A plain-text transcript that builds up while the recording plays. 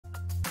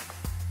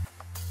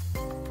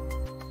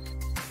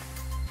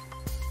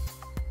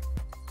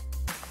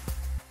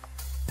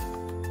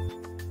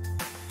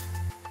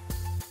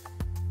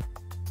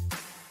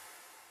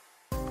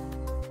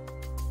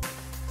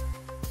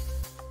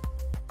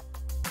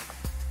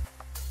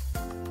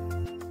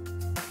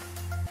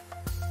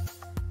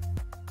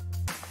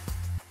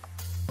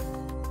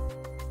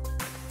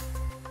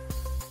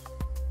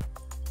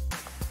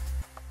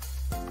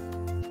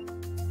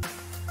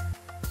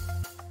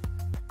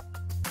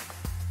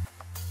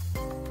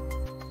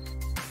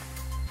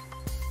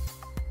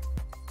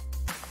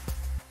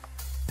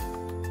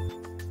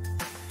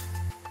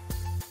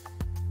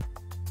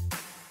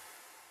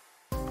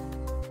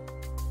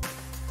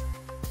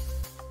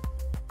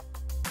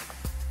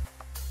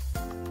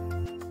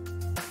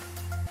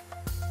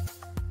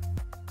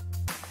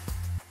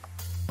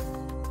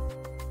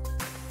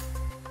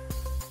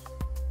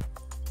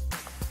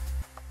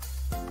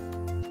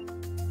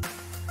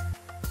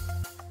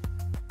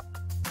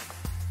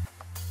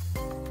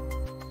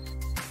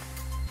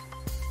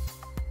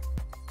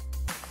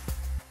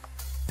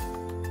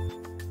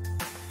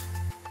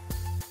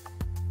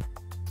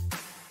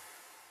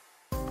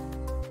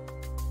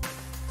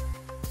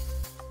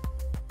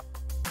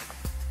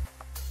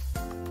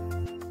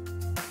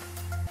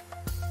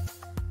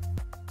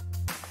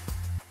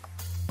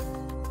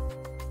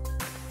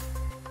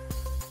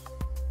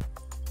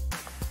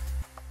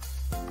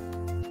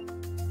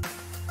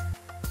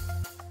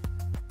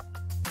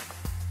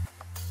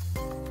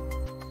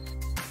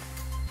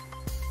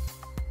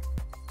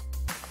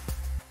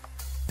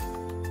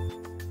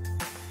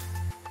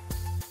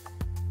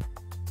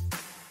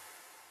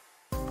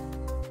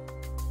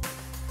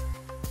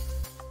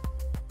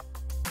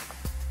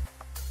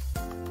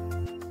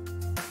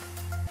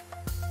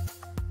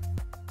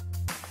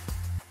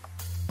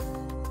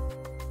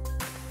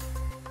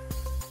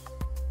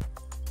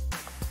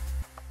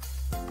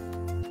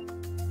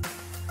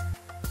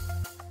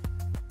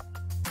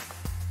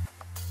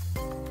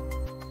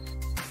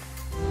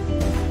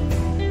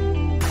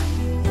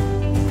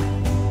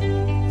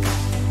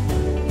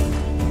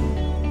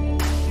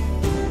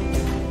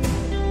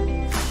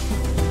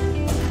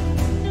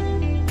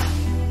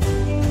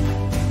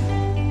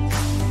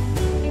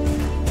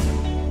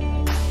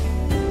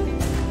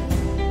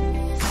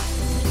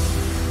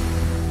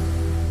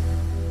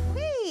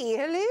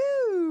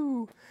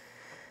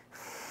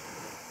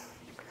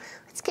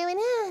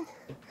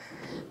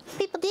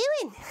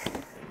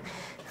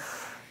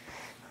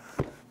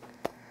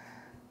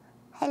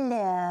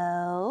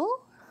Hello.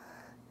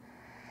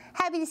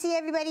 Happy to see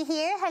everybody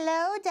here.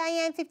 Hello,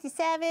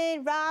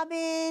 Diane57,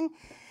 Robin,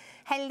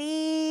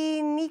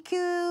 Helene,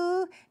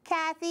 Niku,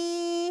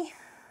 Kathy,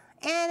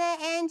 Anna,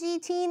 Angie,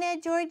 Tina,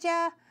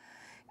 Georgia,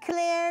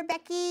 Claire,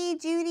 Becky,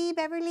 Judy,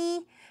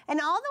 Beverly,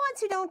 and all the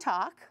ones who don't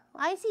talk.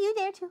 I see you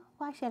there too.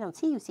 Well, actually, I don't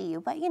see you,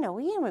 but you know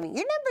what I mean.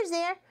 Your number's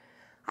there.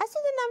 I see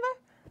the number.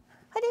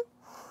 I do.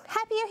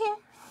 Happy you're here.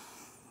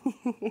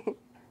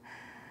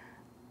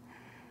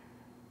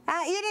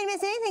 You didn't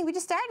miss anything. We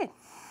just started.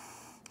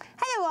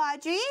 Hello,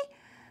 Audrey.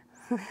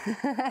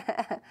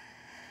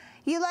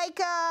 You like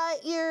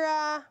your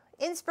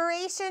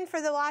inspiration for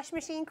the wash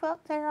machine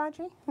quilt there,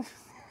 Audrey?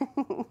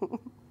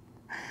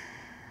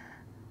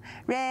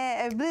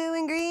 Red, blue,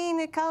 and green,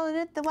 they're calling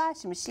it the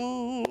washing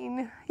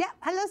machine. Yep.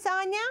 Hello,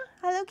 Sonia.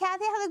 Hello,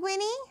 Kathy. Hello,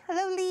 Gwynnie.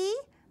 Hello, Lee.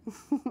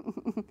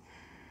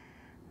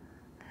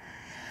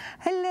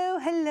 Hello,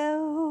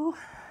 hello.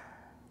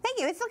 Thank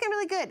you. It's looking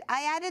really good.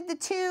 I added the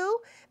 2,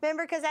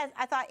 remember, because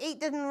I thought 8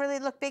 didn't really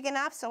look big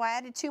enough, so I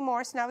added 2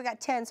 more, so now we got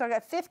 10. So I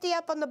got 50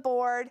 up on the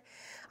board.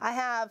 I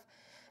have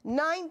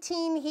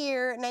 19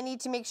 here, and I need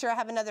to make sure I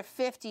have another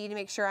 50 to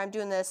make sure I'm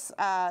doing this,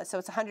 so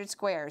it's 100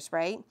 squares,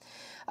 right?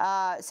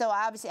 So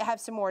obviously I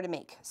have some more to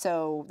make.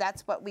 So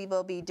that's what we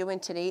will be doing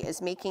today, is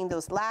making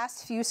those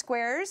last few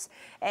squares,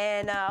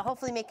 and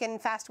hopefully making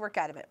fast work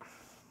out of it.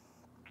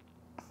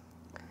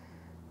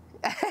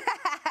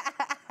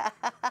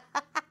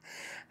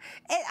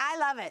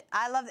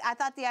 I love it. I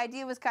thought the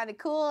idea was kind of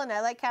cool, and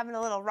I like having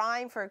a little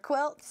rhyme for a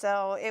quilt,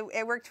 so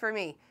it worked for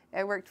me.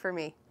 It worked for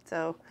me.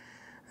 So,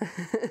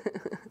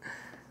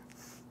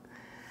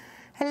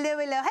 hello,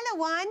 hello. Hello,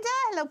 Wanda.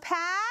 Hello,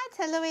 Pat.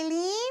 Hello,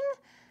 Eileen.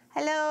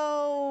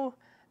 Hello,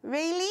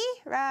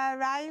 Rayla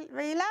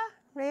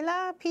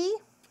P.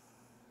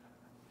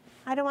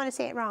 I don't want to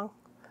say it wrong.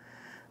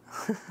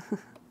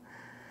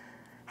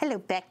 Hello,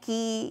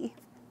 Becky.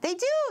 They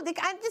do.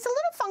 It's a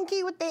little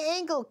funky with the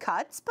angle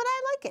cuts, but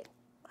I like it.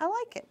 I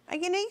like it.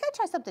 You know, you gotta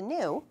try something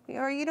new,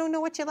 or you don't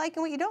know what you like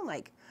and what you don't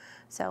like.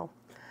 So,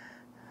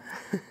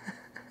 oh,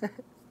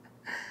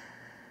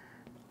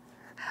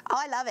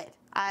 I love it.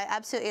 I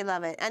absolutely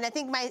love it, and I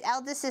think my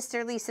eldest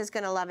sister Lisa's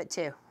gonna love it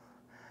too.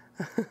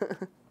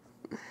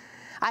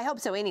 I hope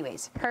so.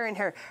 Anyways, her and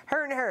her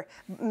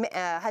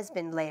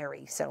husband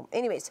Larry. So,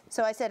 anyways,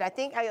 so I said I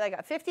think I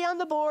got 50 on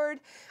the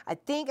board. I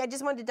think I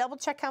just wanted to double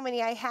check how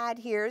many I had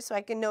here so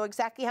I can know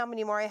exactly how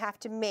many more I have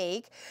to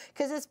make,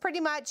 because it's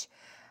pretty much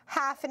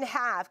half and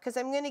half. Because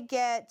I'm going to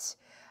get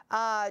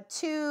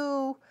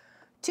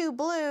two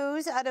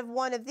blues out of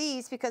one of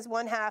these, because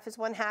one half is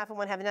one half and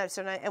one half another.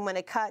 So and when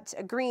I cut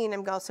a green,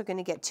 I'm also going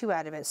to get 2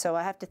 out of it. So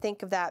I have to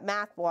think of that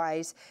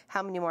math-wise,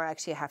 how many more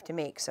actually I have to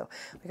make. So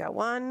we got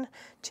 1,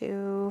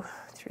 2,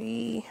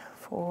 3,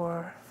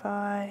 4,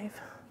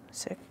 5,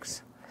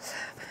 6,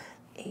 7,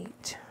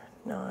 8,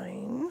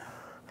 9,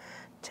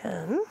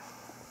 10.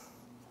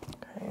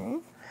 Okay.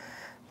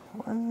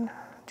 1,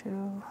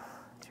 2,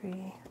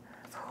 3,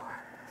 4,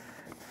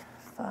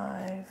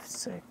 5,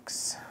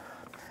 6,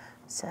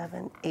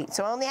 7, 8.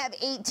 So I only have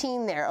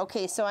 18 there.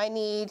 Okay, so I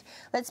need,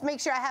 let's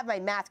make sure I have my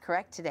math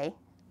correct today.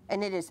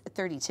 And it is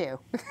 32.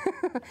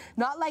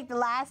 Not like the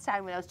last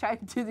time when I was trying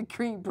to do the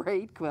green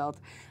braid quilt.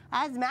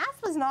 As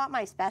math was not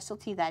my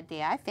specialty that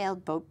day. I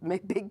failed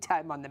big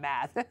time on the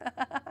math.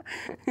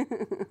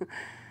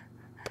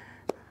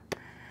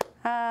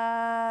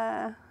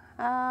 What?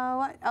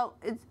 Oh,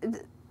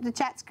 the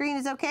chat screen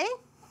is okay?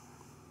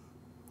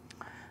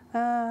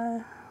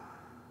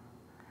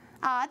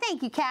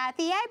 Thank you,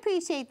 Kathy. I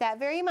appreciate that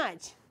very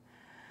much.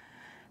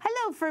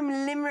 Hello from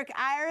Limerick,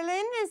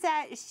 Ireland. Is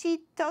that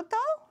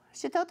Shitoto?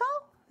 Shitoto?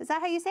 Is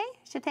that how you say?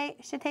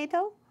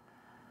 Shitato?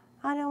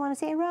 I don't want to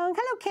say it wrong.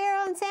 Hello,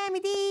 Carol and Sammy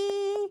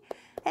D.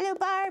 Hello,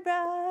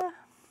 Barbara.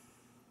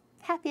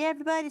 Happy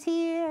everybody's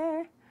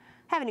here.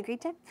 Having a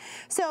great time.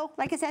 So,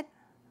 like I said,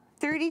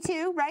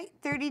 32, right?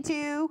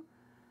 32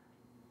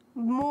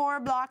 more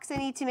blocks I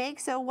need to make.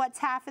 So what's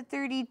half of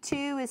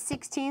 32 is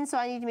 16. So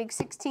I need to make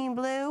 16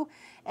 blue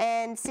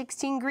and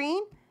 16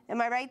 green.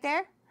 Am I right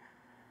there?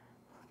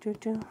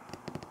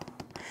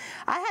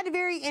 I had a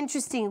very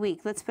interesting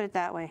week. Let's put it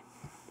that way.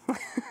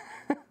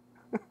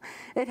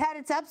 It had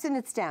its ups and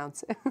its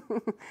downs.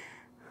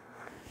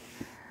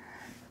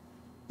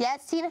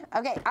 Yes, Tina?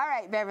 Okay, all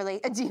right, Beverly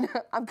and Tina,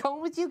 I'm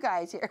going with you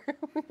guys here.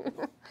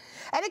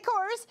 And of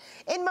course,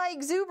 in my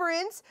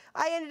exuberance,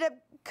 I ended up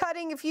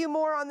cutting a few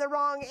more on the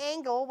wrong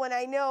angle when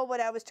I know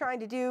what I was trying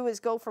to do is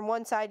go from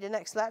one side to the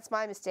next. So that's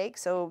my mistake.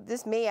 So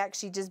this may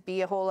actually just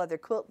be a whole other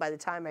quilt by the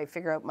time I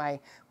figure out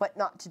what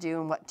not to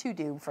do and what to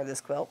do for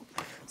this quilt.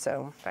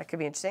 So that could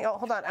be interesting. Oh,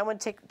 hold on. I want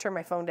to turn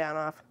my phone down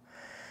off.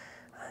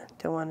 I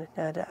don't want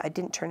to, I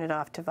didn't turn it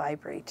off to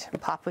vibrate.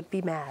 Pop would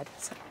be mad.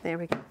 So there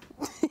we go.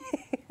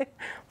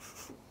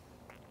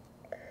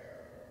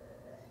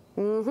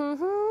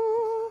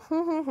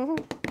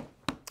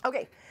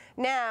 Okay,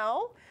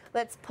 now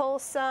let's pull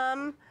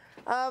some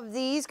of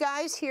these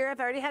guys here.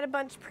 I've already had a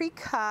bunch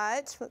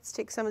pre-cut. Let's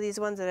take some of these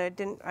ones that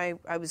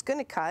I was going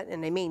to cut,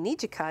 and I may need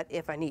to cut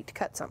if I need to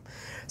cut some.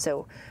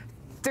 So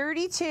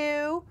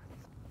 32,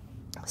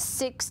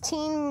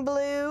 16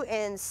 blue,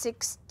 and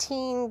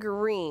 16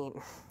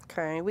 green.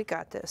 Okay, we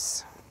got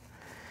this.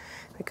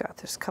 We got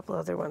this. A couple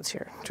other ones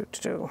here.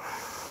 All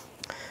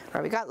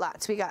right, we got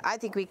lots. I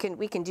think we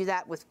can do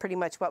that with pretty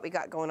much what we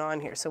got going on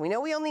here. So we know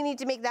we only need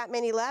to make that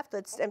many left.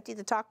 Let's empty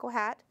the taco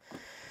hat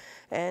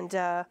and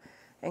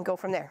go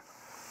from there.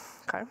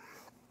 Okay.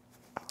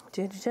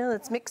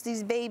 Let's mix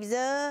these babies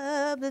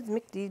up. Let's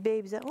mix these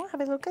babies up. Oh,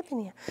 have a little cup in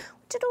here.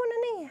 What you doing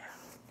in there?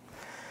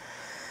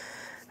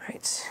 All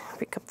right,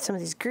 pick up some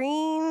of these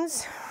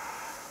greens,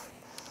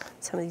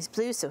 some of these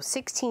blues. So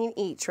 16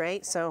 each,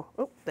 right? So,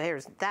 oh,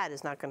 that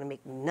is not going to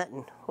make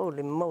nothing.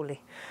 Holy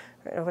moly!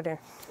 Right over there.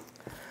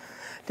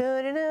 No,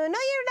 you're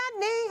not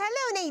me.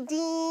 Hello,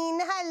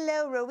 Nadine.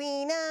 Hello,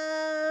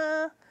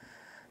 Rowena.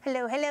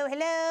 Hello, hello,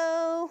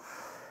 hello.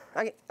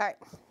 Okay, all right.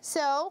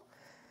 So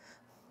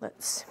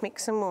let's make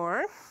some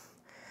more.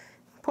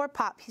 Poor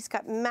Pop. He's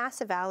got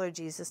massive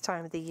allergies this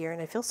time of the year,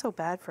 and I feel so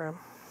bad for him.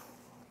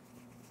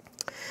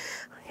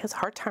 He has a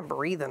hard time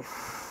breathing.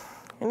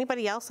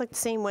 Anybody else like the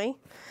same way?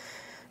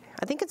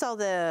 I think it's all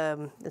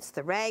it's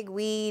the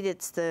ragweed,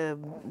 it's the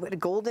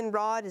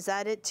goldenrod, is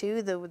that it too?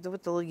 With the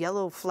little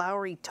yellow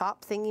flowery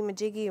top thingy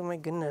majiggy, oh my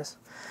goodness.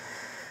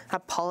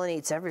 That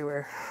pollinates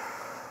everywhere.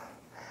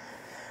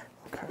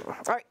 All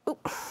right, ooh.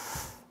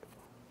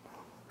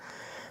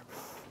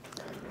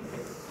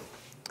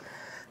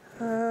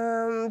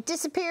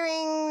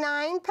 Disappearing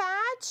 9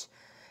 patch.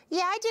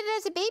 Yeah, I did it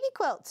as a baby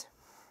quilt.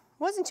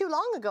 Wasn't too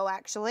long ago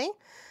actually,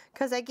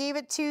 because I gave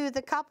it to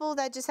the couple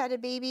that just had a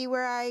baby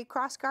where I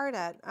cross guard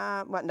at.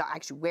 Well, not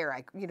actually where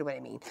you know what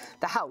I mean.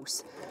 The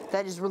house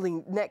that is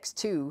really next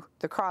to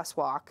the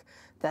crosswalk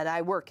that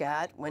I work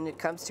at when it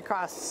comes to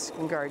cross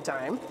guard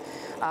time.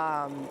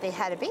 They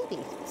had a baby,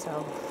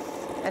 so,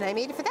 and I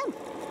made it for them.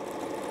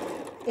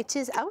 It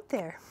is out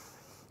there.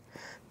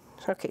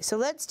 Okay, so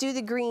let's do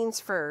the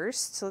greens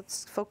first. So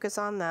let's focus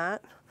on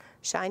that.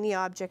 Shiny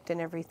object and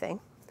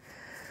everything.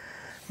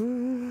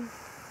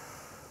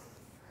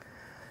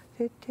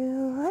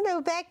 Hello,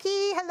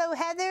 Becky. Hello,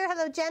 Heather.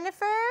 Hello,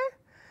 Jennifer.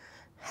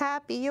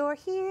 Happy you're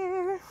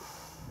here.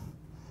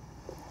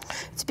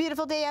 It's a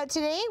beautiful day out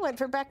today. Went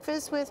for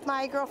breakfast with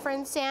my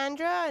girlfriend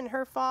Sandra and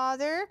her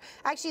father.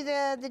 Actually,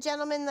 the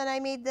gentleman that I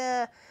made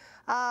the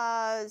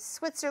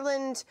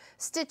Switzerland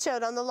stitch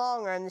out on the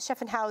long arm, the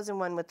Schaffenhausen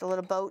one with the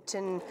little boat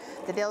and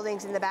the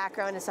buildings in the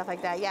background and stuff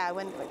like that. Yeah,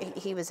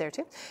 he was there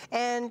too.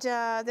 And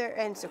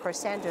and of course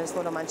Sandra's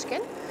little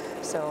munchkin.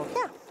 So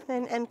yeah,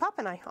 and Pop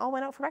and I all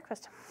went out for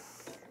breakfast.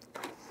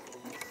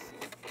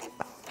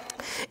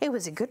 It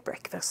was a good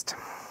breakfast.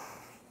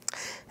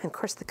 And of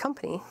course the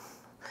company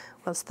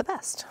was the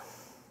best.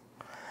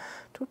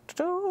 Gotta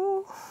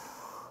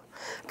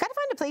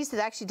find a place that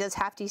actually does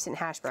half decent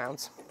hash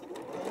browns.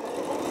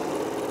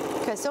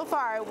 Because so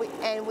far,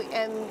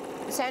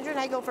 and Sandra and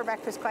I go for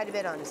breakfast quite a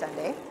bit on a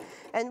Sunday,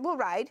 and we'll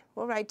ride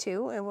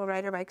too, and we'll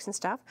ride our bikes and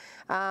stuff.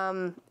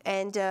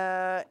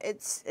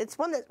 It's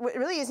one that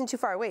really isn't too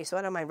far away, so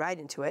I don't mind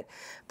riding to it.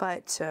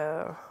 But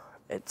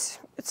it's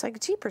like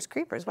jeepers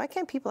creepers. Why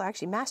can't people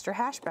actually master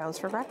hash browns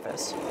for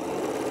breakfast?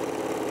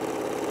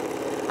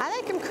 I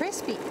like them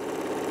crispy.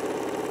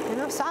 You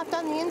know, soft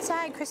on the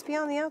inside, crispy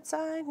on the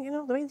outside. You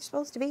know, the way they're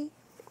supposed to be.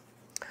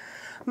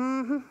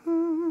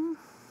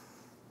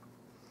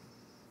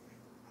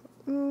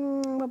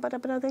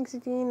 Thanks,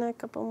 Dean. A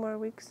couple more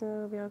weeks and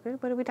it'll be all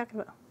good. What are we talking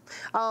about?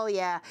 Oh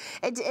yeah,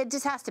 it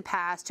just has to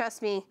pass.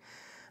 Trust me.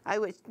 I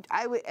would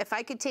if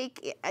I could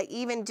take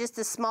even just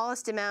the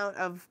smallest amount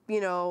of,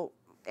 you know,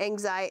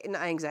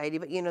 not anxiety,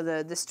 but you know,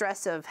 the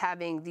stress of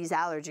having these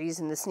allergies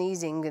and the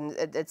sneezing and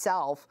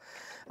itself.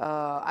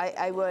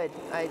 I would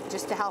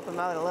just to help him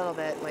out a little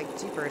bit, like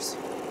jeepers.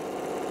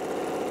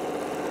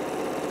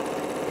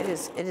 It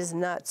is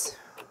nuts.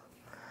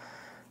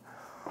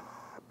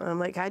 I'm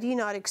like, how do you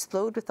not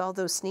explode with all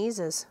those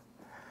sneezes?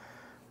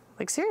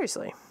 Like,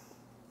 seriously.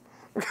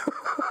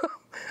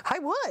 I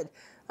would.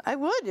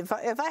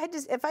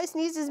 If I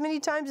sneezed as many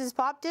times as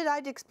Pop did,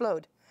 I'd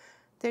explode.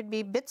 There'd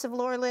be bits of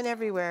Laurelin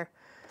everywhere.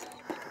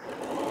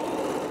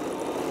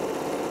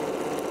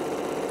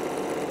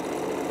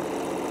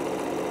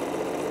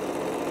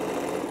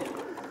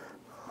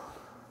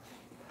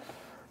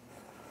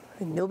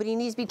 Nobody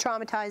needs to be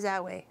traumatized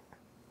that way.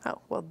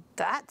 Oh, well,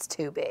 that's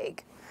too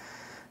big.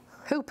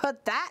 Who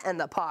put that in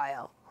the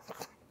pile?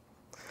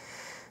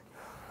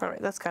 All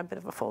right, that's kind of a bit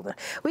of a fold.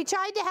 We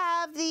tried to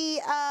have the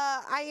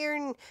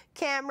iron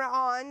camera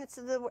on,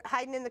 so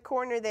hiding in the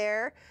corner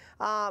there,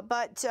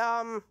 but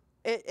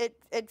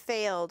it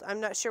failed.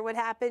 I'm not sure what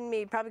happened.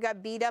 Maybe probably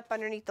got beat up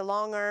underneath the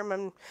long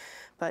arm,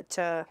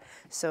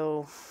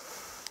 so,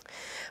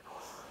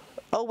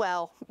 oh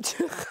well.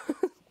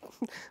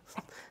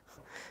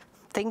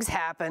 Things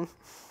happen.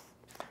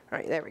 All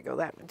right, there we go.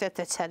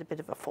 That's had a bit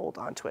of a fold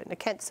onto it, and I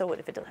can't sew it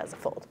if it has a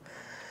fold.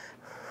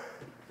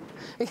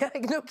 Yeah,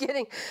 no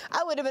kidding.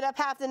 I would have been up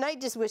half the night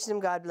just wishing him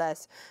God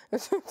bless.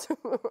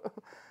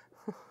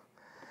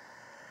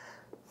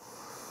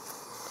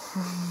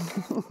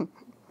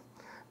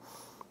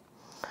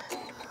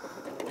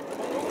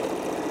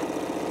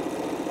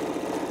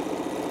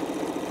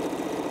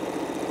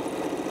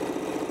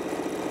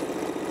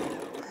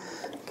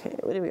 Okay,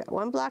 what do we got?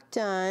 One block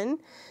done,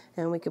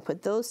 and we can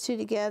put those two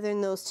together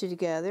and those two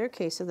together.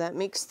 Okay, so that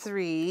makes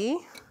 3.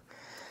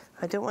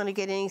 I don't want to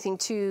get anything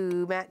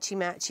too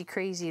matchy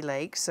crazy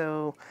like,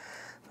 so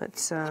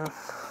let's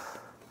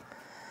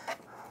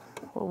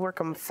we'll work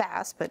them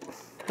fast, but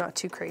not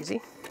too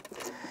crazy.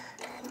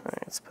 All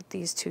right, let's put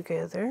these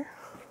together.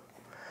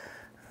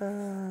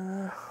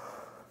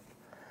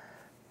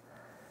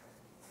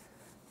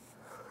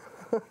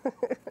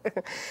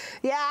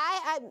 Yeah,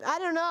 I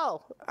don't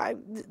know. I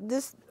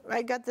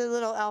got the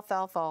little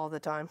alfalfa all the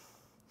time.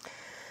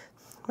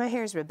 My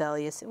hair's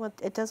rebellious.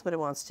 It does what it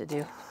wants to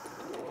do.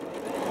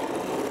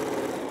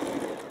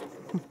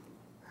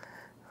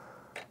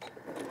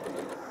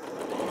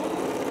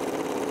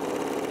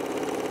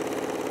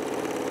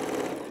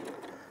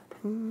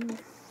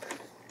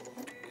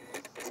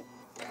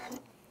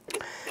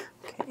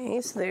 Okay,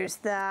 so there's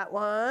that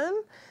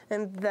one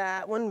and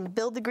that one.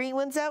 Build the green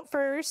ones out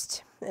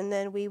first, and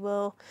then we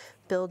will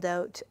build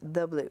out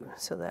the blue.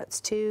 So that's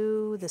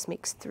 2. This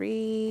makes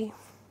 3.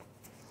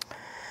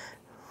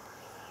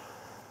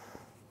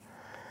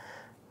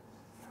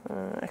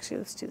 Actually,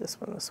 let's do this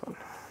one.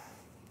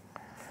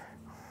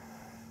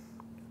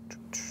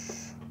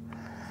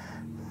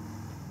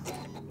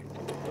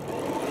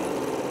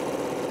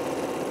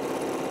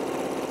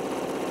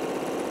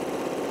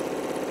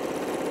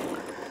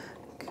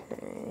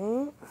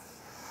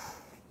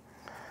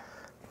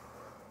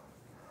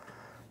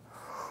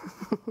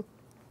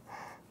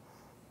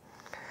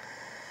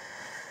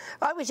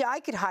 I wish I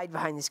could hide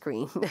behind the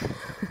screen.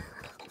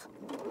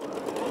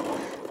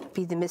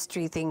 Be the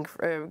mystery thing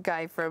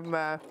guy from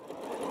The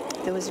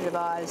Wizard of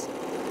Oz.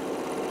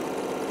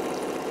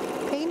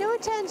 Pay no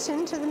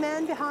attention to the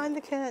man behind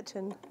the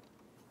curtain.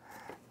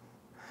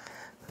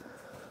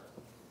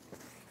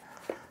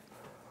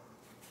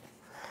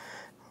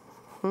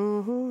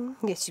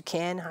 Yes, you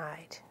can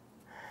hide.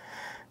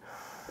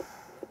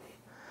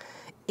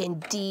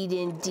 Indeed,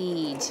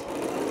 indeed.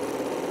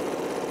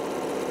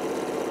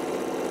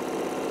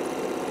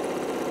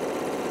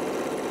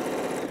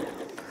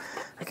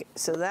 Okay,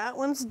 so that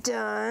one's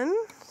done.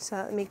 So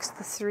that makes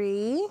the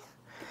 3.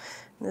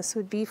 This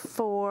would be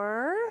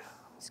 4.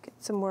 Let's get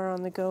some more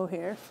on the go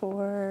here.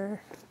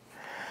 4.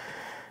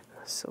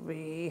 This will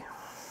be,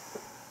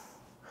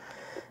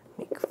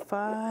 make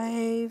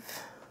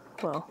 5.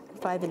 Well,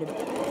 4 and a bit. You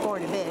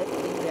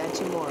can add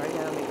 2 more.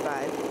 That'll make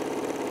 5.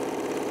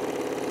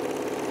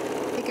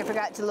 I think I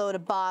forgot to load a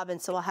bobbin,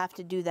 so I'll have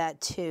to do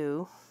that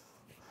too.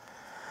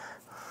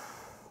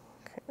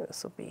 Okay,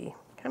 this will be,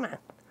 come on.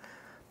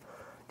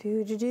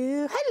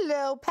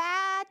 Hello,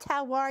 Pat.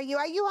 How are you?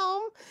 Are you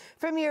home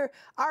from your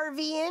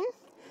RVing?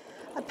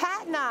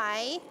 Pat and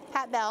I,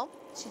 Pat Bell,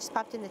 she just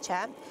popped in the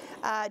chat,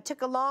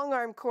 took a long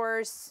arm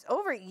course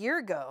over a year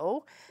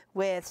ago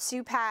with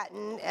Sue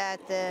Patton at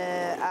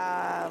the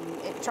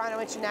Toronto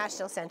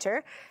International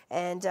Centre,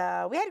 and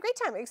we had a great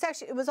time.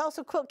 It was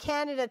also Quilt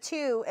Canada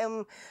too,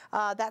 and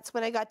that's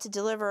when I got to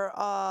deliver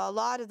a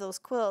lot of those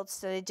quilts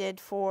that I did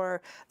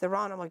for the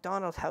Ronald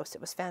McDonald House.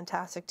 It was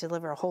fantastic to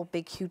deliver a whole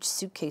big huge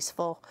suitcase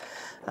full.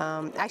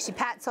 Actually,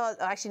 Pat saw it.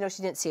 Actually, no,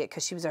 she didn't see it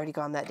because she was already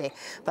gone that day.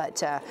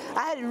 But I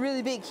had a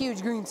really big,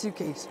 huge green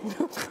suitcase.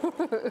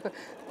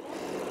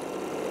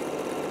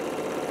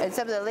 And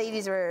some of the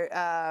ladies were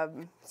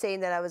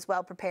saying that I was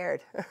well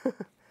prepared.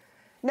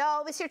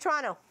 No, it was here in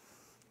Toronto.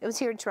 It was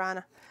here in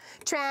Toronto.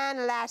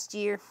 Toronto last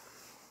year.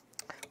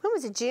 When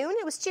was it, June?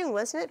 It was June,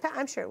 wasn't it?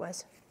 I'm sure it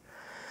was.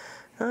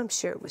 I'm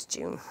sure it was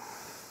June.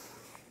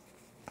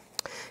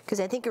 Because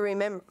I think I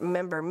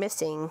remember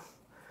missing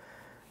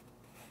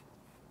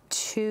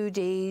 2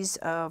 days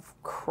of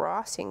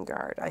crossing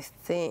guard, I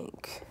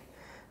think.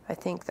 I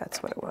think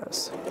that's what it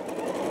was.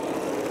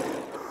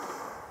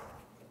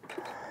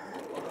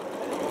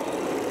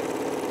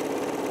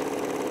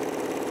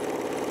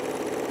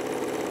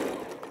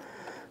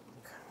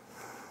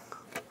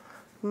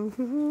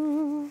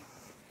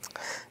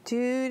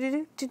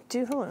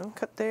 Hold on,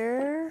 cut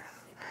there,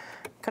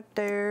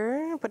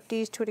 put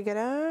these 2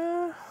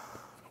 together.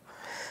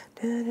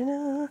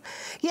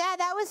 Yeah,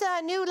 that was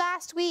new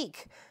last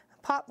week.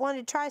 Pop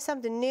wanted to try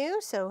something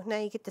new, so now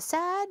you get the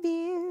side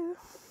view.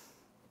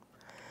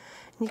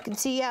 And you can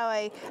see how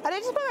I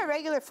just put my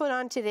regular foot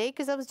on today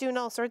because I was doing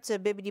all sorts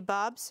of bibbidi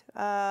bobs,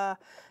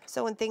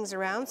 sewing things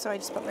around, so I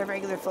just put my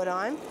regular foot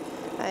on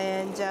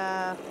and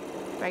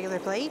regular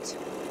plate.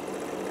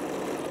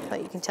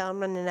 But you can tell I'm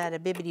running out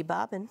of bibbidi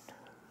bobbin.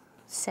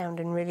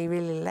 Sounding really,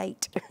 really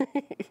light.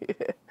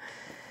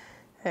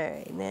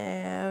 Alright,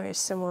 now here's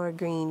some more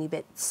greeny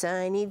bits.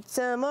 I need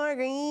some more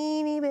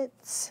greeny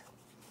bits.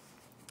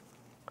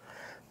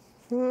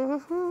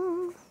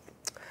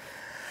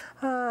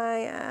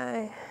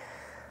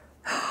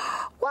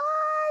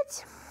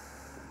 What?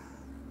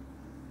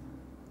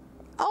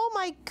 Oh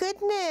my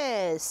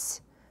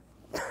goodness.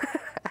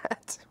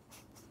 What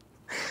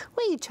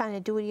are you trying to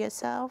do with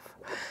yourself?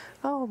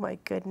 Oh my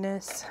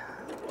goodness.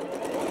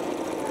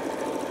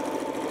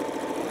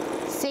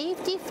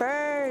 Safety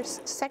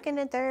first, second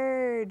and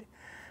third.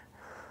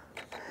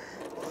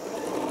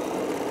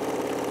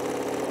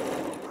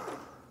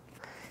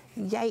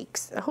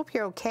 Yikes. I hope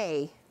you're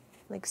okay.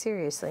 Like,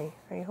 seriously.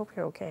 I hope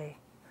you're okay.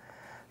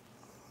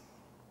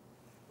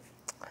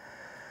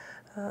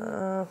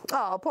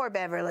 Oh, poor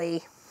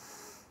Beverly.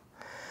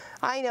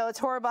 I know, it's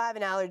horrible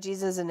having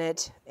allergies, isn't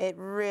it? It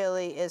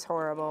really is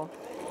horrible.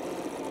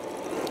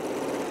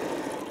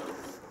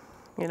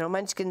 You know,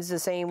 Munchkin's the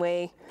same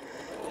way.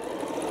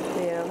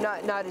 You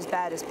know, not as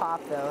bad as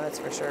Pop, though, that's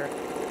for sure.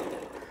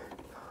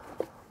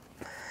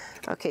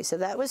 Okay, so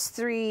that was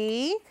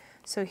 3.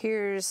 So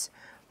here's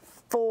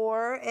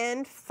 4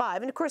 and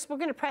 5. And of course, we're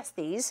going to press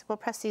these. We'll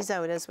press these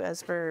out as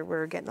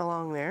we're getting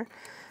along there.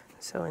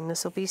 So, and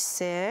this will be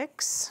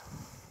 6.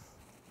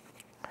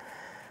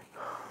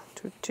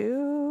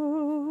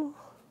 2.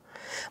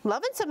 I'm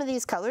loving some of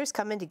these colors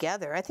coming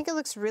together. I think it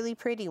looks really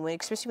pretty,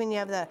 especially when you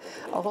have a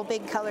whole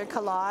big color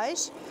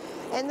collage.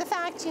 And the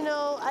fact, you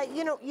know,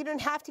 you don't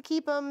have to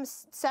keep them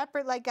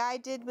separate like I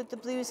did with the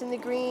blues and the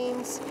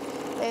greens.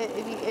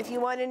 If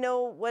you want to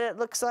know what it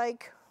looks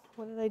like,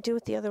 what did I do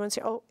with the other ones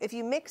here? Oh, if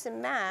you mix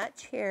and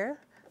match here,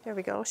 there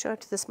we go, show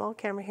it to the small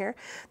camera here.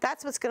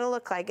 That's what's going to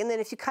look like. And then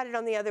if you cut it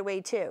on the other way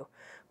too,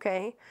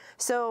 okay?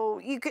 So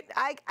you could,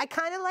 I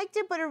kind of liked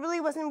it, but it really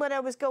wasn't what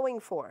I was going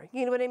for.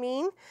 You know what I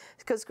mean?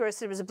 Because of course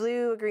there was a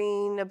blue, a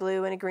green, a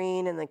blue, and a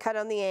green, and then cut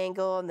on the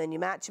angle, and then you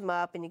match them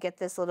up, and you get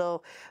this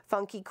little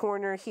funky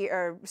corner here,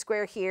 or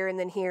square here, and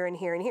then here, and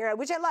here, and here,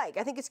 which I like.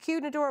 I think it's cute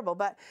and adorable,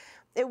 but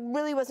it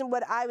really wasn't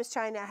what I was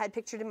had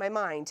pictured in my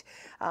mind.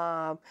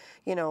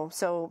 You know,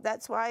 so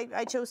that's why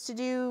I chose to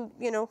do,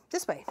 you know,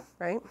 this way,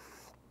 right?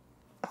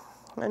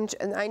 And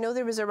I know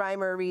there was a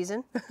rhyme or a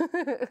reason.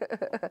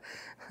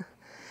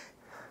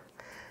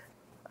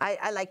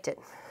 I liked it.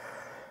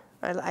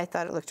 I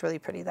thought it looked really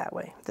pretty that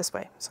way, this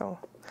way, so.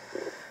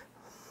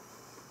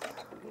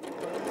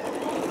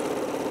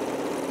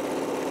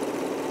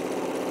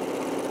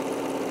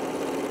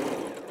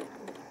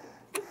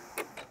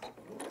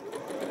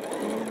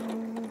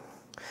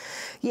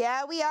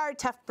 Yeah, we are a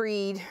tough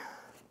breed.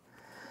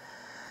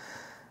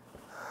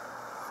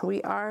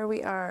 We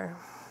are.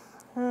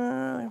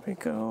 There we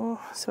go.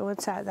 So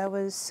what's that? That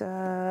was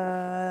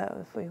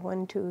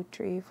 1, 2,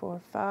 3,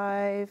 4, 5.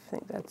 I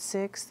think that's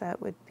 6. That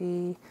would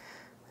be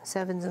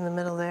 7's in the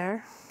middle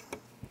there.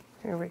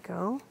 Here we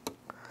go.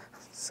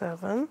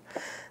 7.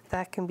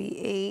 That can be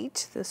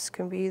 8. This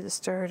can be the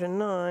start of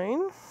 9.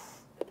 We'll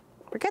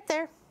get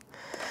there.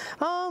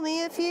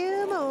 Only a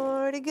few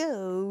more to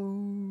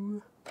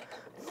go.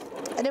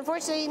 And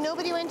unfortunately,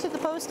 nobody went to the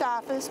post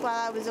office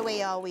while I was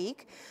away all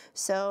week.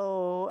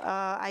 So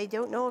I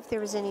don't know if there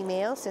was any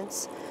mail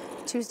since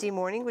Tuesday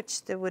morning,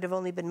 which there would have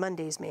only been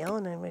Monday's mail,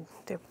 and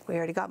we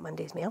already got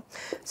Monday's mail.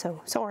 So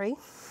sorry.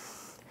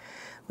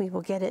 We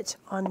will get it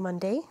on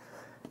Monday,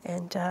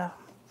 and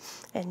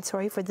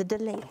sorry for the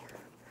delay.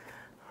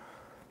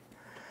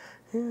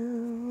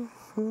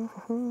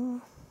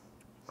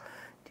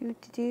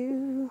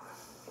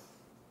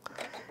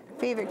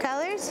 Favorite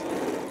colors?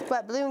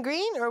 What, blue and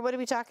green, or what are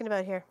we talking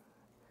about here?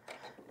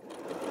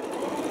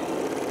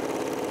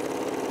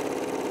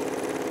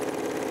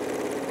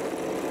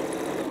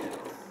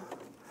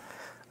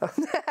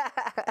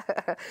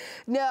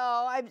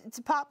 No,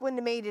 Pop wouldn't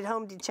have made it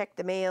home to check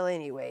the mail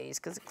anyways,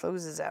 because it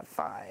closes at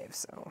 5,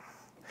 so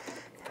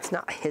it's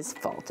not his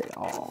fault at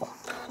all.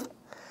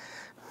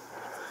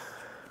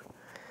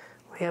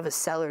 We have a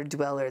cellar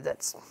dweller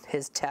that's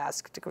his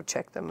task to go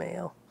check the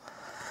mail.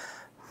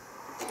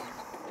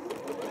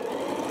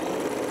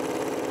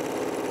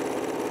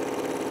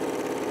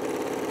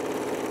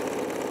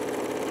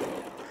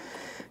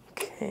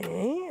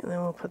 Okay, and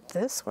then we'll put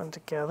this one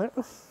together.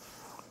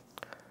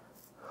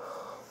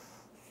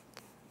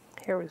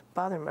 Hair was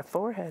bothering my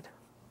forehead.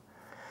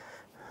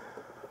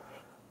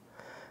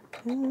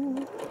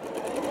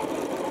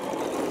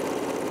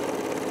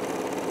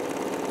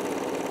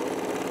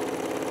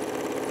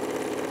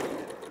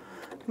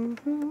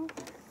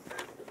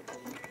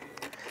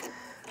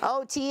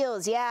 Oh,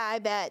 teals, yeah, I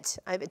bet.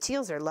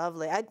 Teals are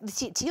lovely.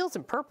 Teals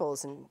and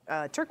purples and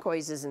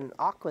turquoises and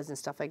aquas and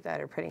stuff like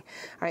that are pretty.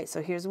 All right,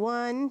 so here's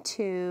 1,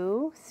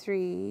 2,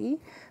 3,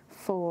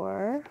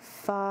 4,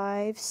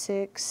 5,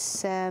 6,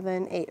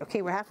 7, 8.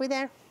 Okay, we're halfway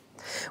there.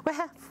 We're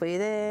halfway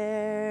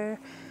there.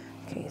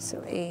 Okay,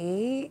 so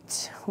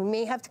 8. We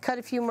may have to cut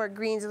a few more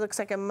greens. It looks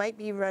like I might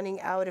be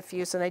running out a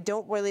few, so I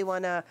don't really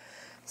want to,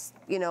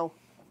 you know,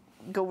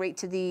 go right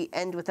to the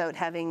end without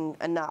having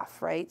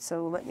enough, right?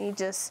 So let me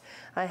just,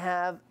 I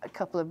have a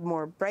couple of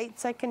more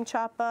brights I can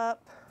chop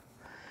up,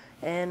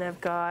 and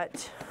I've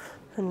got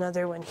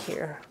another one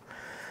here.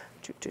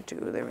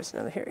 There was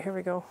another here. Here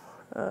we go.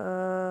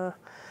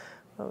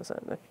 What was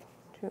that?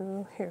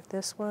 Here,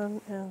 this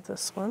one and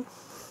this one,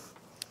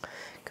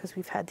 because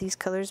we've had these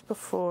colors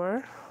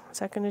before. Is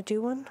that going to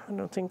do one? I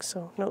don't think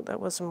so. No, that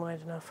wasn't wide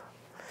enough.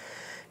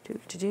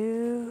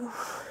 Do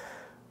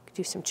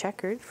some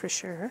checkered for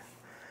sure.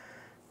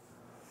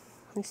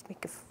 At least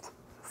make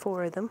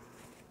 4 of them.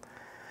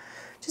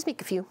 Just make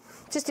a few,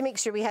 just to make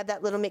sure we had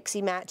that little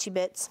mixy matchy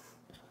bits.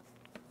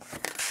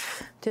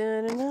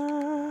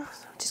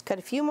 Just cut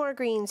a few more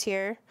greens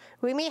here.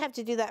 We may have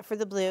to do that for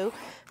the blue.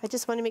 I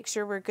just want to make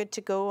sure we're good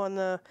to go on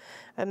the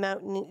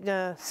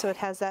mountain, so it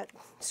has that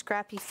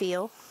scrappy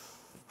feel.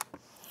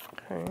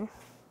 Okay.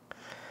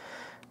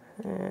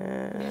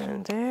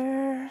 And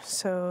there,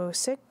 so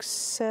 6,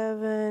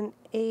 7,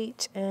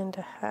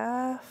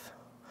 8.5.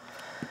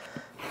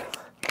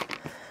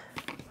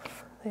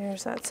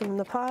 That's in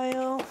the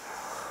pile.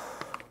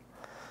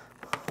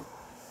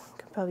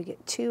 Could probably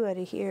get 2 out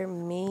of here,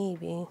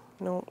 maybe.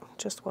 No,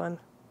 just 1.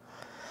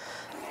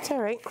 It's all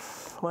right.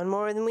 1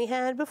 more than we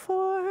had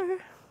before.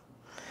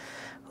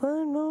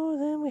 1 more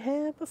than we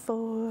had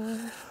before.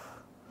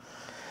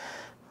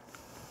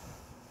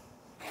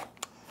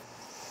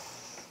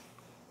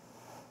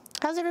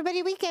 How's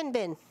everybody weekend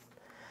been?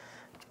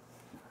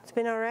 It's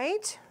been all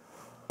right.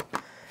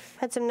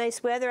 Had some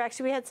nice weather.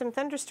 Actually, we had some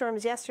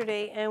thunderstorms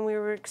yesterday, and we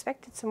were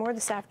expected some more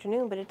this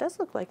afternoon, but it does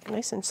look like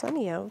nice and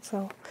sunny out,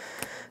 so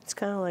it's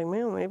kind of like,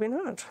 man, maybe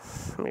not.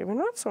 Maybe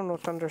not so no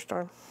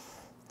thunderstorm.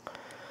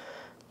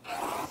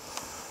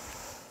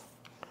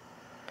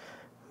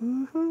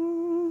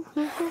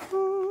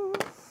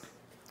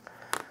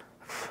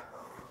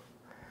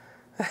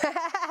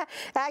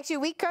 Actually, a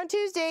week on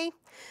Tuesday.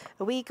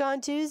 A week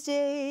on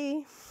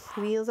Tuesday.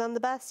 Wheels on the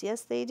bus.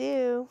 Yes, they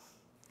do.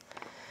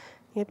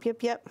 Yep,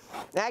 yep, yep.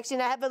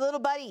 Actually, I have a little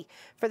buddy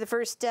for the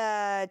first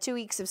 2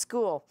 weeks of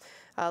school.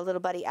 A little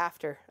buddy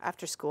after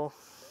school,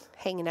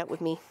 hanging out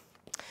with me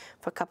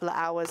for a couple of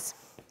hours.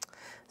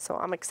 So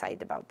I'm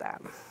excited about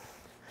that.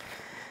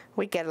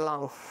 We get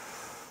along.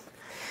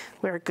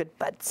 We're good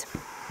buds.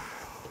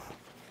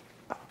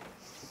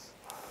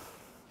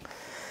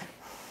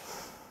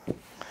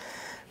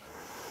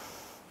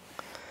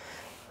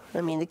 I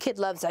mean, the kid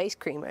loves ice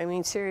cream. I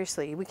mean,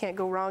 seriously, we can't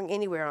go wrong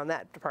anywhere on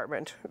that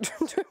department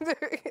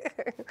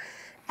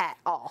at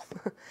all.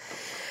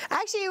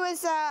 Actually,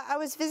 I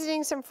was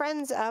visiting some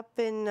friends up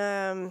in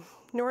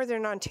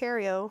northern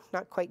Ontario,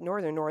 not quite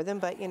northern,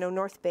 but you know,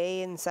 North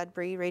Bay and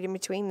Sudbury, right in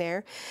between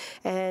there,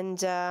 and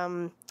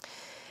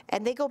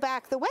they go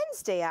back the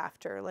Wednesday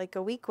after, like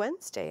a week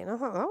Wednesday, and I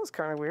thought that was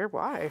kind of weird.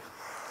 Why?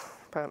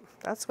 But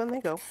that's when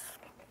they go.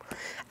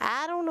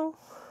 I don't know.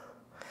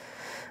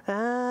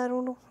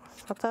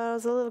 I thought I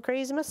was a little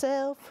crazy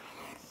myself.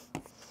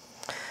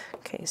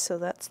 Okay, so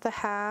that's the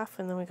half,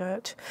 and then we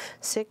got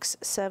 6,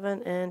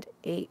 7, and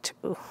 8.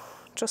 Ooh,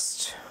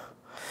 just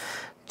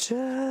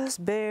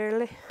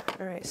barely.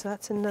 All right, so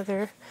that's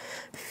another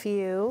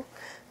few.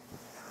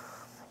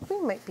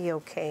 We might be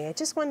okay. I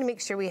just wanted to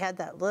make sure we had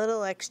that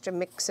little extra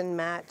mix and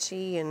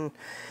matchy and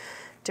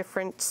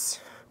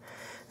difference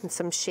and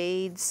some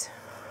shades.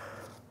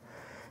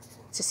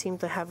 Just seem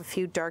to have a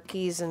few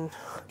darkies and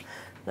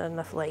not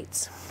enough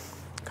lights.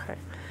 Okay,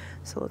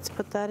 so let's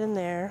put that in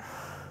there,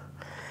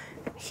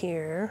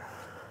 here,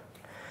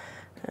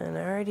 and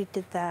I already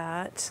did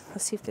that.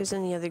 Let's see if there's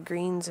any other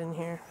greens in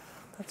here.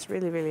 That's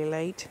really, really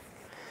light.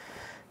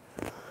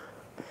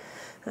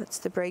 That's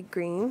the bright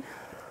green.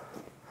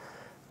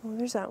 Oh,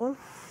 there's that one.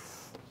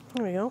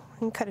 There we go. We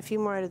can cut a few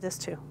more out of this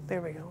too.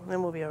 There we go, and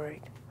then we'll be all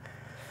right.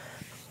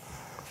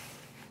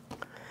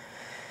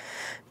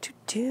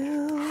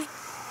 Do-do.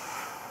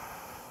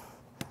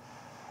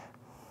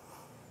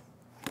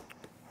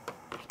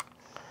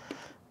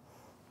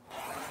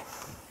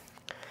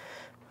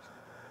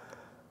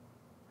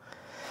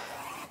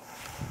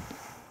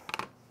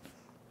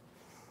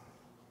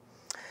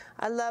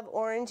 I love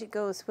orange. It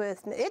goes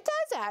with, it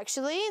does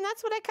actually, and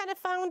that's what I kind of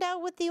found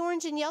out with the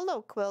orange and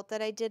yellow quilt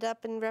that I did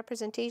up in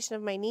representation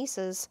of my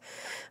nieces.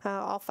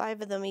 All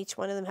 5 of them, each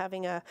one of them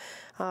having a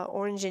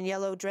orange and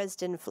yellow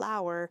Dresden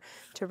flower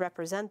to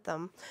represent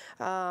them,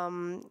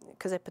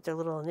 because I put their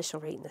little initial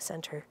right in the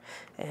center.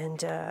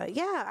 And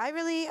yeah, I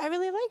really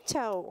liked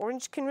how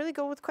orange can really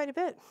go with quite a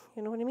bit.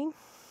 You know what I mean?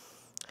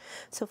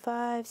 So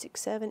 5, 6,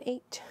 7,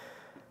 8.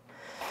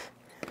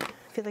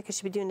 I feel like I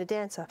should be doing a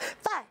dance off.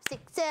 5,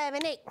 6,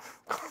 7, 8.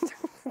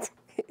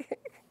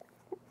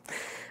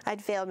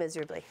 I'd fail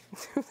miserably.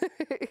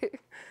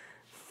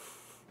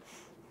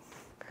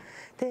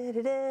 Da,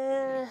 da,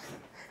 da.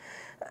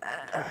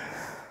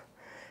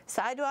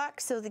 Sidewalk,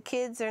 so the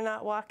kids are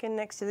not walking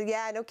next to the,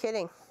 yeah, no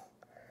kidding.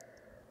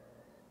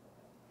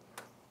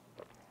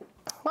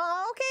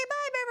 Well, okay,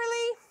 bye,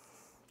 Beverly.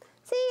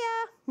 See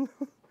ya.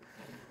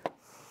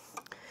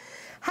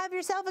 Have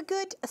yourself a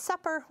good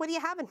supper. What are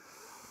you having?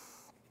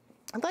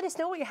 Let us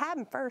know what you're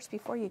having first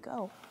before you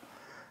go.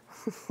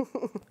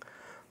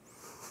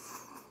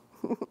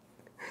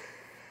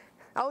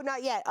 Oh,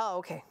 not yet. Oh,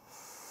 okay.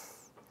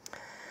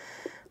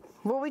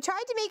 Well, we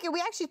tried to make it, we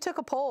actually took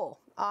a poll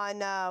on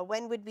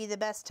when would be the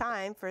best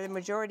time for the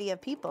majority of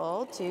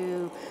people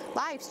to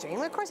live stream.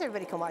 Of course,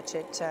 everybody can watch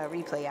it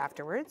replay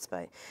afterwards,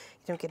 but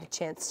you don't get a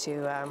chance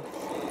to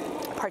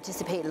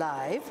participate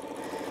live,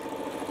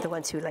 the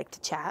ones who like to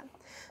chat.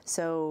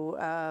 So,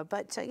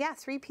 yeah,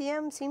 3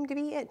 p.m. seemed to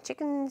be it.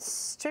 Chicken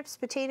strips,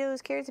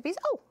 potatoes, carrots, and peas.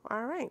 Oh,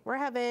 all right. We're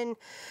having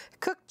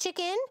cooked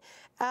chicken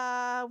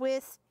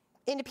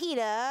in a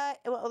pita.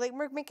 Well, like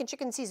we're making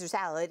chicken Caesar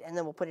salad, and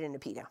then we'll put it in a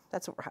pita.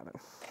 That's what we're having.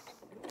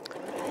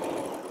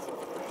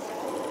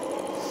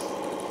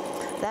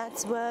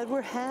 That's what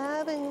we're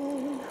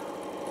having.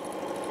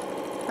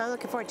 I'm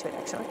looking forward to it,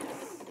 actually.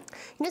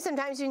 You know,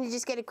 sometimes when you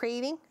just get a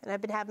craving, and I've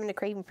been having a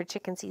craving for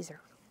chicken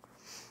Caesar.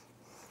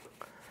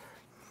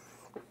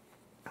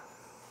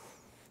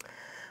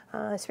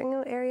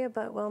 Springfield area,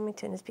 but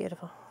Wilmington is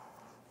beautiful.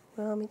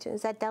 Wilmington,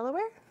 is that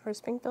Delaware or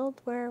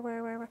Springfield? Where?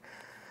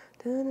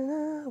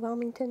 Da-da-da,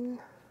 Wilmington.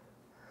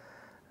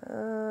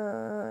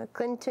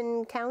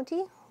 Clinton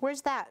County.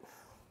 Where's that?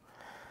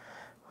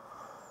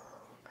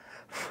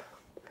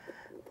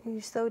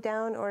 You slow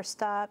down or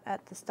stop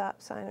at the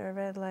stop sign or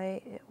red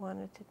light. It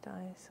wanted to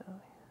die, so.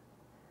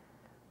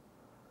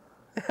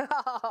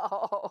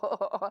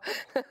 Oh.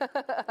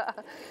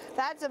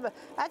 That's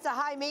a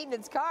high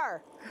maintenance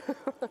car.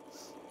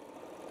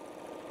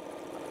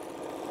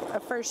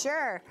 For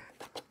sure.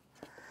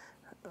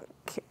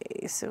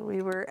 Okay, so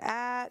we were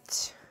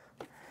at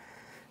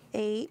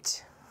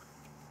 8,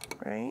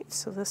 right?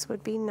 So this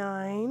would be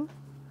 9.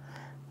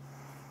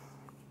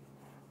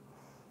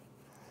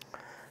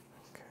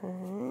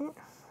 Okay.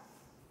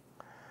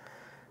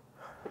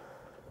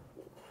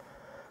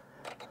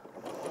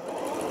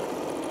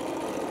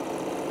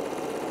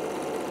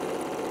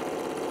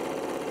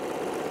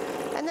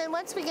 And then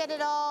once we get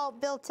it all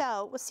built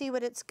out, we'll see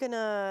what it's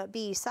gonna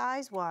be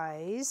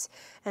size-wise.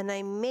 And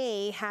I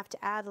may have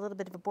to add a little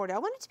bit of a border. I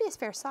want it to be a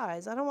fair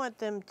size. I don't want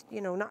them, you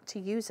know, not to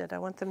use it. I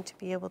want them to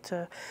be able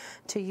to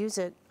use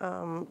it,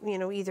 you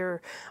know,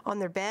 either on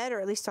their bed or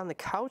at least on the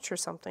couch or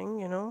something,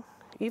 you know.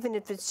 Even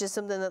if it's just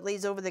something that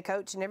lays over the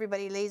couch and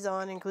everybody lays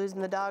on,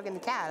 including the dog and the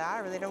cat. I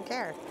really don't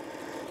care.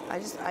 I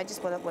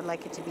just would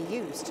like it to be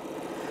used.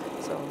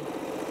 So.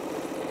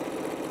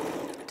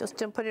 Just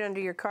don't put it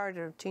under your car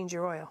to change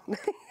your oil.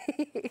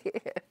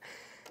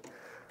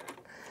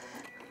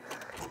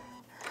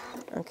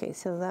 Okay,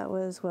 so that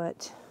was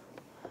what?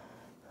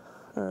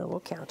 We'll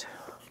count.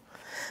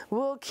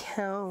 We'll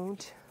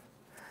count.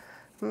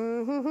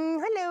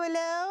 Hello,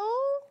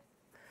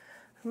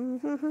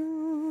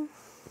 hello.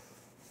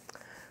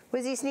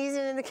 Was he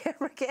sneezing in the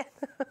camera again?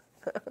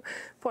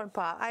 Poor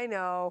Pop. I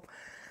know.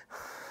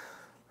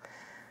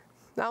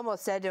 I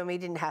almost said to him he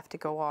didn't have to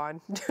go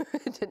on.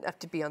 Didn't have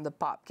to be on the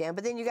pop cam.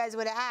 But then you guys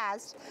would have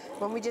asked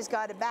when we just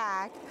got it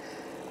back.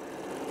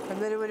 And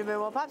then it would have been,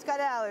 well, Pop's got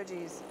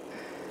allergies.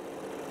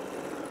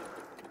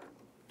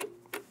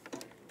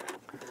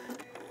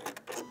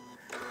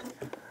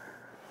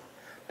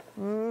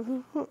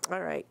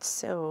 All right,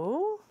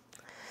 so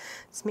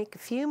let's make a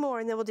few more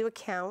and then we'll do a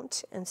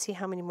count and see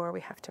how many more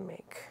we have to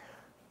make.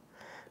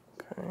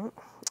 Okay.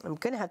 I'm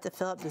gonna have to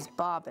fill up this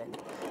bobbin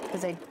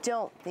because I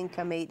don't think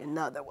I made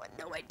another one.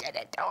 No, I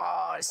didn't.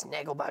 Oh,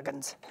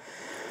 snagglebuggins.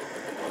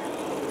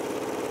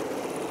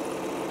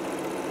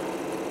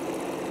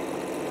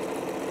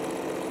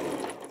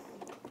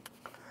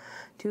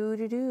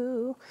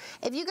 Doo-doo-doo.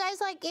 If you guys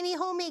like any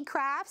homemade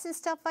crafts and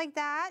stuff like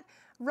that,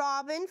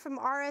 Robin from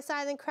RS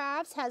Island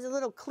Crafts has a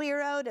little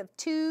clear out of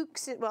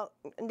toques, well,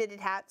 knitted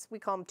hats, we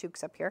call them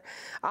toques up here,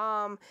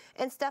 and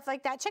stuff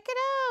like that. Check it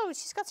out.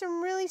 She's got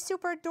some really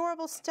super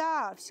adorable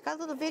stuff. She's got a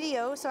little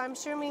video, so I'm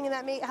assuming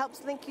that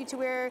helps link you to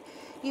where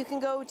you can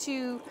go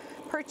to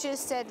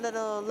purchase said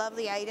little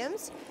lovely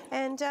items.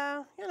 And,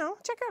 you know,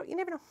 check her out. You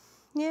never know.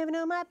 You never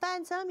know, might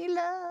find some you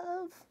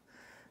love.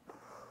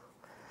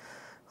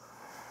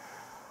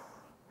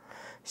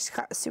 She's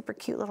got super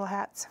cute little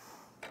hats.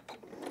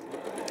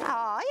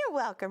 Oh, you're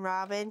welcome,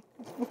 Robin.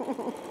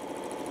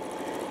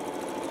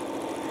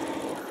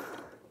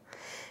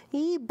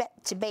 You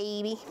betcha,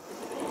 baby.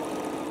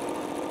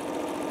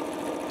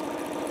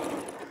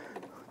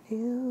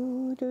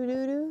 Do do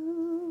do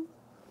do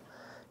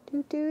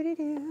do do do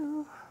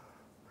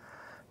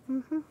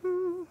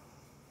do.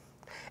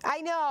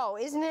 I know,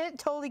 isn't it?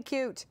 Totally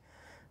cute.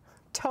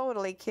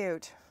 Totally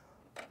cute.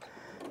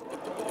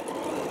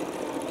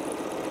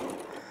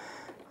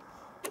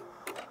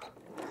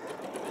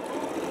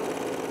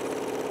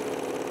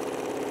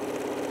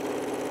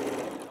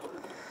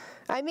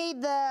 I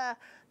made the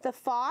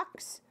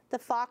fox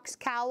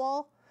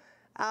cowl,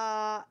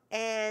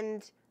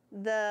 and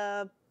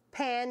the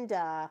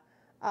panda.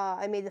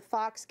 I made the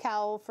fox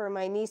cowl for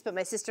my niece, but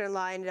my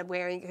sister-in-law ended up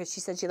wearing it because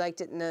she said she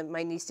liked it, and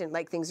my niece didn't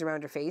like things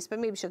around her face, but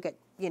maybe she'll get,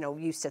 you know,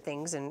 used to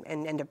things and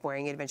end up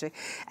wearing it eventually.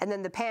 And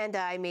then the panda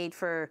I made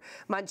for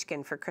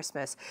Munchkin for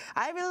Christmas.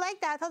 I really liked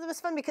that. I thought it was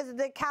fun because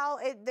the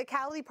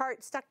cowly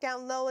part stuck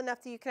down low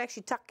enough that you can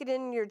actually tuck it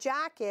in your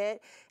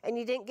jacket, and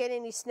you didn't get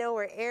any snow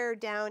or air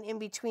down in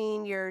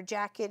between your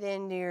jacket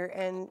and your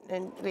and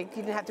like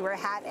you didn't have to wear a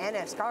hat and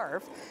a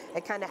scarf.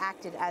 It kind of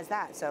acted as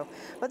that. So,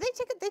 but they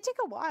take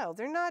a while.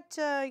 They're not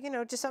you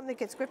know, just something that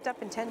gets whipped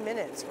up in 10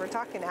 minutes. We're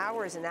talking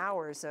hours and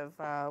hours of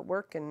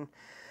work and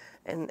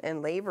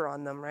labor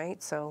on them,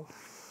 right? So,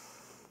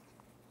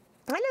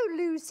 hello,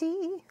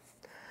 Lucy.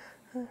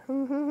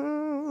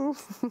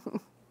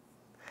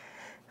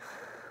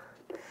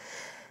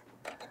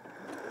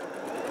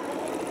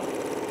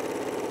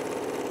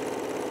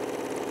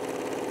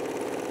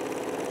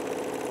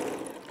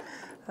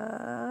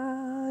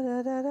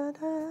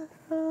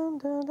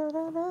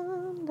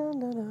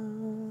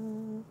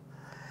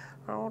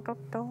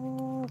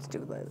 Let's do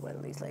one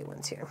of these light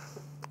ones here.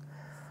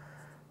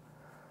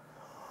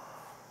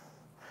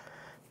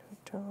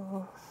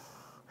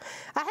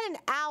 I had an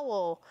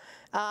owl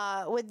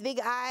with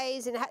big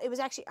eyes, and it was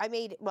actually, I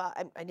made, well,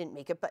 I didn't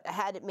make it, but I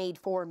had it made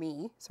for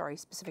me, sorry,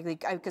 specifically,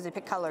 because I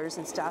picked colors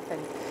and stuff,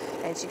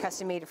 and she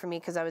custom made it for me,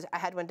 because I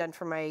had one done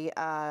for my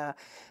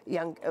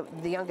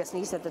the youngest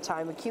niece at the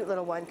time, a cute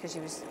little one, because she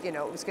was, you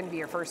know, it was going to be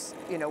her first,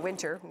 you know,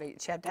 winter.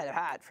 She had to have a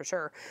hat, for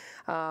sure.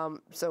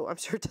 So I'm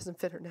sure it doesn't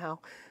fit her now.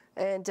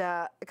 And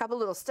a couple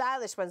little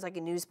stylish ones, like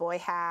a newsboy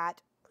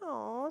hat.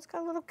 Oh, it's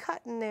got a little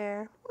cut in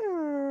there.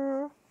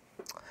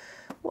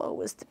 Whoa,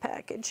 was the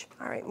package.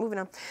 All right, moving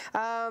on.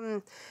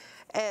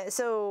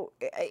 So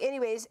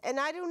anyways, and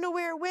I don't know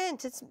where it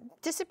went. It's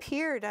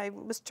disappeared. I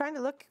was trying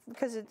to look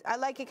because I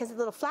like it because the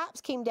little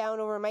flaps came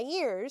down over my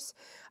ears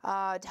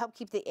to help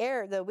keep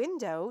the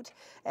wind out,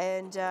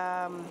 and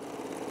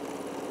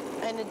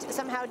it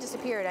somehow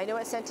disappeared. I know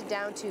I sent it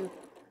down to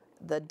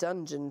the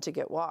dungeon to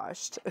get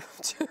washed.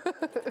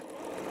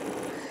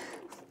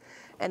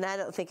 And I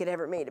don't think it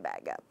ever made it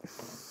back up.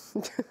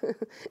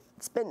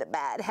 It's been a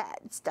bad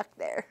hat. It's stuck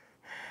there.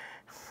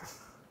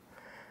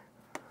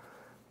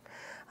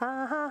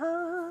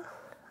 Oh,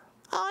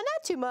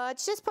 not too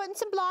much. Just putting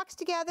some blocks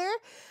together.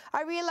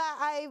 I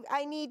realize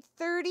I need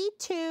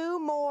 32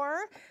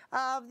 more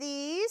of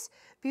these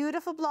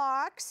beautiful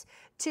blocks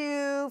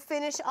to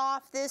finish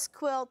off this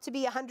quilt to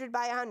be 100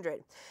 by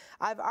 100.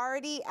 I've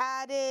already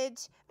added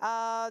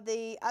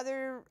the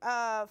other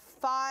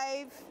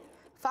five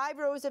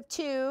rows of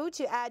 2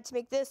 to add to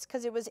make this,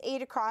 because it was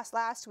 8 across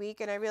last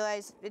week and I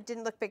realized it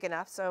didn't look big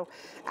enough, so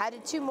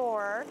added 2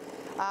 more.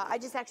 I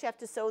just actually have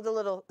to sew the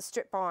little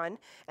strip on,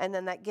 and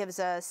then that gives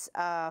us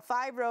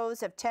 5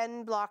 rows of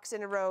 10 blocks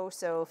in a row,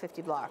 so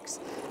 50 blocks.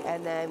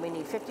 And then we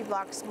need 50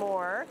 blocks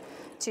more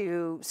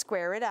to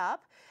square it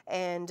up,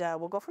 and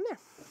we'll go from there.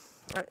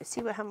 All right, let's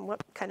see what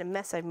kind of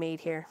mess I've made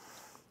here.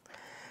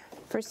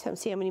 First time,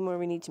 see how many more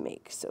we need to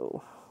make.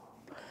 So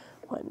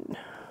 1,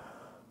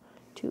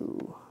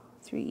 2,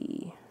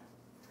 3,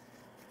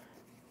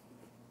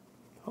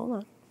 hold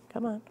on,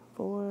 come on,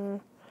 4,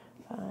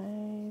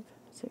 5,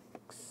 6,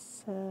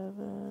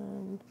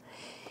 7,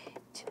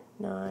 8,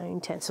 9,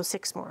 10, so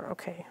 6 more,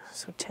 okay,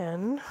 so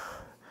 10,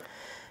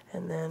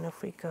 and then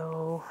if we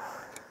go,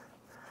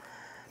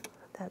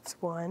 that's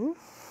 1,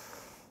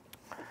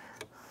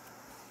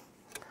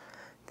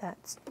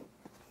 that's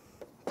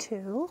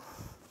 2,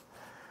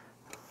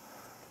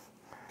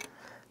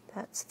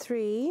 that's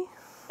 3,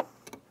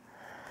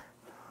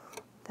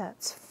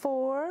 that's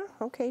 4,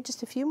 okay,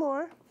 just a few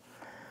more.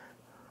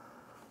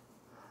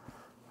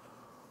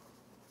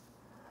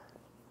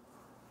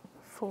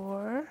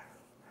 4,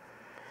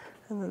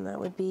 and then that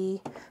would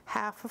be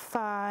half of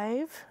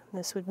 5.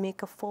 This would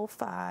make a full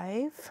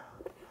 5.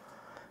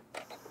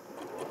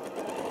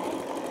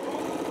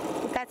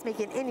 If that's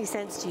making any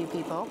sense to you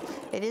people,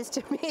 it is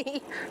to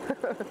me.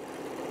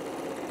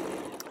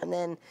 And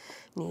then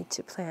need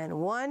to plan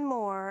 1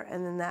 more,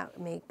 and then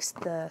that makes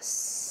the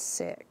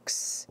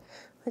 6.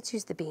 Let's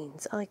use the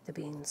beans. I like the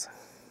beans.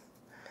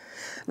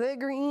 The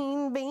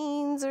green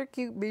beans are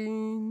cute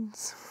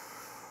beans.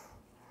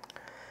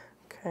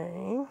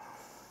 Okay.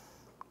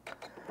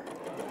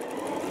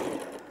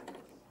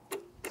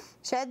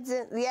 Sheds,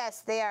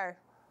 yes, they are.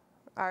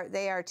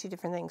 They are 2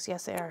 different things.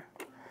 Yes, they are.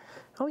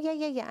 Oh,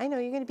 yeah. I know,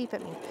 you're going to beep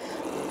at me.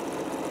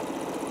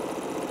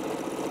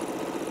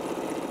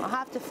 I'll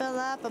have to fill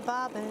up a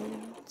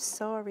bobbin.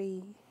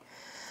 Sorry.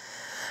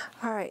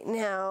 All right,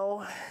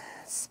 now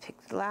let's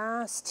pick the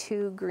last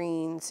 2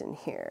 greens in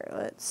here.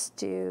 Let's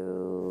do,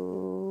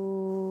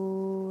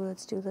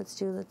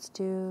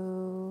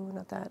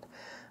 not that.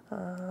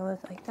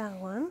 Let's like that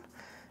one.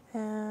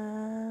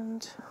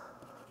 And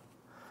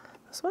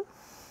this one.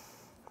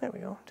 There we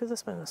go. Do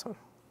this one and this one.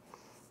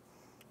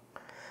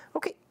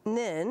 Okay, and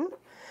then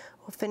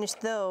we'll finish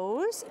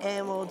those,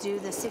 and we'll do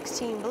the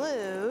 16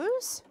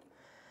 blues,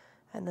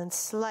 and then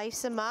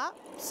slice them up,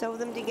 sew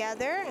them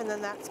together, and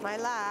then that's my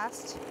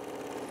last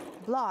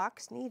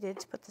blocks needed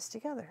to put this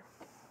together.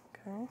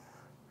 Okay.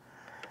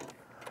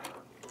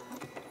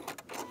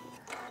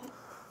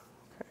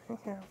 Okay,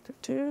 here,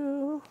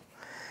 do.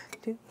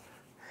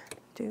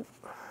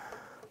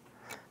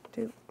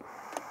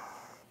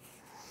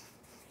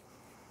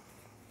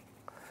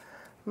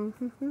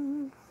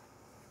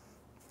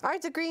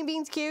 Aren't the green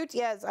beans cute?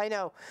 Yes, I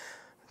know.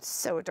 It's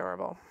so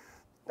adorable.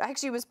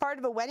 Actually, it was part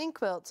of a wedding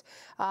quilt.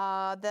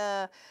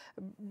 The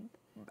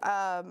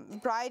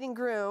bride and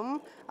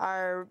groom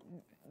are,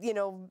 you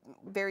know,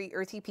 very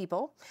earthy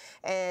people,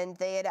 and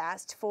they had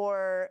asked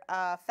for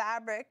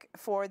fabric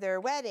for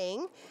their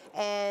wedding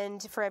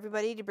and for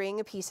everybody to bring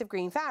a piece of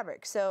green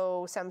fabric.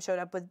 So some showed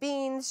up with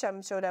beans,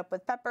 some showed up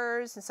with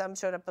peppers, and some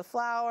showed up with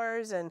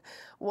flowers and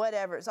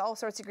whatever. It's all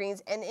sorts of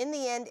greens, and in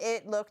the end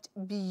it looked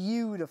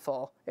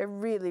beautiful. It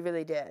really,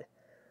 really did.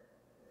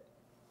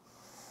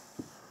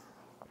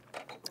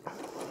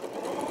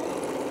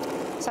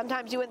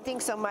 Sometimes you wouldn't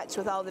think so much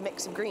with all the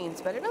mix of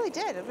greens, but it really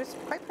did. It was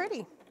quite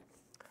pretty.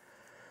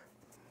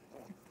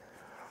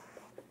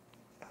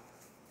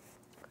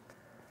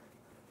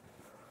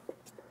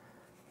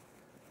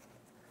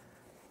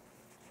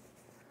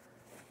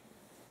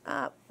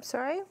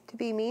 Sorry? To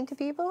be mean to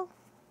people?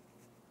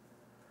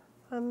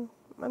 I'm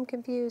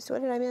confused.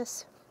 What did I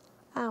miss?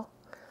 Ow.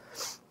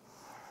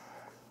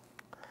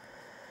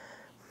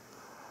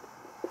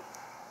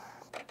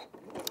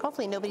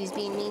 Hopefully nobody's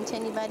being mean to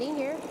anybody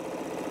here.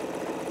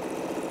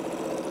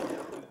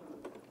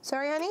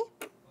 Sorry, honey?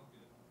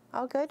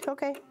 All good?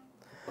 Okay.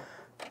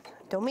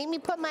 Don't make me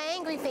put my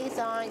angry face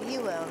on.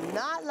 You will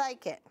not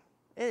like it.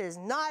 It is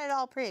not at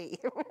all pretty.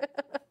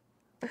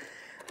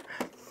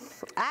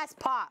 That's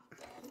pop.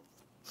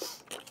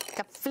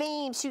 Got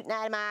flame shooting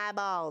out of my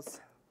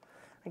eyeballs.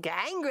 I get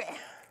angry.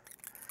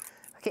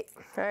 Okay,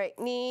 all right.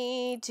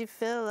 Need to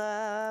fill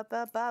up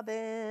a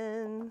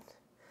bobbin. Need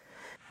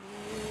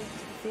to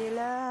fill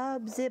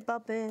up the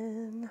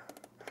bobbin.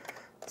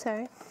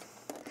 Sorry.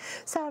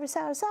 Sorry,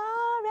 sorry, sorry.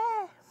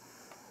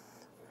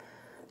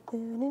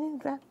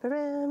 Wrap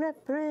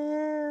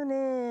around,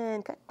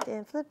 and cut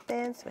and flip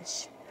and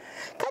swish.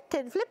 Cut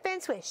and flip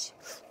and swish.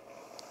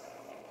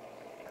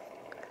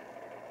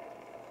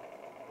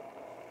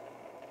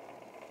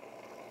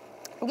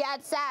 Yeah,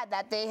 it's sad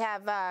that they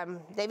have,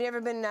 they've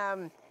never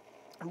been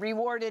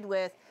rewarded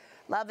with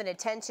love and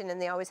attention, and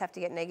they always have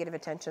to get negative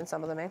attention,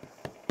 some of them, eh?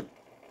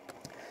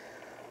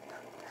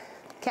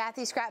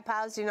 Kathy, scrap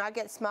piles do not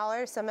get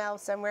smaller. Somehow,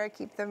 somewhere,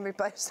 keep them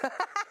replaced.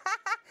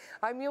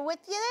 I'm with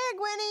you there,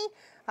 Gwenny.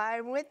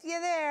 I'm with you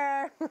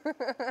there. Hello,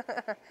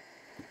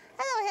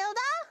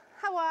 Hilda.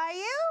 How are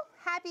you?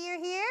 Happy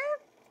you're here?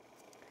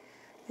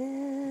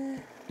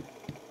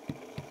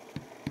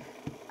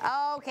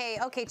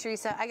 Okay,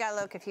 Teresa. I got a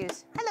little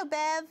confused. Hello,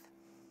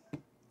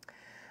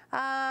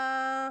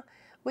 Bev.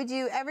 Would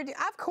you ever do?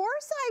 Of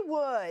course I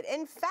would.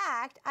 In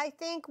fact, I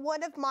think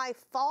one of my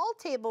fall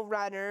table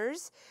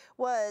runners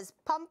was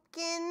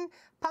pumpkin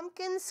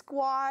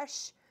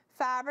squash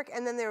fabric,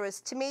 and then there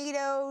was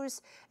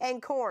tomatoes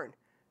and corn.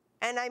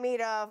 And I made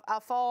a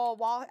fall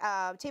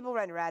table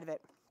runner out of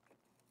it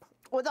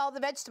with all the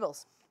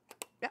vegetables.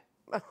 Yeah.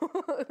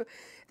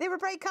 They were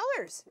bright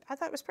colors. I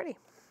thought it was pretty.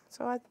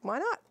 So why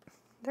not?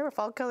 They were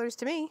fall colors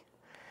to me.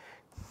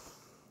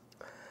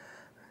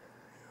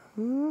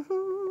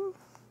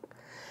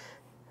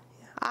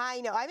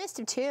 I know. I missed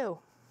him too.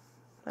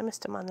 I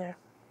missed him on there.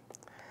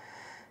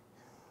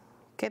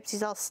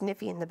 Gipsy's all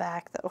sniffy in the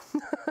back though.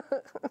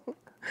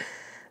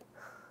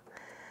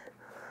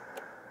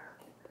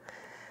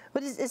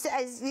 But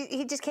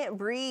he just can't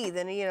breathe,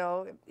 and you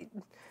know,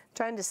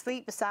 trying to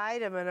sleep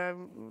beside him, and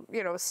I'm,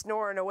 you know,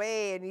 snoring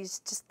away, and he's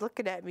just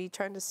looking at me,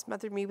 trying to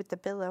smother me with the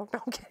pillow.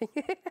 No, I'm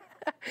kidding.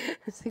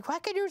 It's like, why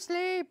can't you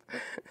sleep?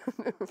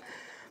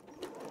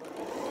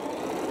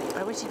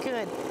 I wish he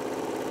could.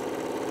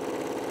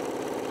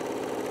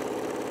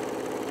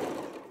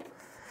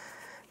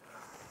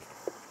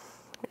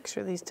 Make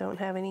sure these don't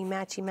have any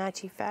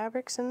matchy-matchy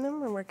fabrics in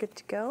them, and we're good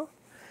to go.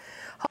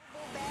 Hobo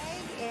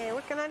bag, and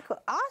working on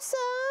quilt. Awesome!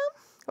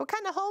 What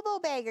kind of hobo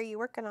bag are you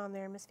working on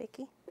there, Miss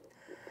Vicki?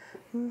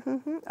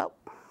 Oh,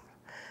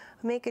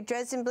 make a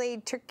Dresden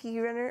blade turkey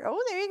runner.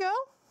 Oh, there you go.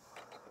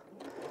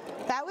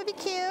 That would be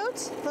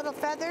cute. Little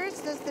feathers,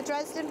 there's the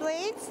Dresden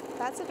blades.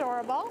 That's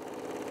adorable.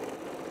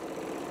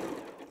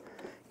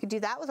 You could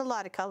do that with a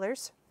lot of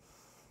colors.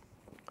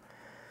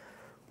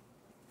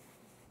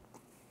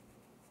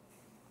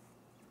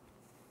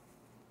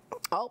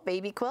 Oh,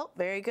 baby quilt,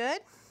 very good.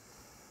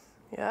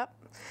 Yep.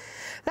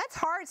 That's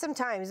hard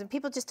sometimes, and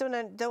people just don't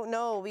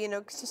know, you know,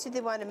 because they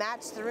want to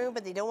match the room,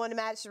 but they don't want to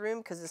match the room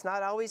because it's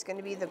not always going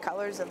to be the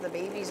colors of the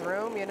baby's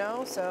room, you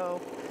know,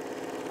 so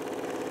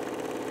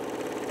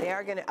they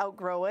are going to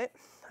outgrow it.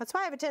 That's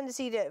why I have a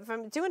tendency to, if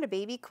I'm doing a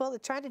baby quilt, I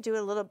try to do it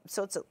a little,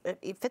 so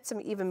it fits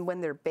them even when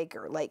they're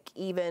bigger, like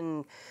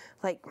even,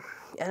 like,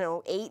 I don't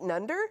know, 8 and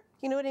under,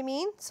 you know what I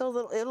mean?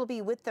 So it'll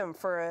be with them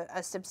for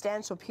a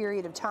substantial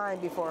period of time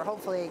before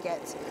hopefully it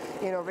gets,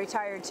 you know,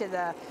 retired to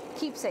the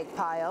keepsake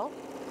pile.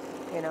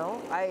 You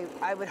know,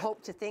 I would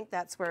hope to think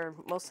that's where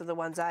most of the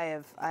ones I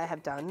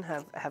have done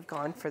have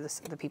gone for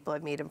the people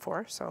I've made them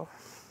for. So,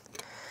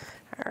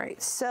 all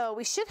right, so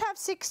we should have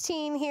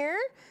 16 here.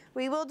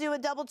 We will do a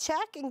double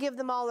check and give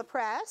them all a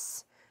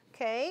press.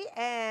 Okay,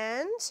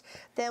 and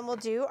then we'll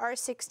do our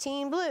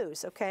 16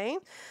 blues. Okay,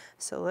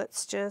 so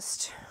let's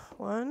just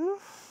 1,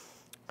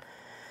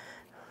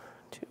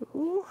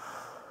 2,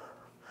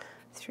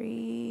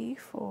 3,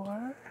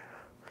 4,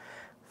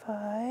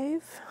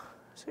 5,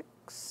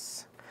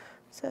 6,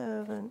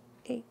 7,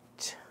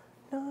 8,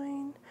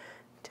 9,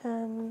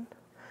 10,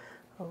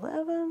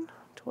 11,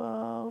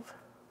 12,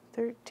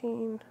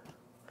 13,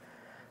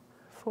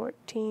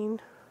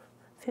 14,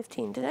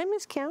 15. Did I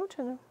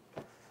miscount?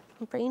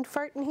 A brain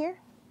fart in here?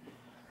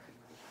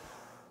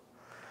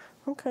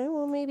 Okay,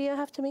 well maybe I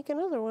have to make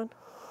another one.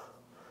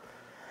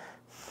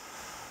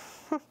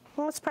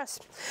 Well, let's press.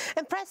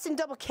 And press and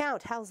double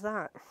count. How's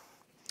that?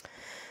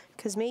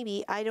 Because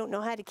maybe I don't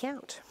know how to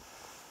count.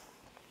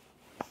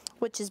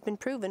 Which has been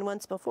proven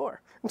once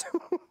before.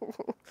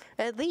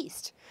 At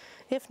least,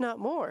 if not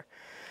more.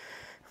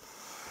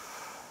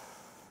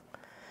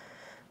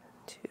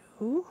 2.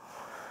 3,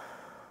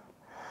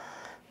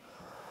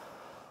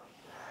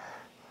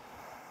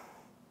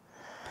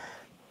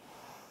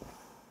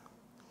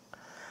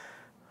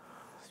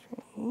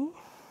 3,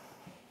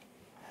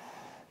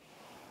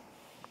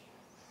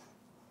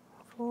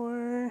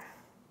 4,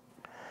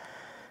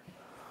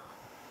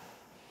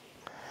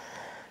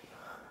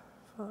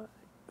 5,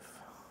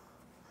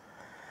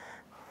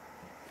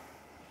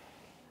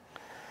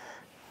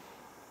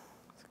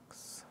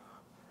 6,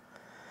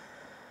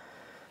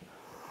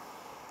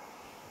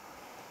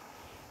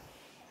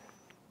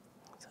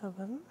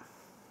 7,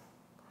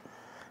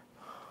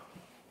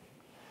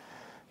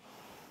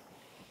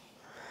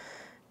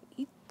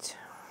 8,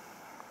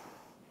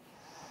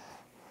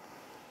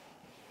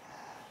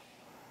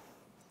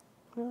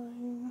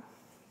 9,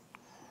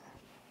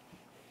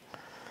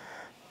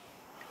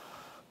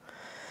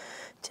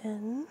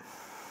 10,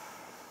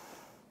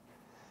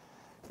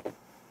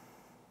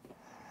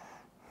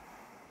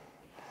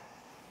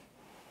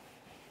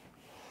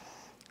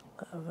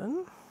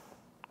 11,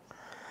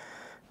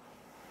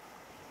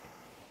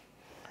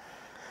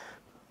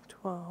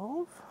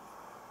 12,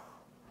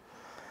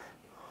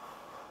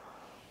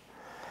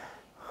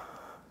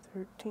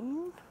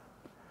 13,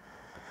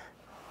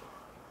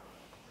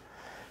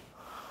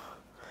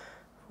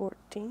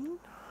 14,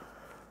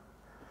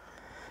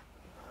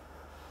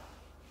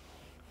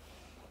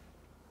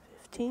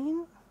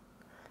 15,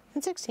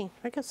 and 16.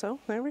 I guess so.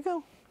 There we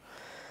go.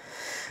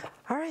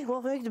 All right, well,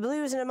 if we make the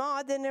blues in a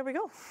mod, then there we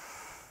go.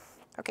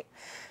 Okay,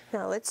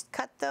 now let's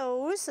cut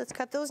those. Let's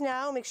cut those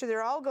now. Make sure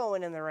they're all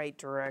going in the right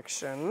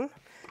direction.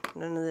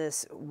 None of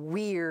this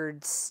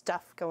weird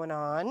stuff going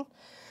on.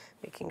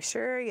 Making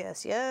sure,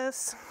 yes,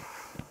 yes.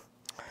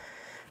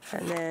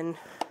 And then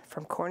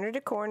from corner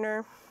to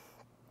corner,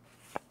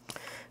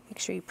 make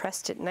sure you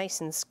pressed it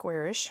nice and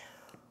squarish.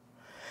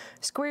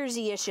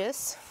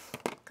 Squaresy-ishes.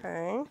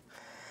 Okay,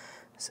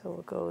 so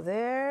we'll go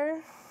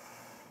there.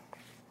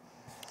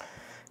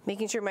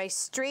 Making sure my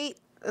straight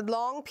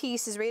long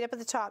piece is right up at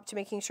the top, to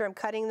making sure I'm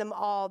cutting them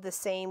all the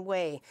same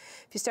way.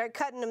 If you start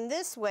cutting them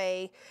this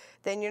way,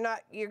 then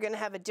you're going to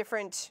have a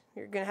different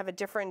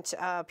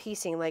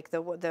piecing, like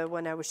the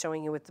one I was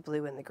showing you with the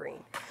blue and the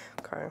green.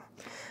 Okay,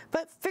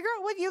 but figure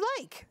out what you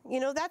like. You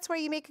know, that's where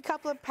you make a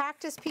couple of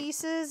practice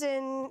pieces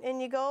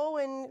and you go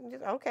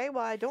and, okay,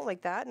 well, I don't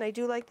like that and I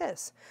do like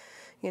this.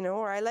 You know,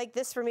 or I like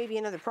this for maybe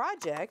another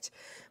project.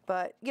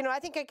 But, you know, I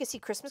think I could see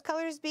Christmas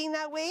colors being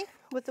that way,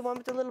 with the one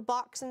with the little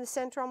box in the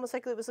center, almost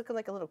like it was looking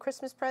like a little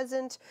Christmas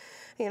present,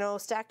 you know,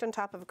 stacked on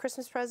top of a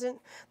Christmas present,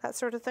 that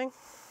sort of thing.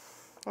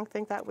 I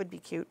think that would be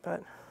cute,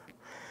 but...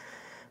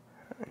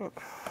 All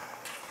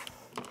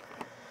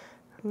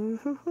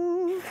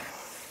right.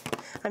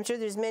 I'm sure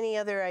there's many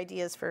other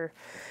ideas for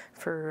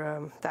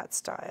that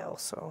style,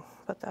 so,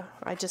 but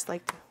I just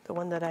like the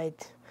one that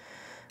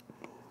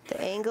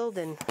the angled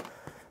and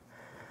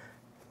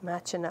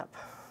matching up,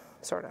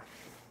 sort of.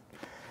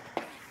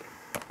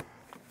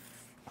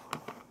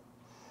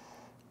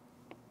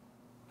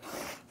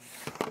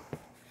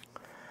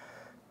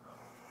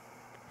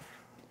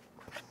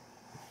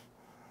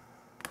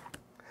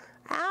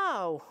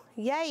 Ow!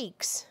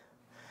 Yikes!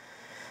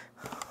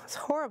 It's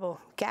horrible.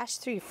 Gash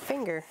through your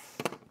finger.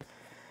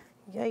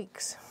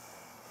 Yikes.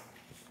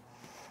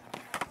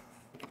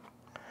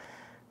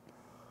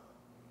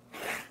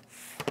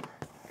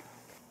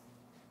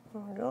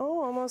 There we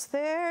go, almost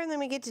there, and then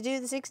we get to do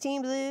the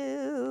 16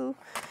 blue.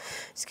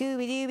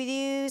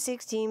 Scooby-Dooby-Doo,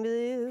 16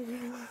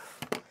 blue.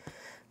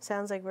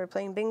 Sounds like we're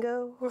playing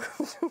bingo.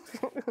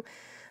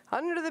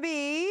 Under the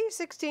B,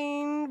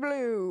 16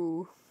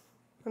 blue.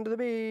 Under the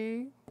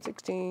B,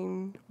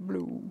 16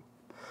 blue.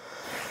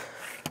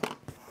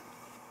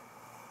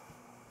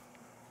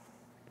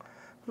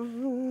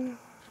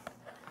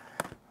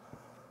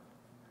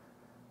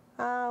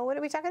 What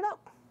are we talking about?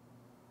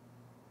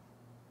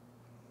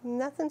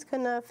 Nothing's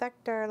gonna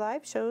affect our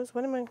live shows.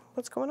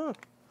 What's going on?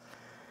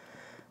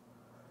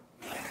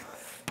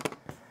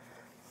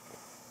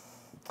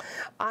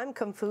 I'm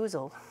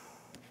confoozled.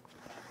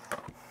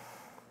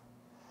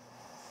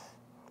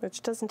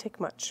 Which doesn't take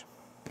much.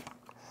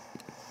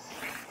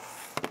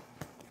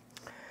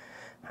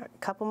 All right, a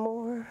couple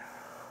more.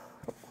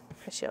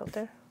 A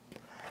shelter.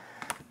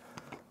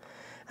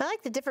 I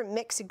like the different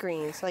mix of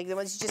greens, like the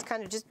ones you just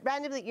kind of just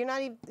randomly, you're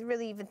not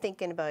really even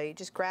thinking about it. You're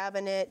just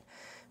grabbing it,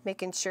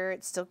 making sure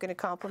it's still going to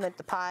complement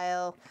the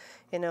pile,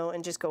 you know,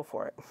 and just go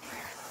for it.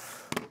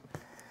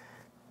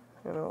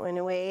 You know, in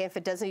a way, if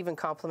it doesn't even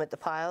complement the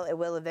pile, it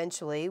will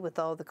eventually, with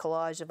all the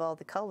collage of all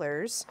the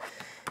colors,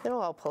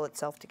 it'll all pull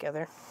itself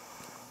together.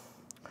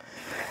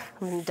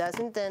 When it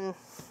doesn't, then,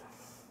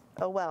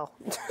 oh well.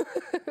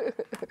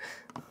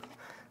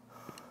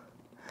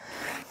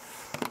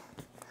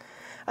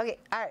 Okay,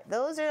 all right,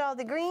 those are all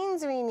the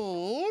greens we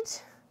need.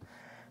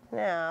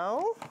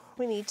 Now,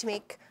 we need to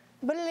make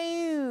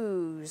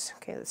blues.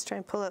 Okay, let's try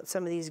and pull out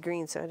some of these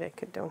greens so that I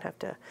don't have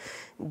to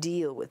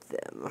deal with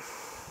them.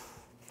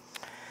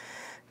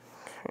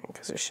 Okay,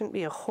 because there shouldn't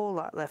be a whole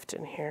lot left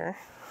in here,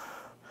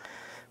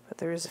 but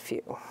there is a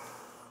few.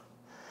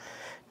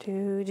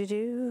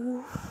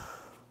 Do-do-do.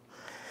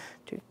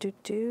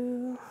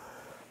 Do-do-do.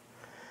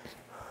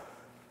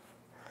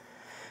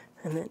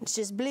 And then it's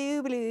just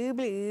blue, blue,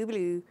 blue,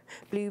 blue,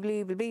 blue,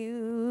 blue, blue,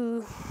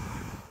 blue.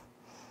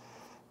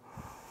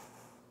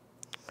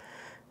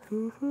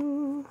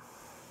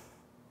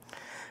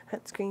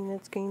 That's green,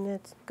 let's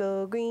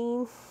go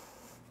green.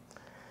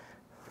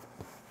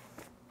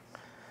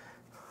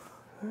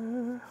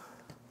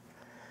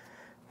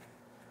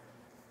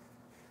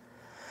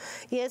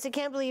 Yes, I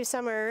can't believe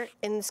summer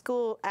in the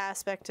school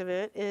aspect of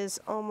it is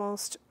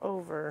almost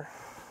over.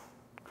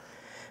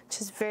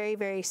 Which is very,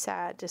 very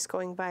sad, just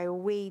going by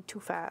way too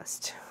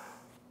fast.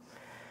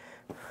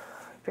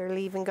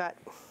 Barely even got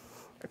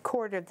a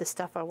quarter of the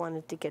stuff I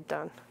wanted to get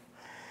done.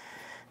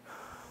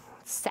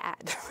 It's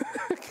sad.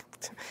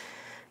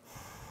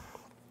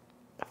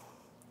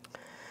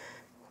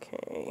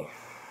 Okay. I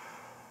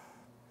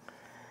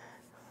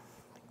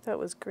think that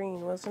was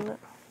green, wasn't it?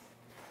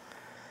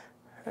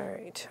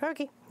 Alright,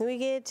 okay, we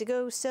get to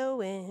go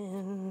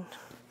sewing.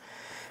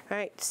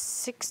 Alright,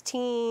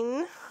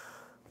 16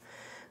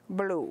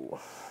 blue.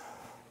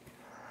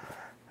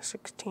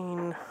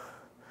 16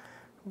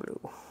 blue.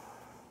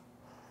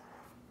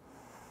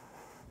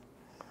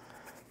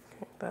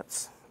 Okay,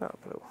 that's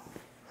not blue.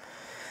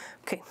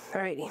 Okay,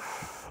 alrighty.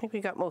 I think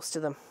we got most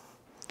of them.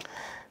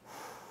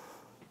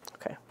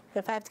 Okay,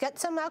 if I've got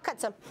some, I'll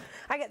cut some.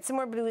 I got some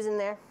more blues in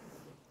there.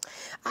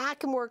 I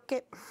can work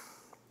it.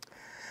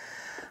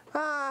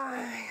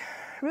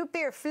 Root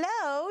beer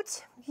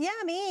float.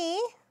 Yummy.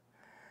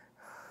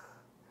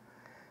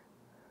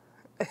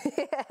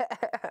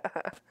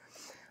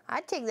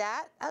 I'd take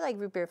that. I like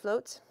root beer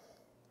floats.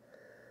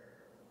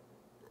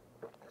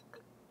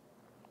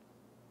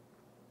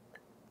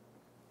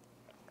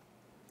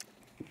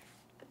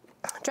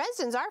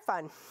 Dresdens are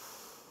fun.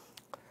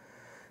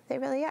 They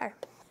really are.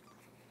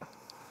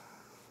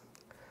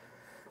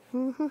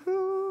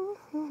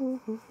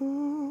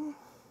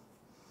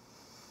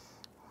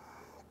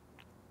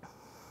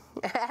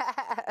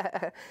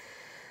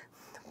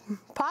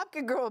 Pop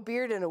could grow a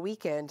beard in a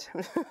weekend.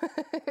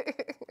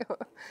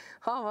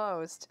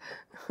 Almost.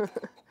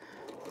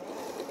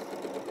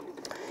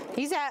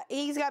 He's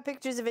got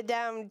pictures of it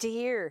down to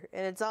here,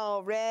 and it's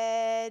all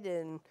red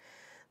and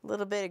a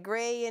little bit of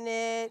gray in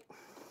it.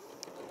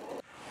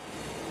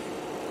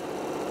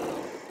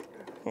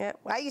 Yeah,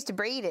 well, I used to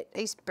braid it.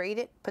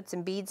 Put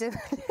some beads in it.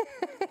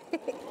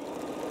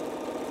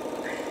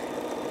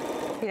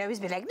 He'd always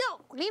be like, no,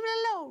 leave it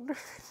alone.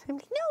 I'm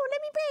like, no,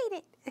 let me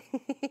braid it.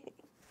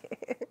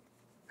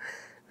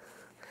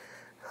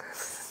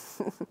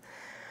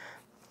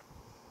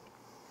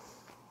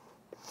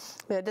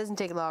 But it doesn't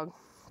take long.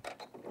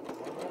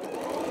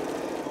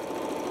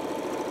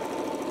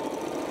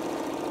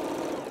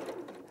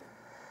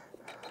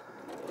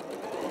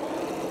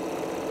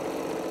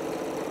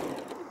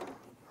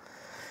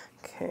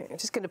 Okay, I'm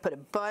just going to put a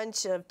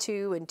bunch of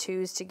 2 and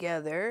 2s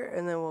together,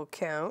 and then we'll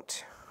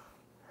count.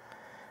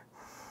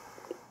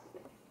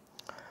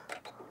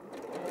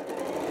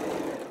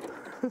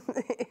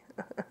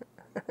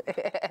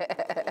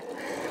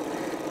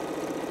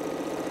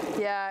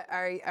 Yeah,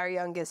 our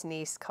youngest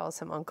niece calls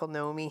him Uncle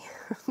Nomi.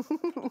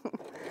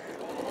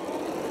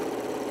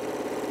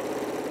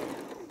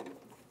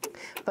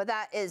 But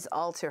that is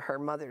all to her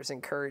mother's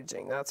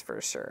encouraging, that's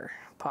for sure.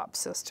 Pop's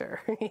sister.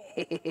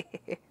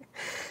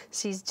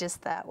 She's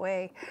just that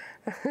way.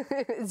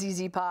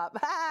 ZZ Pop.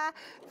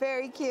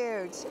 Very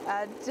cute.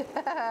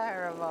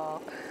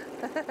 Adorable.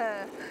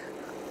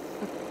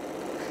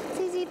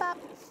 ZZ Pop.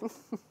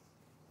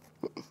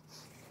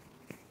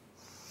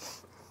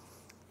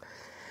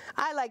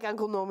 I like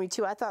Uncle Nomi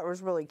too. I thought it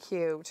was really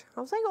cute.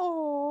 I was like,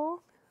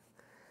 oh.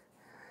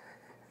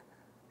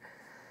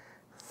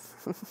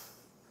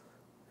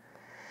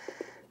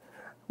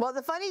 Well,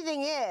 the funny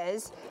thing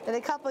is, in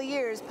a couple of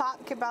years,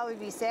 Pop could probably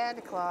be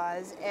Santa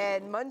Claus,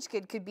 and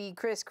Munchkin could be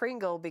Kris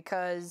Kringle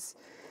because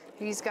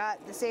he's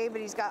got the same,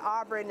 but he's got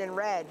auburn and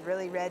red,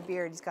 really red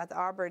beard. He's got the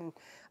auburn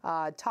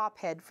top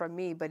head from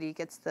me, but he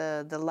gets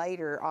the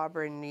lighter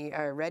auburn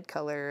red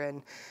color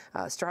and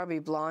strawberry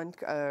blonde,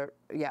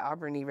 yeah,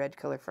 auburny red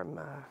color from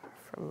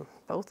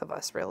both of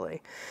us,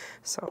 really.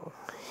 So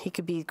he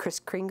could be Kris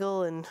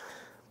Kringle, and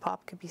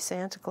Pop could be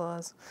Santa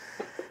Claus.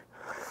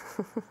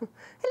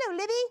 Hello,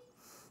 Libby.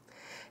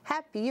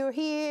 Happy you're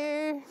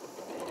here.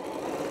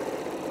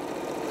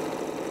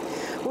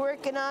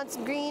 Working on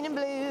some green and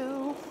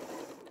blue.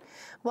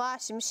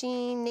 Washing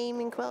machine,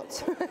 naming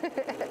quilt. All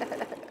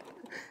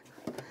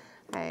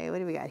right, what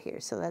do we got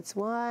here? So that's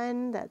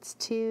 1, that's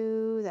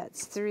 2,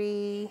 that's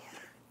 3.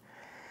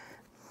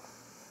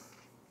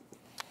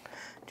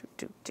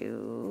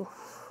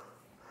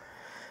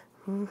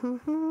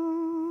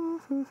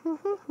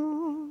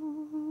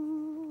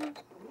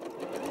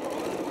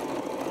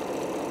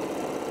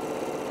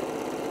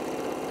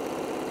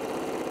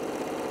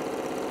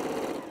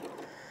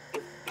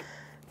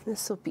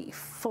 This will be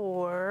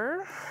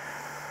 4.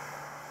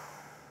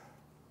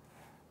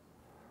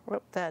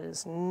 Oh, that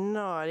is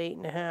not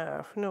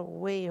 8.5. No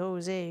way,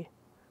 Jose.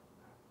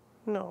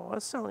 No,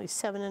 that's only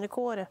 7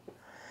 1/4.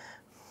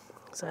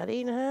 Is that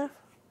 8.5?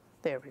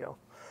 There we go.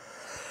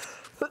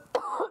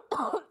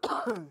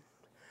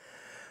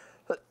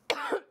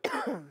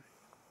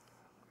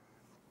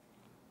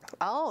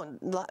 Oh,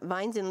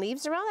 vines and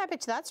leaves around. I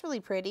bet you that's really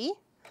pretty.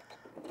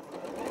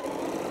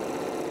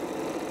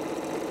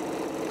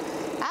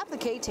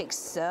 applique takes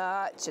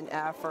such an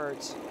effort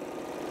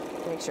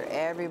to make sure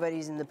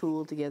everybody's in the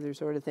pool together,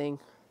 sort of thing.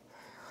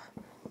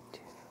 2,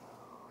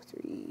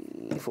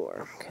 3,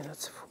 4. Okay,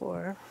 that's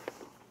 4.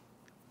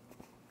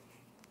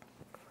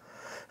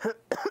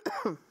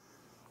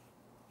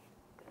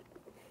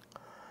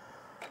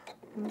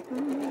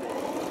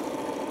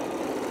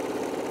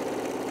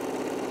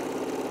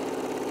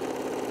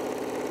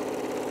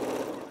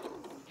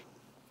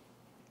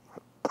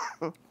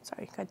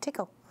 Sorry, got a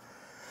tickle.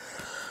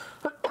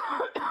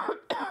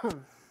 I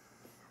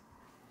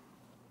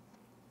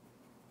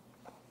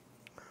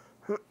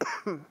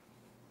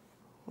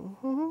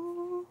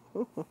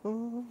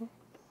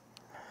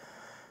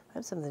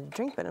have something to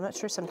drink, but I'm not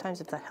sure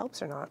sometimes if that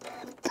helps or not.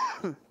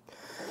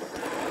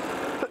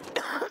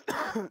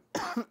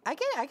 I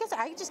guess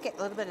I just get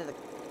a little bit of the,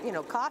 you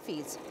know,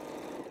 coffees,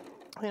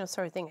 you know,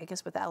 sort of thing, I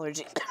guess, with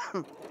allergy.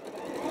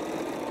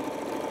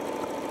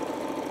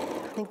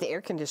 I think the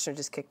air conditioner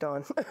just kicked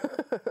on.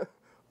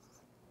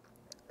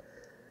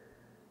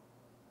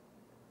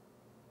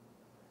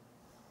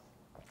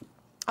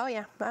 Oh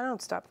yeah, I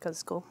don't stop because of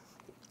school.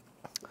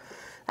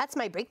 That's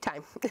my break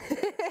time.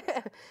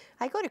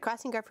 I go to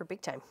crossing guard for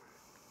break time.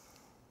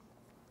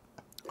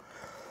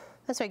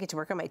 That's where I get to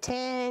work on my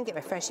tan, get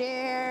my fresh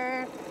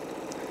air,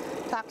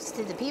 talk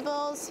to the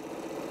peoples,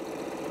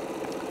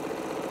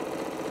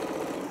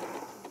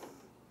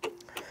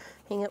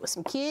 hang out with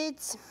some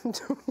kids.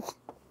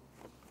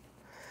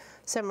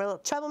 Some are little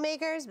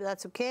troublemakers, but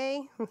that's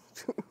okay.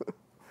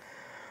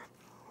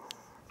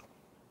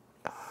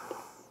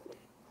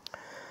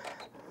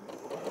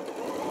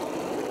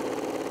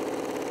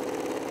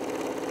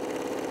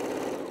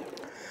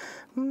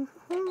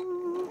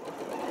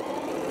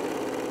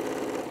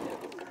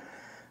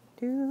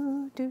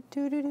 Do do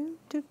do do do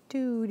do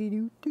do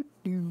do do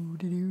do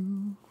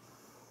do.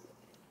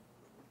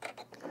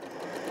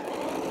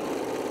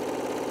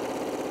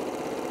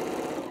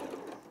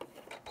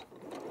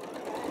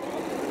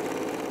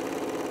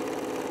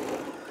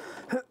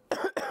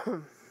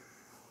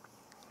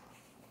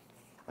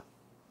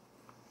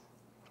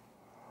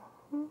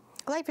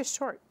 Life is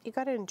short. You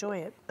got to enjoy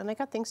it, and I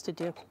got things to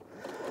do,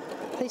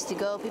 places to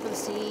go, people to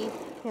see,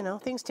 you know,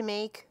 things to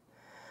make.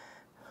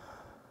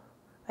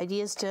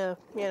 Ideas to,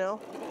 you know,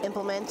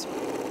 implement.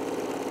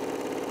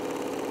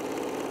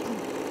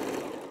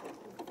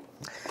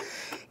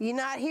 You're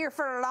not here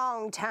for a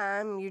long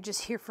time, you're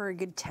just here for a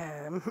good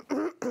time.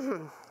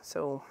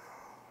 So,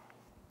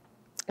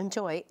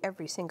 enjoy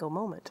every single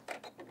moment.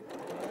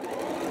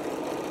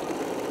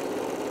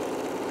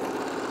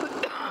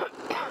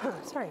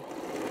 Sorry.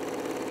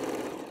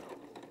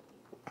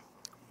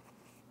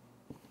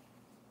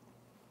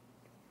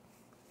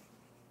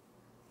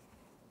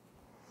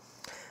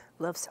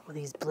 Love some of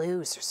these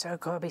blues. They're so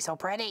going to be so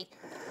pretty.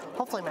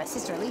 Hopefully my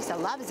sister Lisa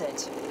loves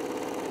it.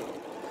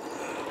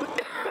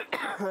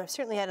 I've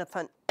certainly had a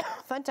fun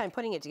time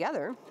putting it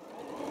together.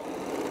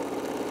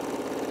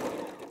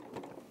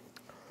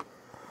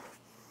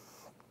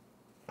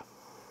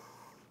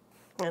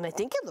 And I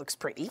think it looks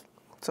pretty.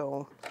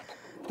 So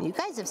you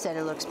guys have said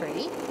it looks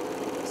pretty.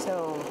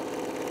 So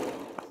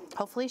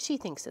hopefully she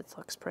thinks it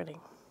looks pretty.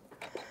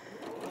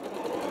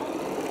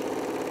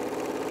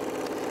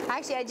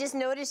 Actually, I just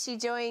noticed she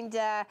joined,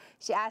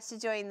 she asked to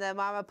join the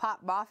Mama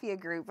Pop Mafia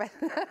group. I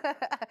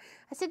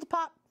said to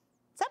Pop,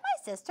 is that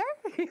my sister?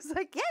 He's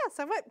like, yes.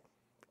 I went,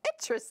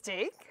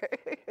 interesting.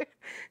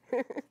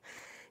 You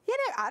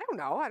know, I don't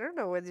know. I don't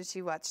know whether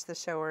she watched the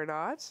show or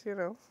not, you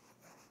know.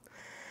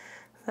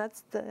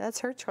 That's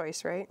her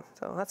choice, right?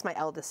 So that's my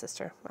eldest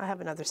sister. I have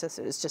another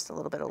sister who's just a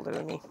little bit older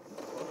than me.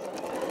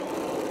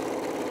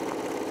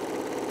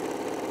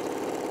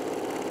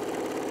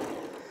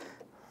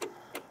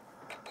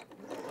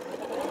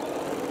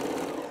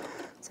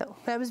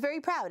 I was very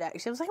proud,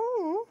 actually. I was like,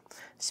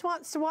 she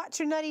wants to watch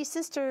her nutty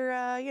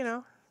sister, you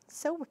know,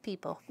 sew with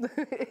people.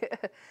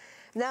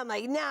 Now I'm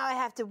like, now I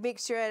have to make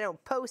sure I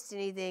don't post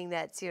anything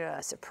that's, you know,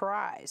 a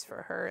surprise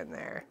for her in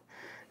there.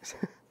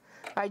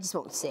 I just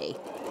won't say.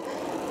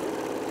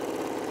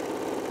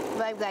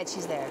 But I'm glad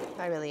she's there.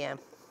 I really am.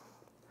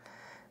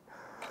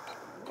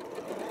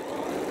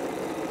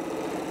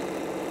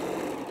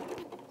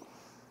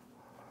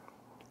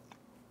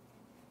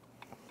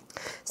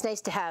 It's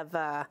nice to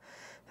have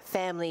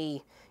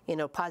family, you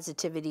know,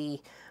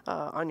 positivity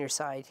on your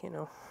side, you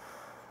know.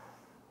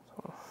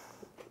 So.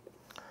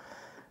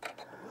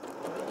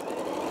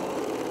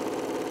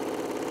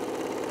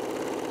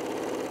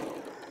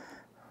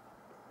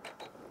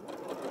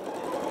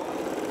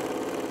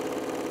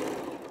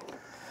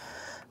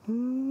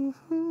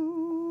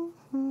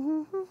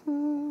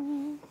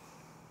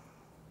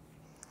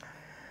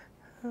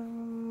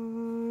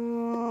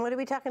 What are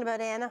we talking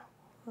about, Anna?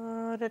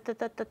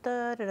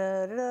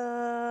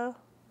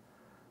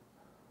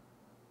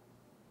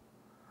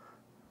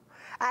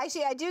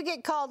 Actually, I do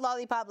get called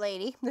Lollipop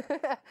Lady.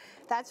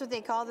 That's what they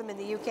call them in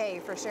the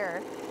UK for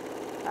sure.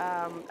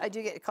 I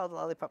do get called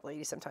Lollipop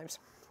Lady sometimes.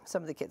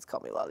 Some of the kids call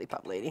me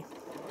Lollipop Lady.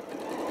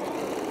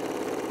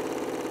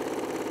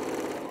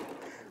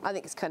 I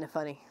think it's kind of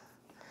funny.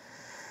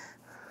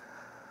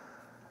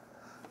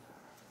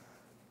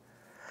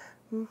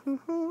 Alright,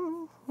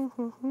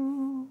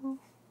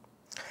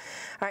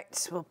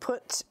 so we'll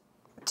put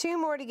 2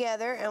 more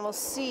together and we'll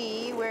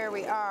see where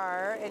we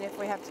are and if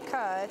we have to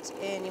cut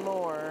any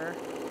more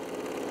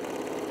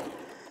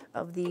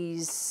of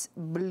these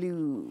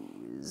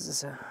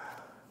blues.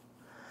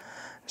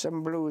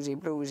 Some bluesy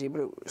blues.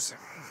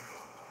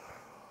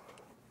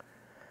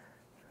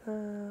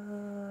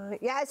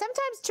 Yeah,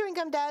 sometimes chewing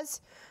gum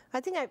does. I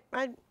think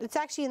it's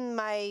actually in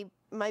my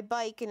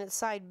bike in its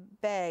side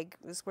bag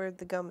is where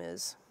the gum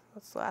is.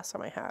 That's the last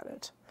time I had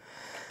it.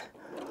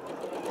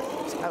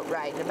 It's out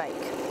riding a bike.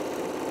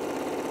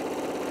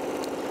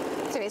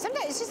 So anyway,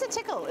 sometimes it's just a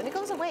tickle and it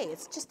goes away.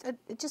 It's just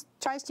it just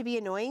tries to be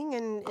annoying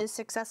and is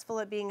successful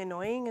at being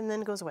annoying and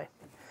then goes away.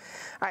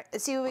 All right,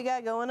 let's see what we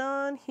got going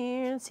on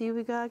here. Let's see what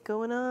we got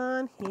going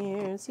on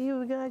here. Let's see what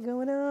we got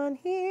going on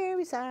here.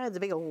 Besides a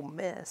big old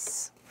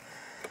mess.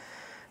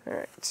 All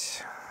right,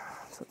 so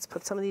let's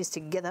put some of these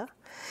together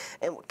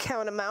and we'll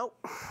count them out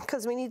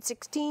because we need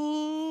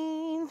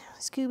 16.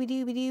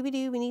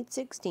 Scooby-Dooby-Dooby-Doo, we need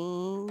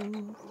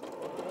 16.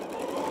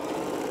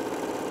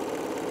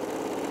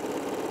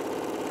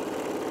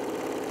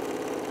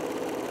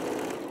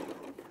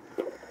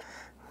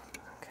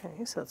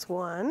 Okay, so that's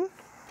 1.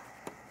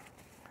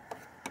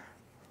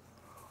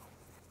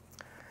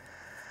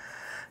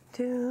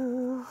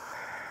 2.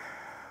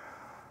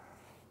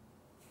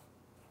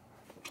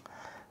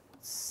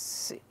 Let's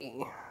see.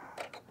 2.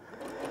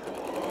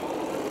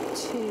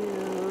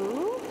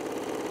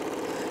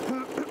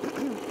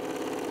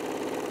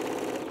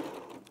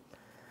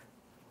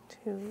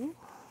 2.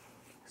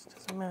 This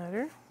doesn't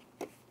matter.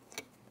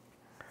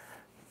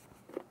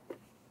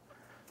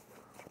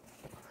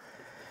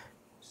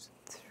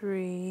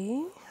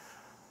 3.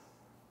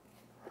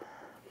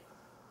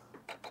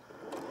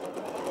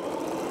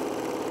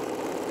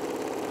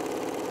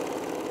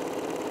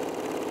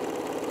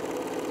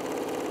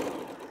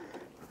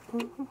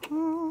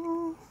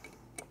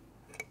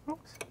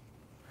 'Oops.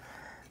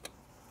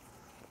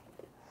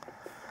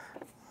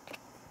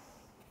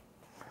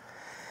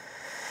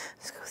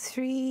 Let's go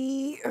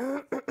 3.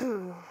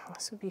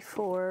 This would be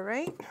 4,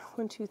 right?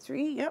 1, 2,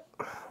 3. Yep.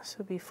 This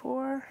would be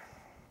 4.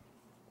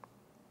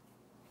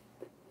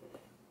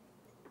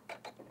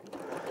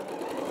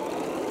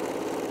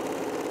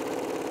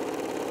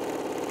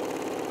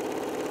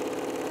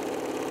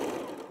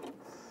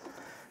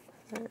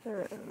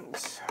 And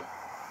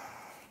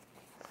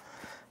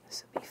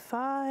this would be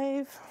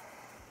 5.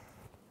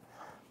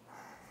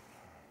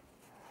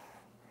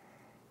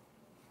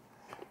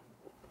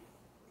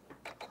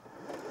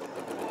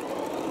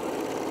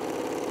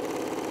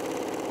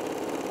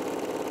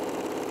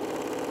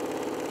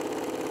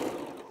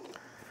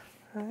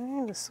 All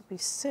right, this will be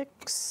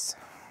 6.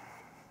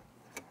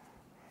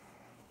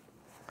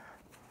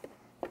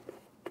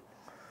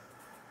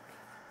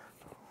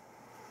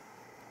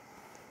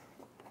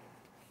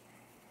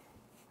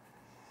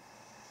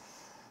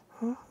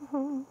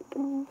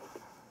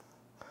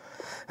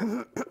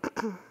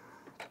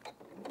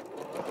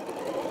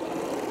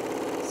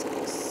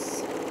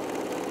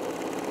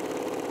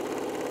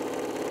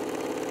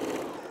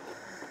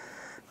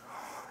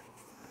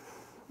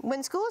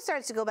 When school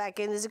starts to go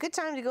back in, it's a good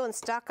time to go and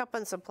stock up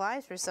on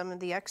supplies for some of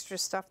the extra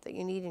stuff that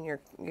you need in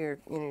your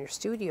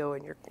studio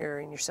and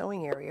in your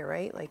sewing area,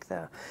 right? Like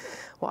the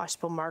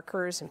washable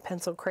markers and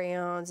pencil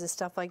crayons and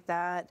stuff like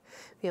that.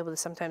 Be able to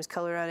sometimes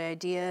color out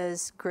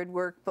ideas, grid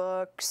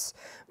workbooks,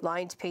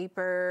 lined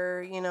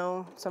paper. You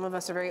know, some of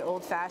us are very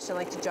old-fashioned,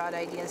 like to jot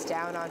ideas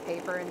down on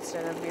paper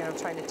instead of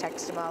trying to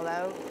text them all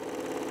out.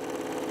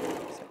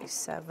 So that'd be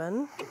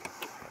 7.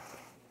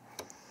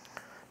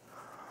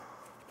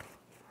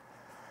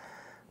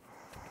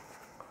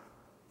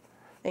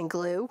 And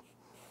glue,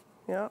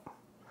 yeah,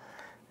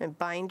 and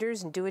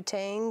binders and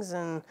duotangs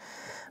and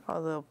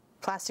all the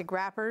plastic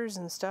wrappers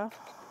and stuff.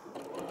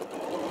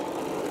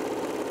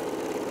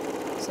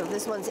 So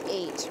this one's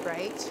 8,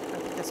 right? I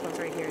think this one's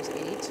right here is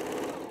 8.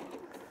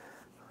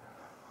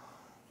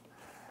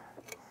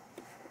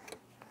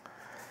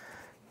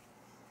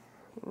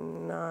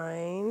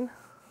 Nine.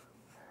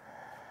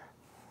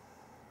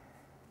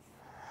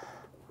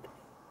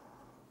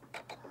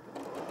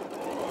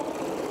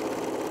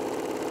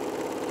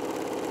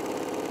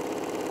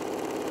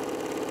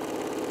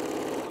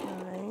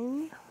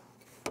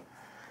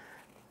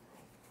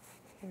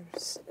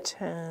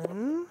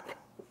 10.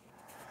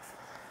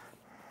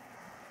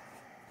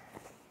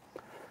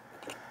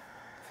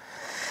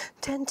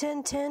 10,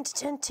 10, 10,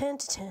 10, 10,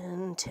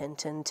 10, 10,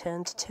 10,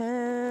 10,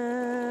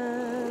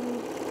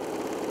 10.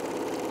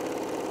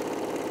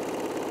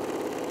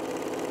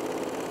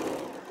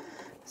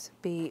 This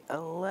would be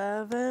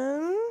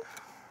 11.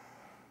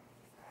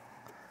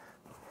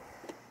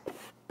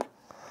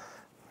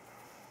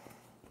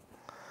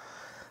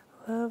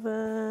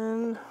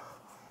 11.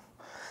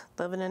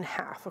 11 and a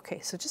half.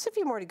 Okay, so just a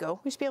few more to go.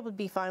 We should be able to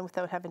be fine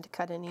without having to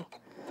cut any. I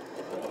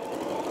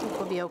think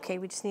we'll be okay.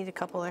 We just need a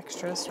couple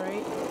extras,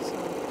 right? So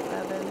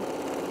 11.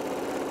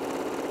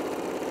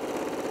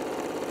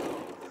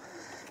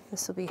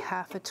 This will be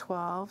half of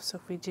 12. So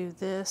if we do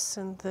this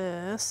and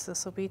this,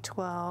 this will be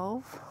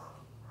 12.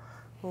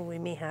 Well, we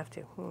may have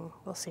to.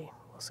 We'll see.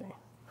 We'll see.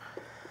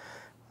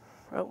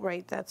 Oh,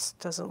 right. That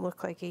doesn't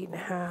look like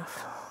 8.5.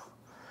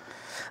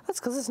 That's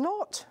because it's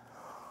not.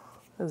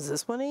 Is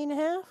this one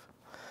 8.5?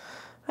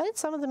 I had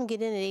some of them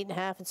get in at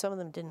 8.5 and some of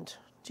them didn't.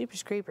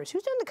 Jeepers creepers.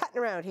 Who's doing the cutting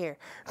around here?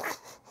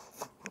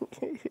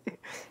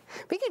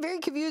 Make it very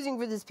confusing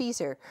for this piece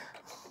here.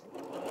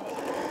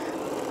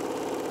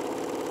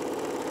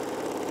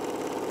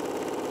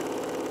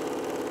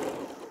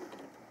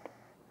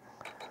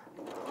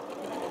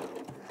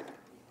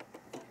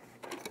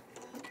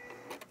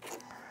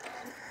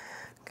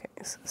 Okay,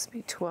 so this will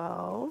be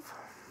 12.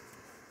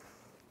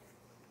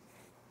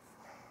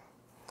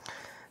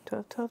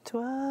 12, 12,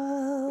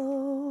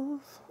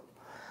 12.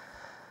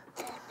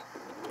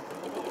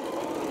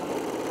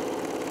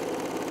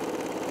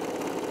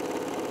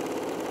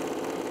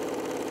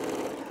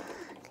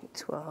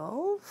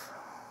 12.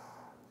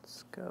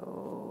 Let's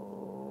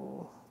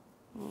go.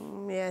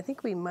 Yeah, I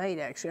think we might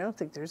actually. I don't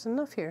think there's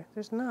enough here.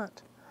 There's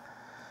not.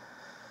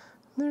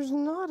 There's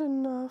not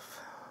enough.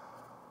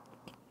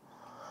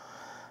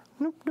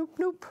 Nope, nope,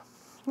 nope.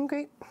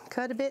 Okay,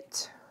 cut a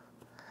bit.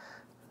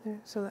 There,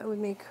 so that would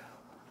make.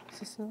 Is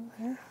this in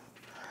there?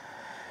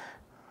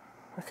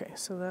 Okay,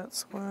 so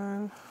that's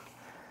one.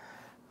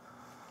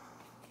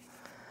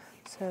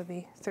 So that'd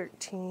be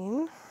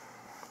 13.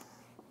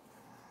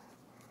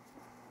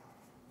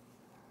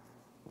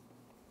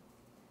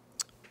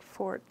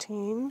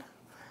 14,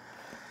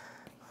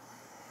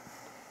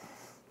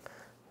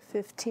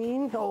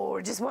 15. Oh,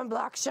 we're just one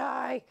block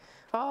shy.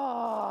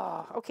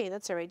 Oh, okay,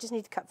 that's all right. Just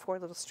need to cut 4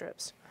 little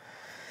strips.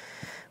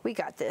 We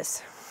got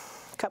this.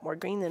 Cut more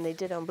green than they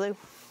did on blue.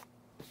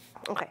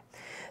 Okay,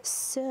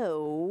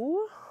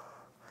 so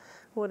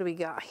what do we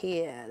got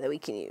here that we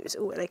can use?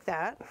 Oh, I like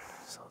that.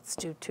 So let's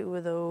do 2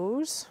 of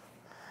those.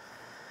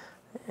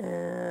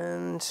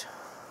 And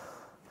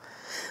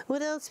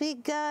what else we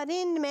got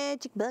in the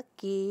magic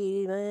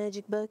bucket?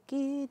 Magic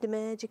bucket, the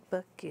magic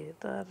bucket.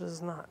 That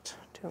is not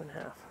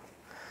 2.5.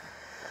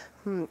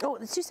 Oh,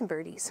 let's do some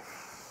birdies.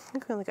 I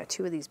think we only got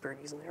 2 of these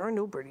birdies in there, or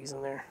no birdies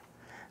in there.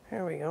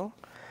 There we go.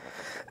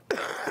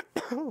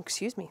 Oh,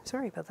 excuse me.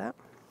 Sorry about that.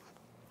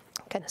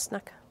 Kind of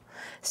snuck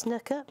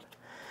up.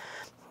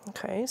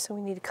 Okay, so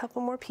we need a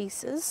couple more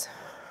pieces.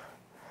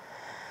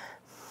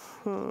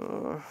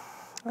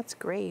 That's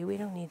gray. We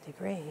don't need the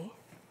gray.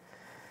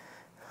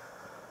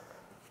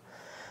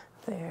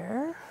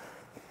 There.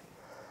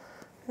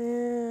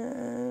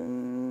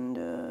 And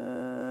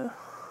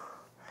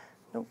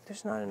nope,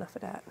 there's not enough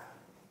of that.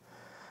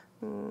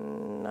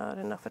 Not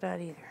enough of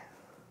that either.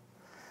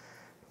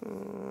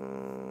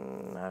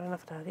 Not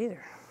enough of that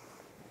either.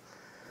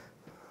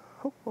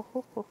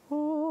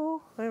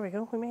 There we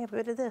go. We may have a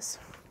bit of this.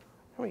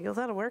 There we go.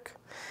 That'll work.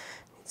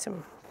 Need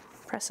some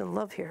press and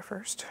love here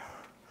first.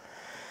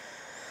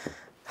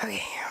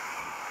 Okay.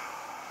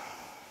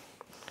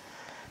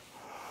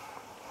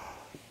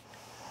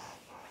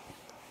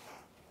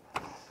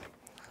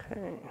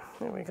 Okay,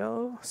 there we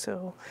go.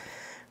 So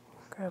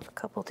grab a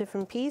couple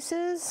different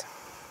pieces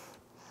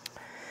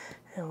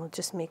and we'll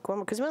just make one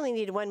more, because we only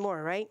need one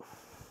more, right?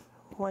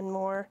 One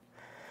more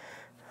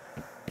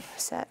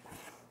set.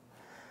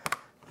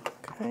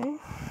 Okay.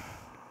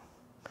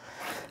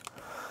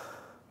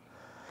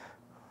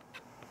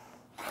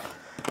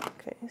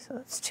 Okay, so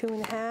that's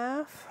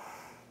 2.5.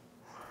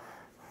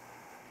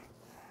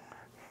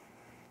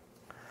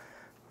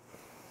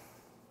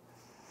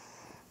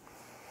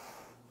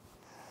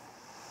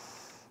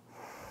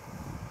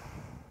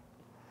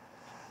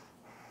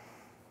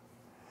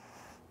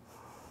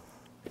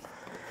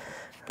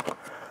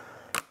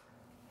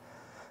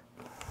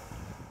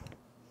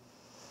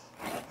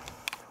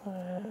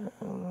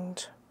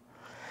 And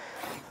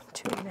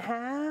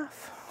 2.5,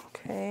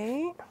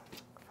 okay.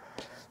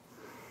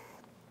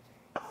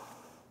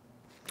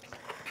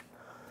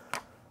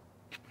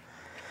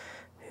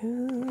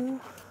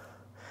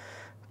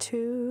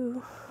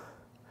 Two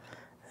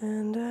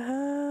and a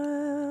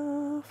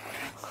half.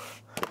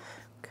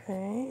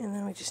 Okay, and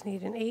then we just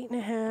need an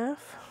 8.5.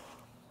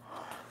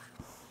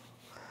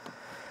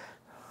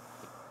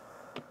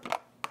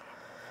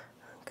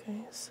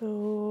 Okay,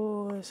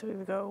 so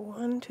we've got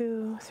 1,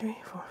 2, 3,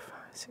 4, 5,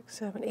 6,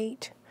 7,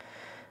 8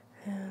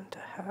 and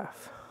a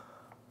half.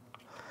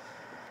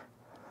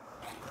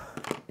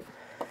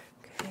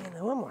 Okay, and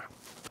then one more.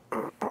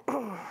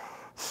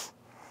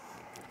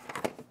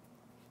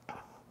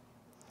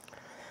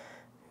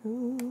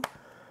 Ooh.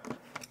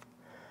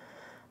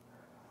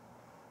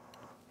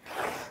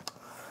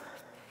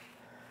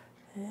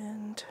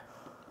 And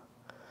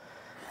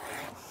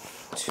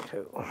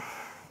 2.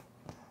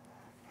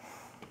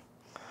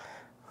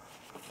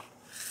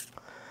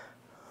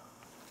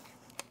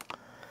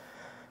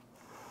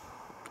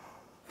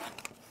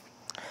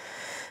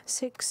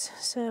 Six,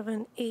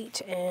 7,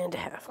 8 and a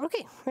half.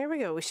 Okay, there we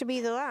go. We should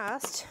be the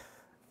last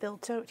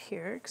built out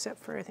here, except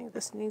for I think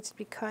this needs to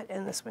be cut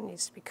and this one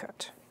needs to be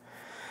cut.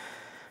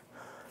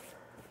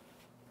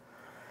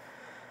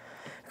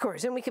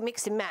 course, and we can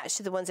mix and match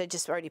to the ones I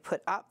just already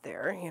put up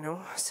there, you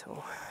know,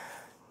 so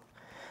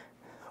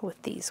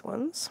with these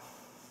ones.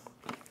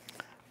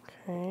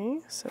 Okay,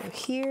 so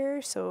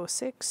here, so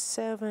 6,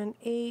 7,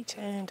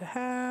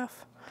 8.5.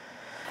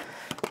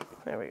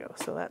 There we go.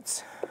 So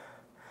that's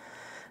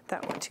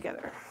that one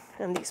together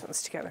and these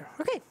ones together.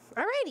 Okay,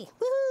 alrighty,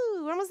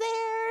 woohoo! We're almost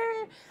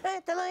there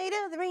at the light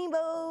of the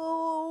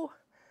rainbow.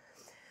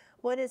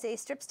 What is a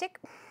strip stick?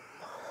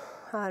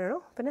 I don't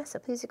know. Vanessa,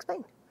 please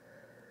explain.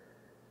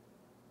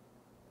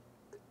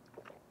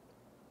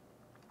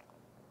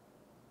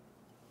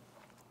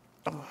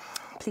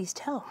 Please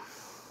tell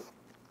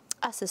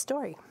us a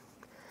story.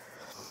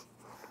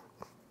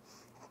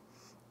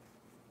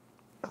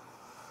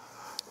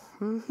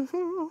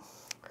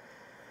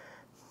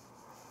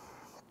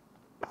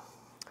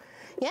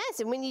 Yes,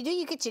 and when you do,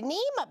 you get your name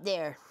up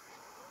there.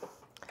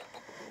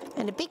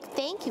 And a big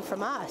thank you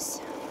from us.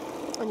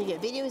 And you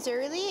get videos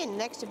early and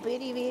an extra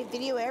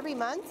video every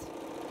month.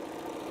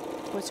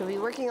 Which we'll be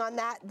working on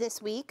that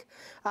this week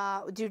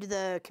due to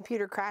the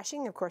computer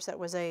crashing. Of course, that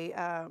was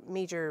a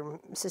major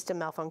system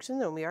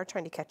malfunction, and we are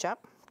trying to catch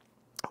up.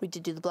 We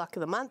did do the block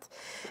of the month,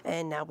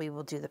 and now we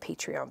will do the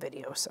Patreon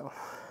video. So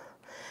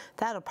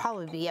that'll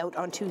probably be out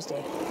on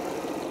Tuesday.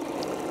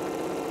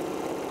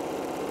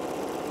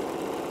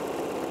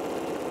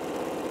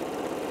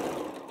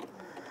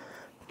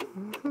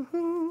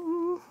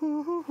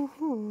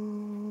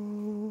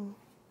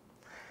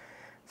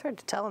 It's hard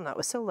to tell, and that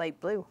was so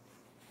light blue.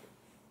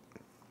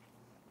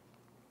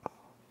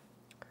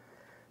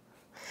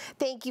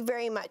 Thank you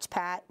very much,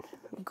 Pat.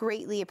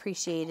 Greatly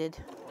appreciated.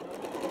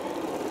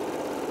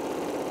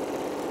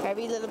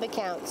 Every little bit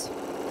counts.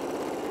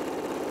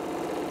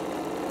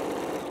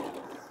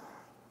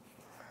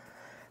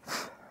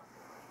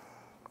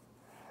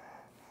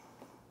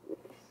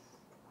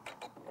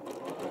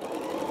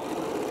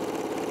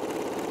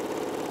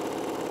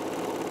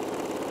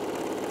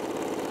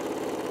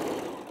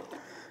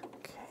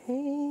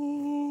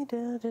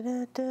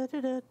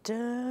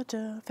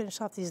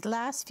 Finish off these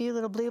last few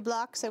little blue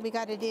blocks that we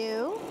got to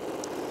do.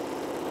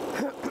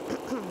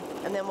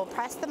 And then we'll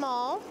press them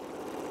all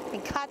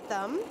and cut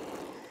them.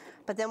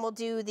 But then we'll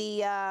do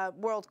the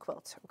world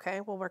quilt,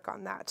 okay? We'll work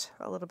on that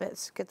a little bit.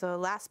 So get the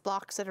last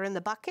blocks that are in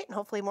the bucket, and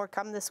hopefully more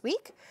come this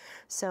week.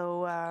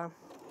 So,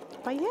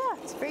 but yeah,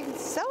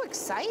 it's so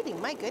exciting.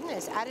 My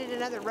goodness, added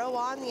another row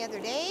on the other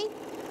day.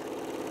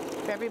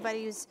 For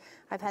everybody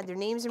I've had their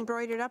names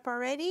embroidered up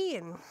already,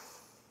 and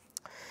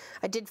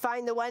I did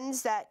find the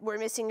ones that were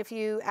missing a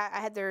few. I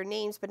had their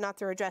names but not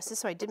their addresses,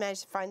 so I did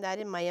manage to find that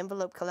in my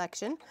envelope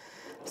collection.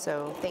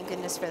 So thank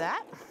goodness for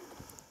that.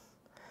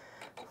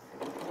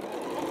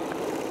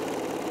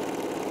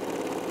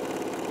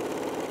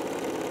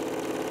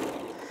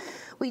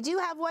 We do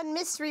have one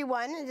mystery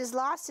one. It has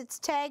lost its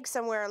tag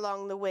somewhere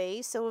along the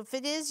way. So if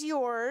it is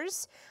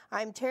yours,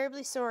 I'm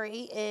terribly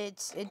sorry.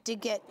 It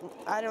did get,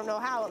 I don't know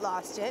how it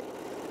lost it.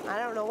 I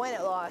don't know when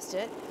it lost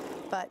it.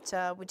 But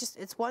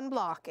it's one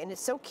block, and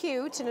it's so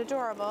cute and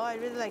adorable. I'd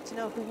really like to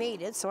know who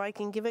made it so I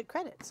can give it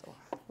credit. So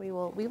we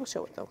will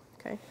show it though,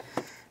 okay?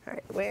 All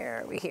right,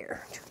 where are we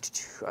here?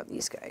 On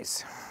these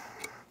guys.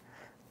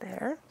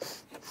 There.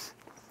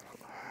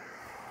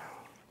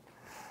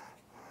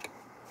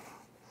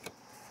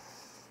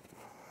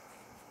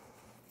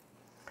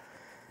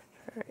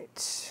 All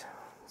right,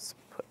 let's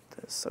put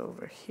this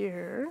over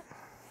here.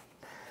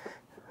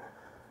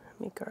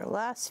 Make our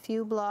last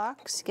few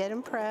blocks, get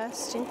them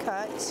pressed and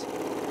cut.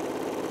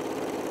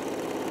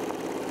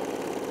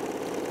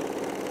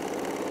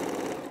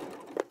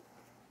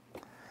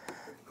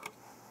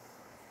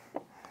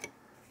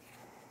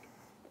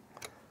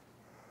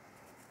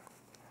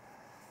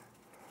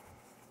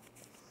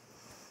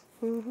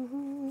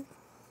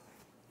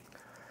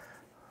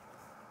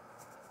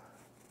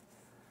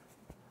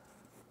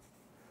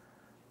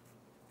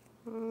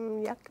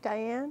 Yuck,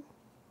 Diane.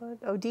 What?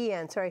 Oh,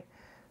 Deanne, sorry.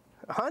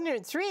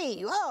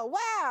 103. Oh,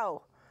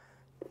 wow.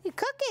 You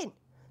cooking?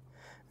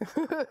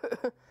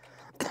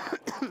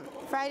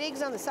 Fried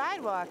eggs on the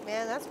sidewalk,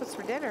 man. That's what's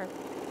for dinner.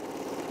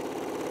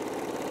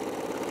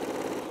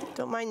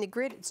 Don't mind the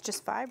grit. It's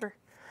just fiber.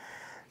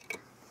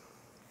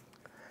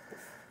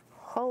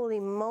 Holy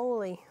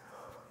moly.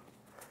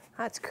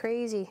 That's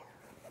crazy.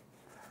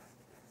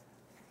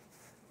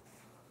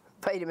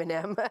 Vitamin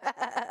M.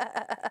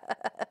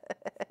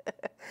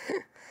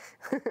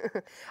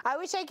 I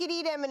wish I could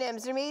eat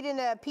M&Ms. They're made in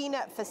a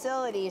peanut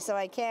facility, so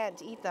I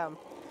can't eat them.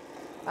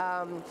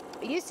 I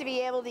used to be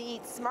able to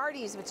eat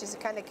Smarties, which is a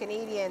kind of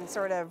Canadian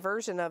sort of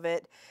version of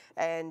it,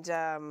 and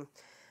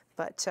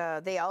but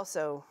they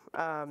also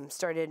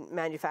started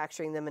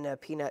manufacturing them in a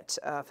peanut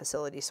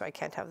facility, so I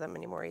can't have them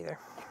anymore either.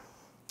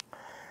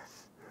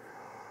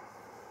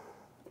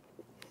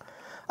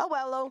 Oh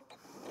well,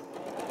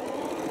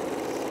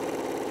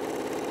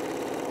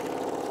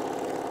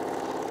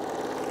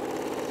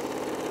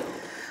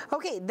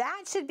 okay,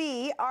 that should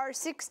be our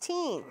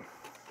 16.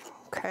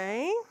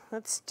 Okay,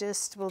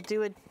 we'll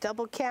do a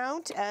double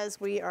count as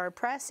we are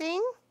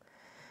pressing.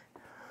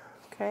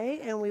 Okay,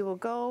 and we will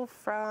go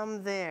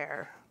from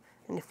there.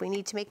 And if we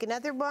need to make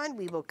another one,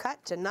 we will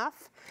cut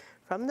enough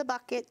from the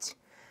bucket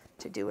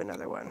to do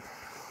another one.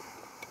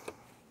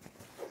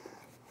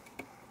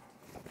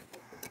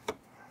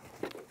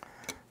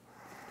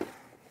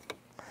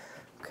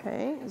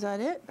 Okay, is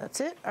that it?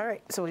 That's it? All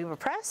right, so we will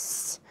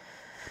press.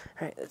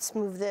 All right, let's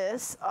move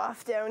this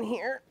off down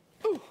here.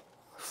 Ooh,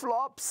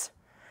 flops.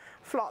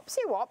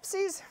 Flopsy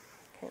wopsies.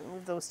 Okay,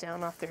 move those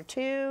down off there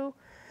too.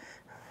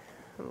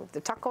 Move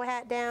the taco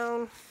hat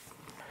down.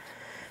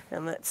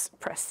 And let's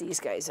press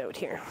these guys out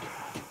here.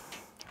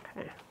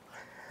 Okay.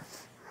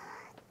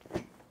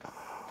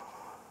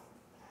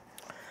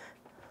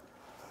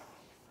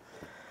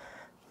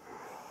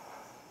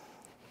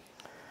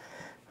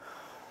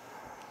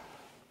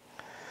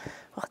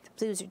 Oh, the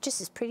blues are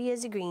just as pretty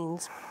as the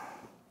greens.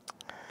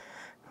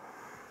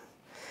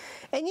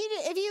 And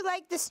if you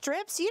like the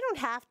strips, you don't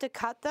have to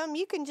cut them.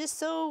 You can just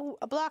sew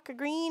a block of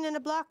green and a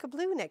block of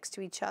blue next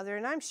to each other,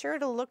 and I'm sure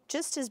it'll look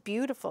just as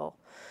beautiful.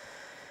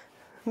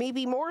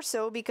 Maybe more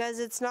so because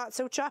it's not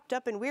so chopped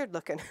up and weird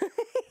looking.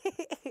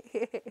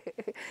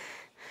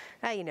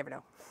 You never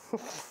know.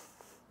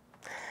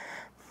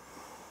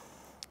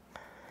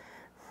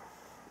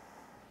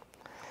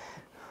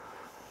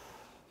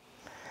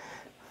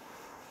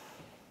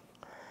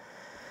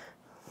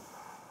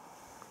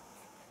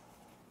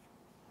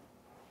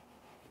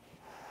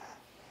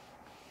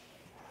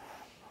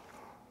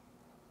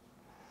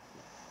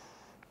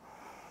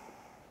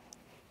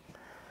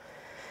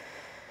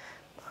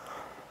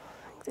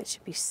 That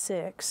should be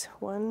 6.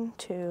 1,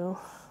 2,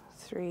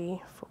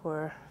 3,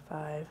 4,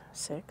 5,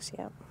 6.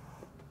 Yep.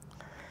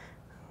 There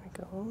we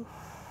go.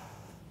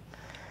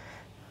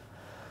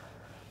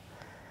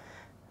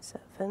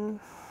 7.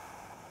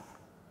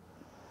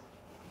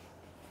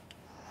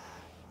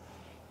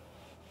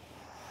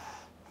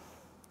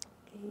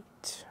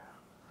 8.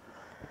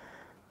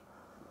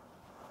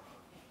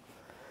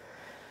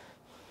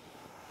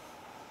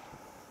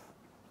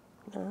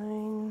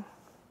 9.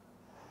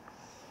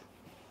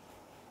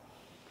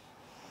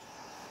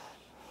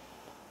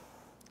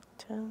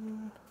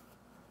 10.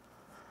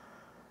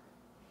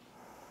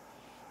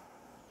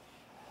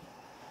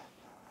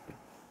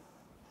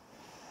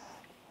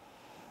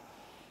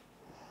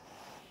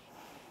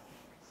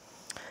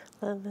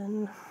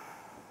 11.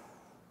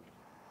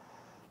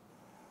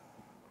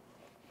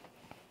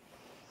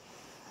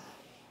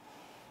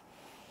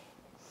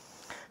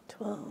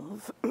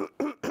 12.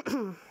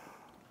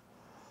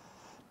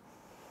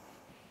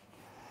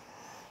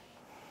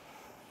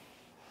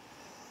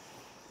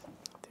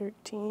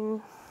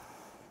 13.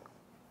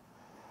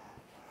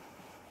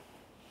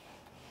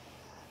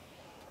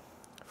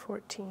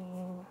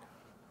 14.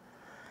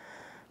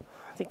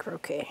 I think we're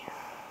okay.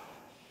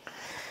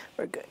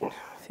 We're good.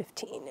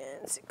 15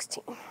 and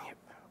 16. Yep.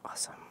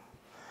 Awesome.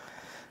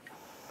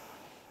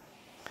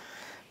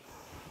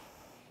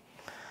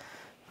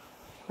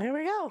 There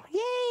we go.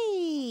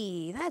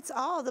 Yay! That's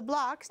all the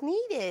blocks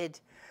needed.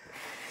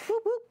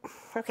 Whoop, whoop.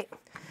 Okay.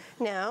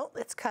 Now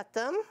let's cut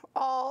them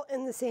all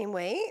in the same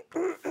way.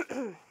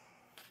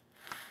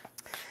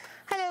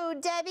 Hello,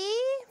 Debbie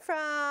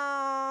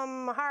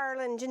from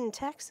Harlingen,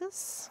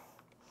 Texas.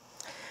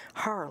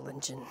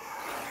 Harlingen.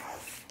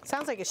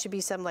 Sounds like it should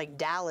be some like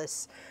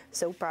Dallas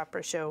soap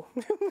opera show.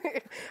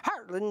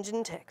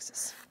 Harlingen,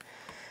 Texas.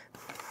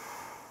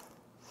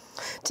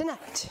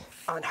 Tonight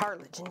on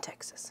Harlingen,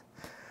 Texas.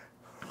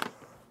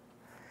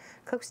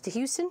 Close to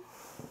Houston?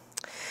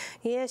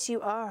 Yes,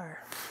 you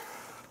are.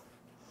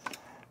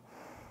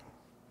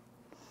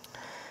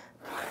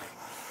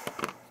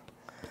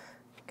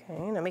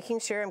 Okay, now making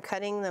sure I'm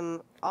cutting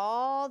them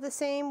all the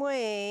same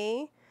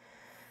way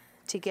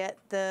to get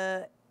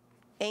the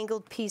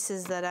angled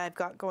pieces that I've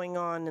got going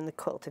on in the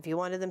quilt. If you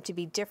wanted them to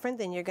be different,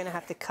 then you're going to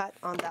have to cut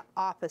on the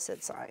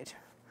opposite side.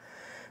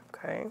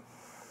 Okay.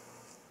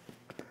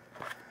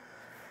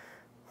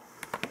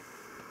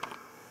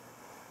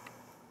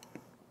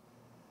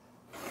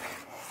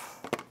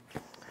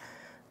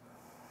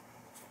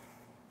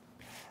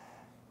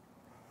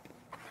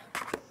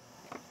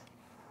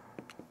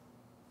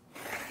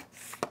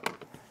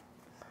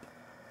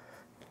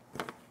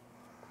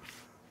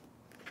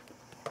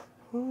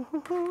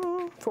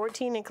 Mm-hmm.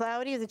 14 and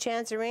cloudy with a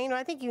chance of rain. Well,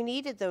 I think you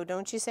need it though,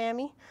 don't you,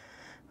 Sammy?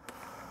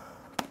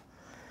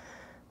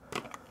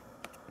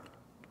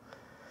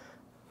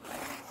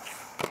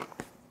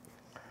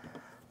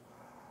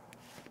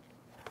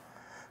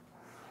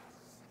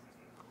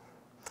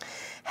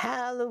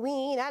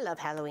 Halloween. I love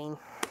Halloween.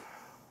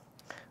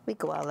 We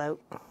go all out.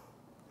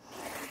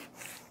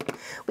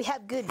 We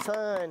have good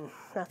fun,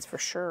 that's for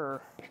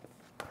sure.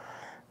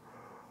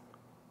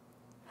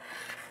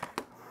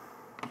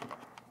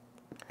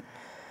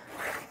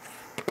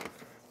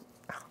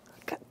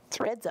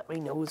 Threads up my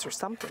nose or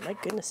something. My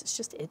goodness, it's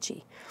just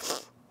itchy.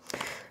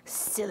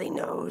 Silly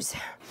nose.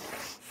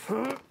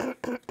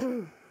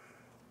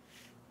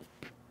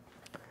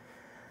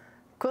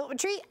 Quilt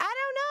retreat? I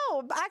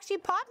don't know. Actually,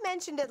 Pop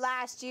mentioned it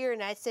last year,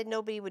 and I said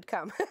nobody would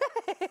come.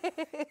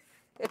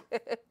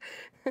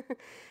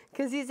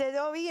 Because he said,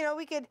 oh, you know,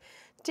 we could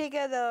take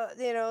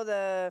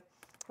the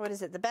what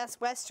is it, the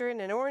Best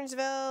Western in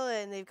Orangeville,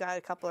 and they've got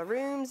a couple of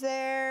rooms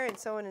there, and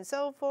so on and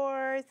so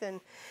forth. And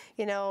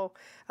you know,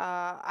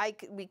 I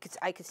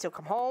could still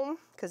come home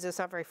because it's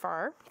not very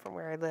far from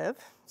where I live.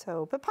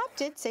 So, but Pop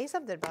did say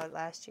something about it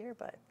last year,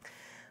 but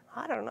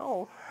I don't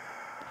know.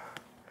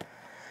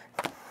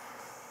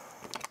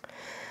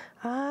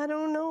 I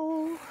don't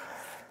know.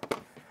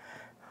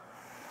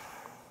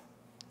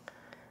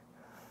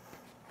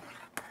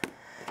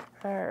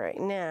 All right,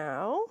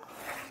 now,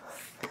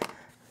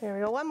 there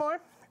we go, one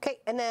more. Okay,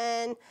 and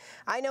then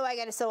I know I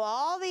gotta sew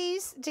all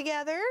these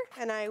together,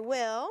 and I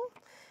will.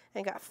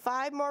 And got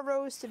 5 more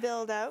rows to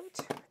build out,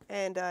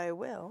 and I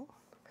will.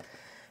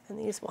 And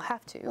these will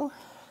have to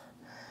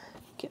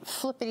get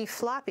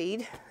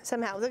flippity-floppied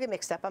somehow. They'll get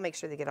mixed up. I'll make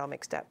sure they get all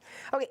mixed up.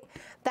 Okay,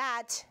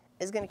 that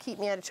is gonna keep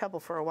me out of trouble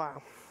for a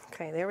while.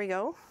 Okay, there we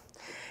go.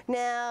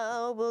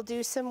 Now we'll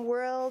do some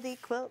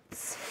worldy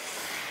quilts.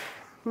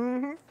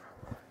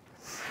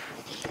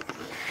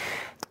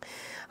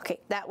 Okay,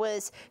 that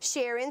was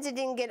Sharon's. It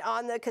didn't get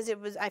on because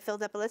I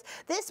filled up a list.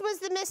 This was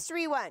the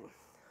mystery one.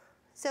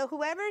 So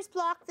whoever's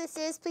block this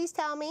is, please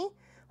tell me.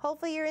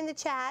 Hopefully you're in the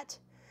chat.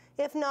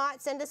 If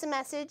not, send us a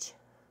message.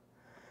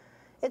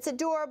 It's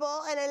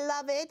adorable and I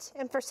love it.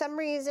 And for some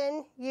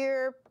reason,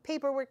 your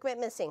paperwork went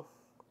missing.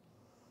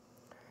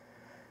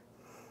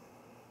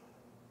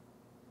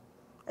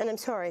 And I'm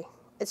sorry.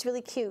 It's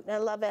really cute. And I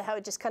love it how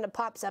it just kind of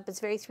pops up. It's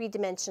very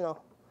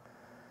three-dimensional.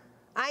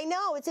 I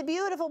know, it's a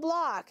beautiful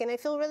block, and I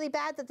feel really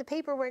bad that the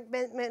paperwork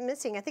went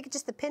missing. I think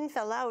just the pin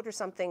fell out or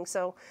something,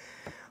 so.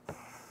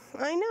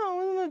 I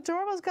know,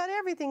 Adorable's got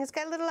everything. It's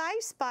got a little I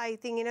Spy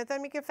thing, you know,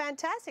 that'd make a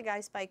fantastic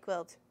I Spy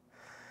quilt.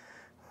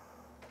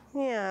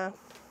 Yeah.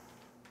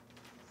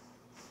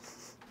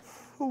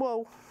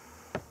 Whoa.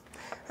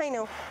 I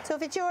know. So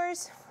if it's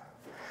yours,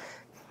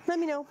 let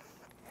me know.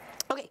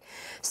 Okay,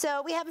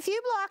 so we have a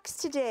few blocks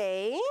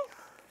today.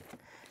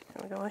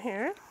 There we go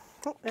here.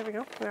 Oh, there we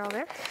go, they're all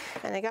there.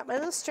 And I got my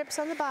little strips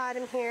on the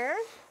bottom here.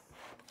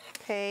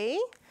 Okay,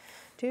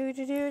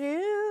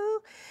 do.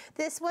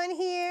 This one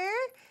here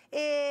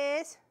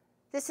is,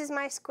 this is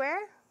my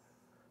square.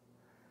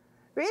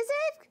 Is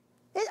it?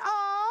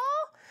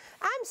 Oh,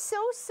 I'm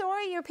so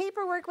sorry, your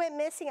paperwork went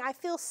missing. I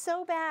feel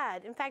so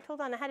bad. In fact,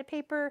 hold on, I had a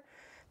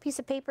piece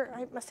of paper.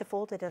 I must have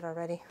folded it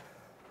already.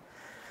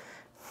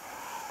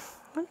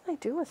 What did I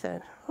do with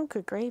it? Oh,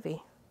 good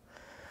gravy.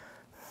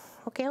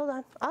 Okay, hold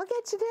on. I'll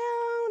get you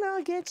down.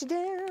 I'll get you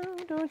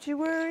down. Don't you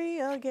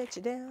worry. I'll get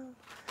you down.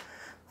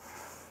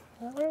 Is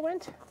that where it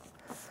went?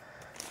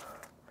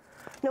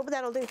 No, but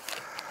that'll do.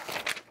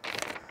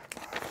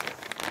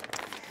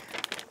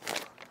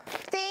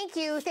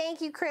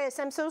 Thank you, Chris.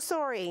 I'm so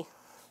sorry.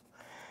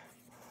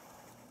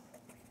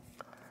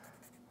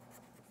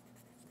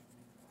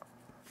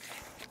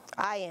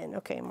 Ian.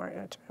 Okay,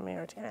 Martin.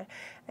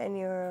 And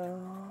you're.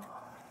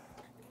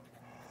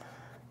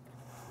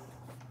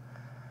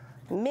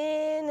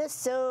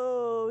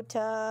 Minnesota.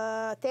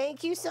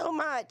 Thank you so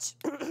much.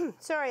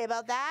 Sorry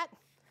about that.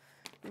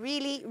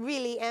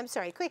 Really am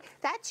sorry. Quick,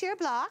 that's your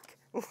block.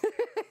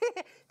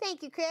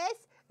 Thank you,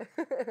 Chris.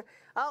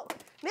 Oh,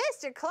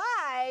 Mr.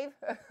 Clive.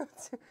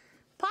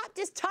 Pop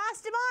just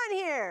tossed him on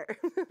here.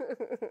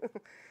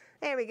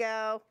 There we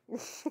go.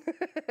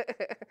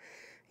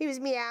 He was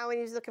meowing.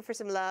 He was looking for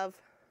some love.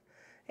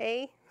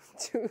 Hey?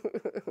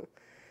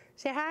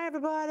 Say hi,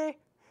 everybody.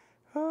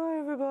 Hi,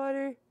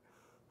 everybody.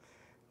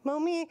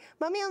 Mommy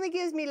only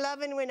gives me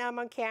loving when I'm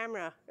on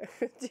camera.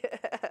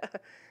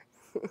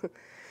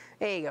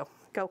 There you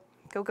go.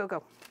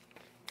 Go.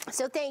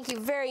 So thank you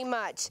very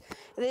much.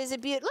 There's a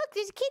beautiful, look,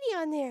 there's a kitty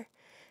on there.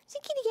 There's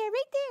a kitty guy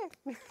right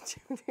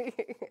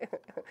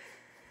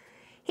there.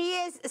 He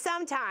is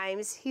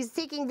sometimes. He's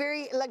taking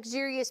very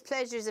luxurious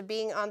pleasures of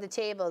being on the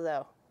table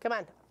though. Come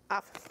on,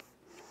 off.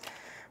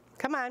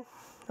 Come on,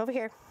 over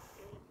here.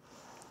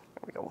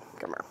 There we go,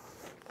 come on.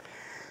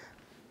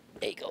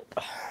 There you go.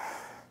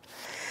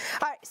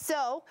 All right,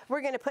 so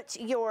we're gonna put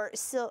your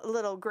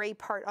little gray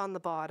part on the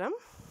bottom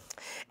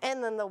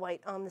and then the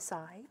white on the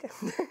side.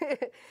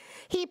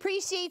 He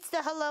appreciates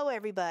the hello,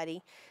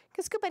 everybody.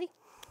 Let's go, buddy.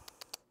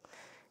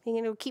 You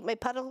gonna keep my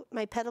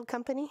pedal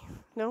company?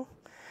 No?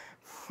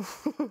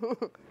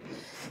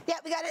 Yeah,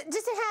 we got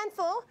just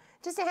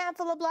a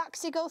handful of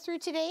blocks to go through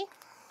today.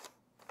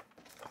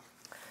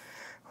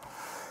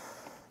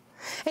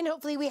 And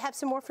hopefully we have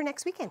some more for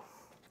next weekend,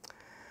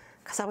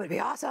 because that would be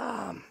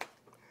awesome.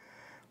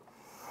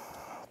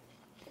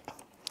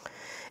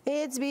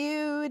 It's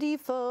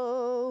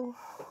beautiful.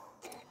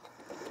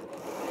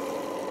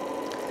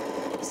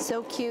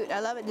 So cute. I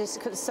love it just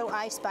because it's so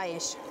I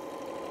Spy-ish.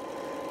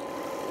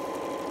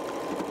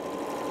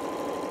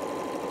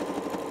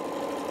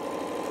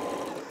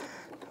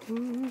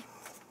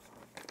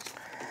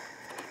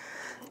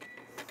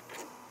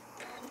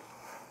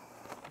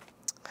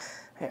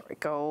 There we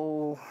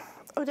go.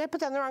 Oh, did I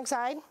put that on the wrong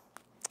side?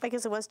 I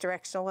guess it was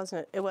directional,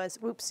 wasn't it? It was.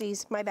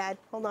 Whoopsies. My bad.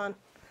 Hold on.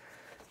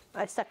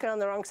 I stuck it on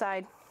the wrong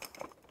side.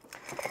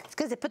 It's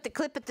because I put the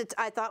clip at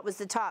I thought was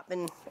the top,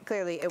 and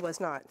clearly it was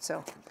not.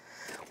 So,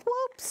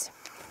 whoops.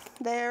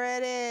 There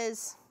it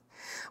is.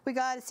 We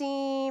got a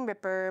seam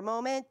ripper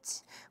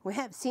moment. We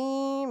have a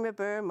seam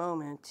ripper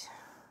moment.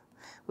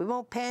 We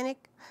won't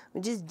panic. We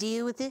just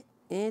deal with it.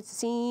 It's a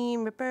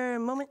seam ripper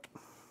moment.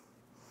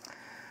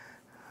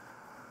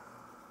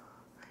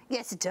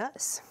 Yes, it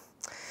does.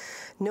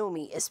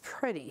 Nomi is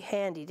pretty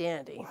handy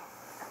dandy. All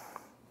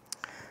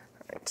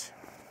right.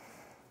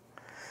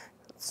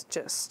 Let's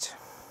just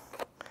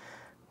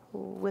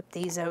whip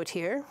these out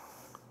here.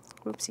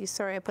 Whoopsie,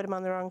 sorry, I put them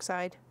on the wrong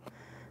side.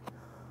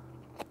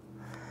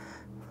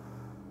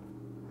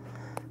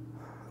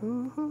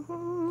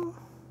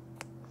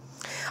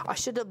 I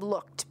should have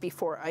looked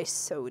before I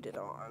sewed it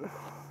on.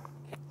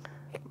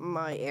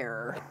 My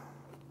error.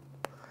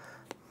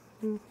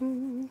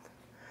 Hello,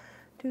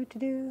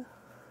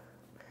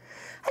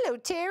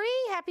 Terry.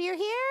 Happy you're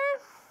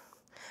here.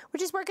 We're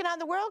just working on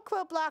the World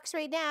Quilt blocks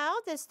right now.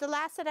 This is the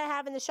last that I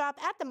have in the shop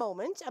at the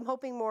moment. I'm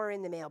hoping more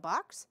in the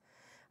mailbox.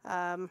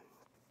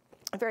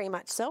 Very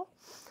much so.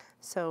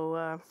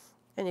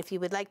 And if you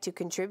would like to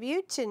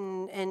contribute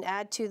and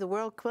add to the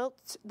World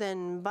Quilt,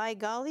 then by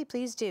golly,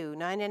 please do.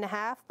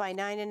 9.5 by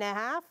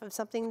 9.5 of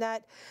something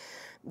that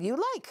you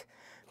like,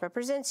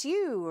 represents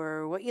you,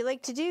 or what you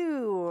like to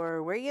do,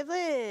 or where you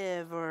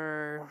live,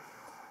 or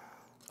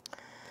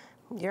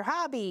your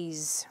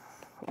hobbies,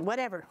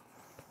 whatever.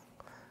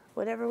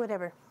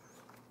 Whatever.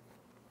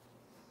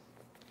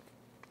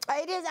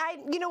 It is,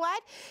 you know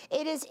what?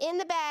 It is in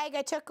the bag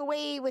I took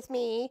away with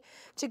me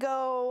to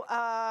go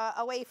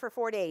away for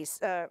 4 days.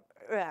 4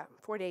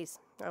 days.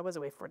 I was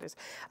away 4 days.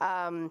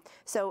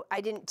 So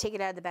I didn't take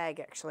it out of the bag,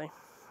 actually.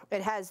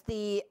 It has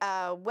the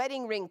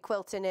wedding ring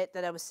quilt in it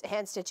that I was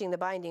hand stitching the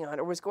binding on,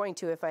 or was going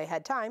to if I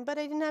had time, but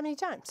I didn't have any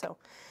time. So,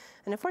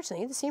 and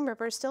unfortunately, the seam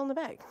ripper is still in the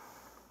bag.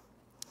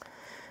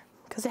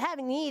 Because I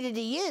haven't needed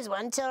to use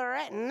one till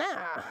right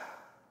now.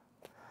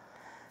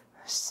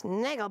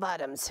 Snaggle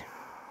bottoms.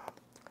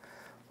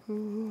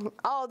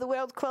 Oh, the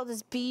World Quilt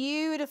is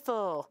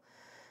beautiful.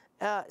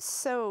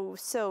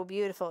 So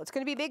beautiful. It's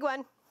going to be a big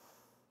one.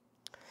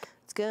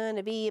 It's going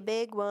to be a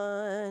big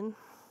one.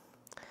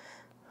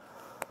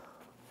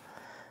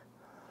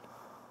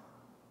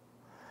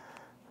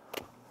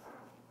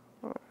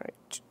 All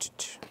right.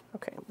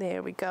 Okay,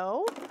 there we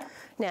go.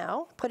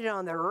 Now, put it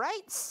on the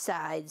right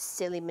side,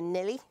 silly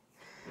manilly.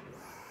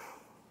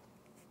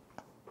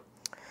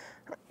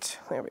 All right,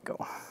 there we go.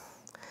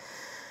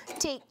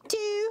 Take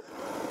 2.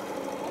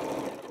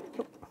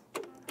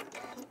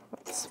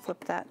 Let's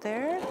flip that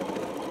there.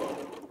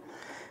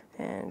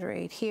 And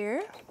right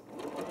here.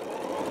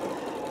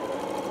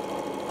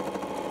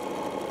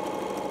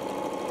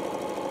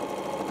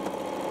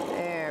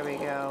 There we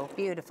go.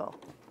 Beautiful.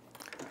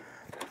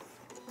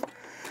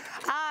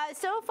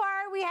 So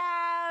far we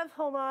have,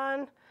 hold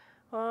on,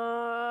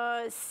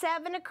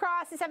 7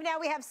 across and 7 down.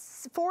 We have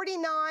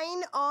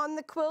 49 on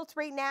the quilt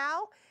right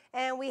now.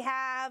 And we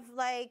have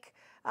like,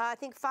 I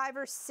think 5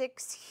 or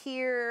 6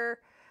 here,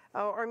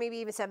 or maybe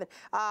even 7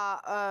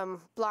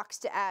 blocks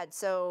to add.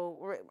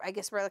 So I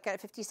guess we're looking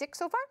at 56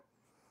 so far.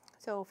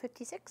 So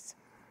 56,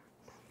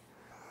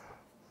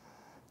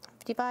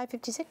 55,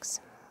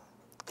 56.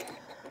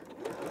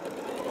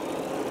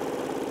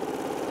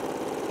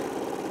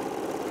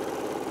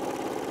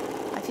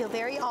 I feel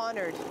very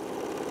honored.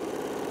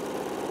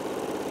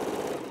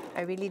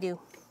 I really do.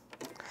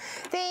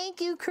 Thank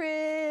you,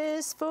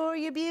 Chris, for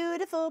your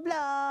beautiful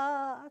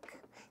block.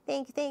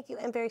 Thank you.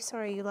 I'm very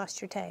sorry you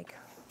lost your tag.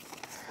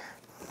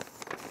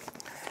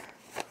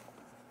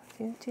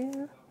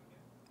 Oh,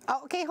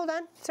 okay, hold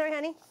on. Sorry,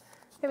 honey.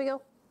 Here we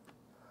go.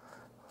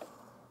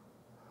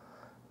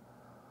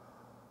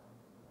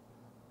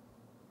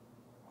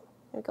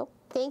 There we go.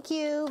 Thank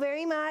you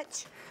very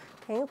much.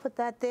 Okay, we'll put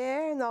that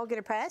there and I'll get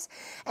a press.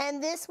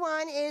 And this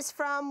one is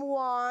from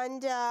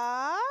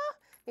Wanda.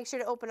 Make sure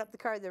to open up the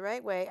card the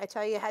right way. I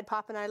tell you, I had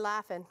Pop and I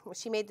laughing. Well,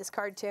 she made this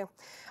card too.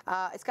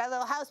 It's got a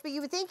little house, but you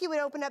would think you would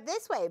open up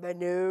this way, but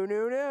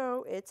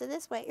no. It's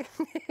this way.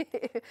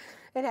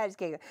 It has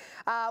giggling.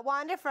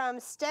 Wanda from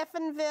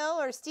Stevensville,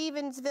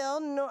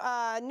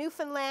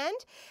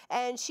 Newfoundland,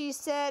 and she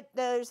said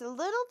there's a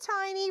little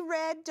tiny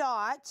red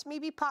dot.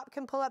 Maybe Pop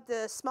can pull up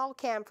the small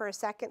cam for a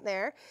second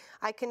there.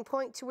 I can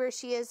point to where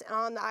she is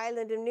on the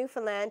island of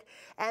Newfoundland,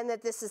 and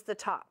that this is the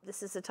top.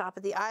 This is the top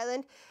of the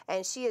island,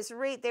 and she is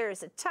right there.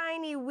 Is a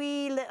tiny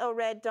wee little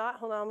red dot.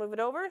 Hold on, I'll move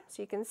it over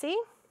so you can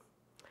see.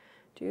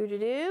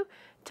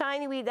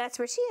 Tiny wee, that's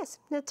where she is.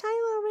 The tiny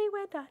little wee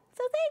red dot.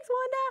 So thanks,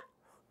 Wanda.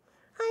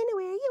 I know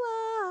where you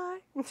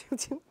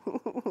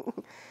are.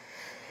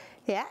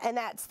 Yeah, and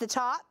that's the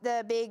top.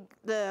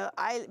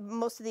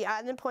 Most of the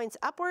island points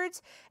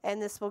upwards,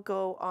 and this will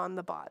go on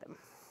the bottom.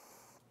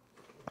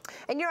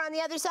 And you're on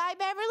the other side,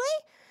 Beverly?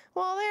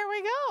 Well, there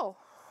we go.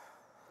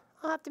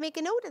 I'll have to make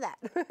a note of that.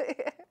 It's a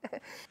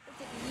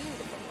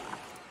beautiful block.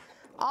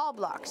 All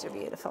blocks are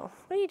beautiful.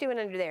 What are you doing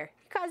under there?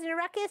 You causing a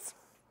ruckus?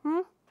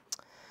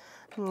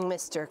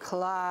 Mr.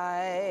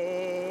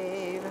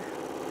 Clive.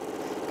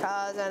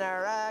 Causing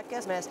a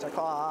ruckus, Mr.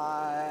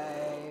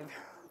 Clive.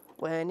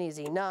 When is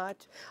he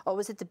not? Oh,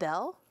 was it the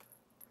bell?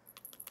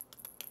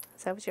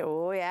 Is that what you,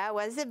 oh yeah, it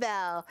was the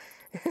bell.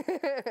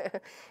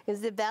 It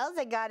was the bells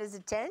that got his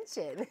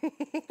attention.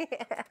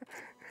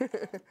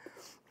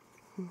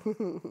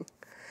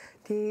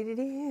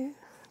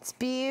 It's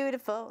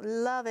beautiful,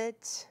 love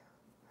it.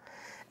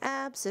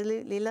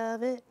 Absolutely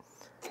love it.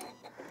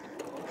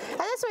 And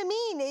that's what I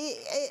mean.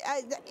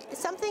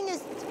 Something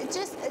is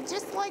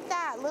just like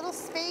that. Little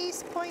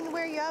space, pointing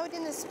where you're out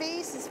in the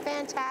space is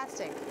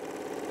fantastic.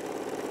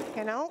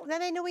 You know,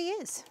 then I know he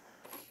is.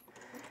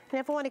 And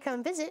if I want to come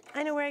and visit,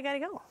 I know where I gotta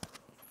go.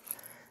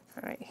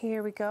 All right,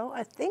 here we go.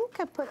 I think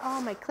I put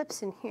all my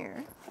clips in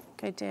here. I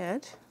think I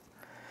did.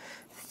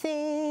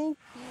 Thank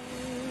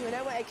you. And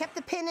I kept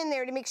the pin in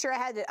there to make sure I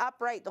had it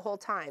upright the whole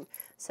time.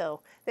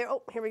 So there,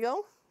 oh, here we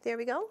go. There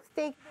we go.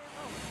 Thank you.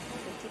 Oh,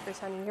 keepers,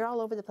 honey, you're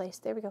all over the place.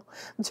 There we go.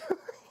 I'm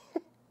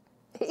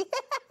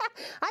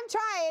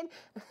trying.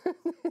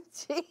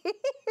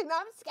 No,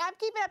 I'm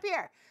keeping up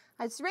here.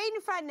 It's right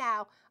in front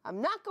now.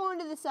 I'm not going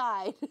to the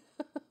side.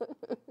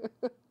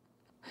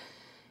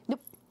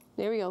 Nope.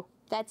 There we go.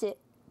 That's it.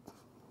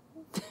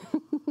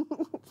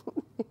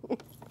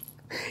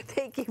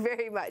 Thank you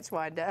very much,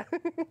 Wanda.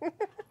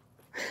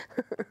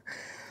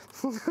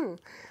 All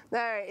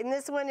right, and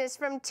this one is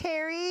from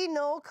Terry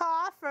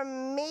Nolkoff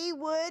from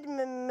Maywood,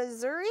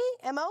 Missouri.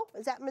 M.O.,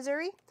 is that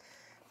Missouri?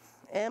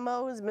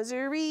 M.O.'s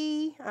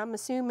Missouri. I'm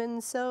assuming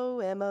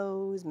so.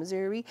 M.O.'s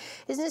Missouri.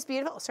 Isn't this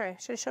beautiful? Sorry, I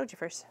should have showed you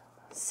first.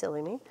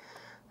 Silly me.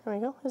 There we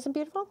go. Isn't it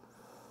beautiful?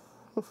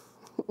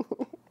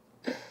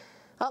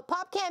 Oh,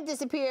 pop cam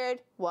disappeared.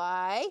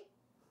 Why?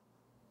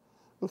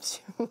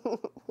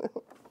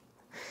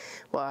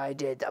 Why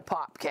did the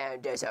pop can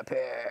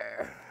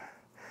disappear?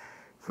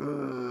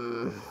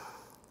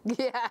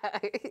 Yeah.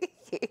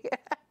 Yeah.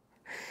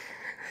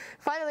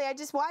 Finally, I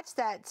just watched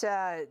that,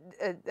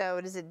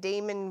 what is it,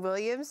 Damon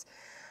Williams?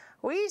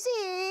 We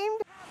seem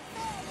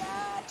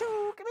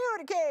to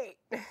communicate.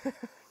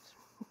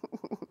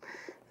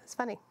 It's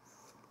funny.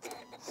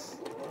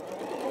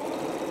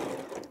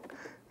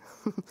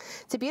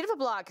 It's a beautiful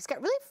block. It's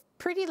got really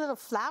pretty little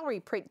flowery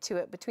print to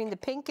it between the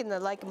pink and the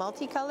like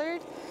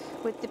multicolored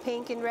with the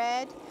pink and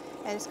red,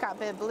 and it's got a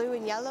bit of blue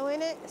and yellow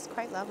in it. It's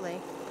quite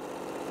lovely.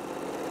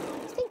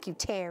 Thank you,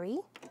 Terry.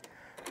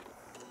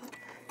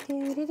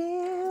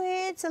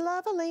 It's a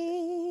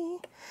lovely,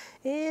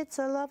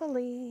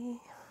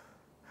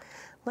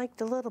 like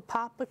the little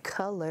pop of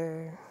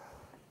color.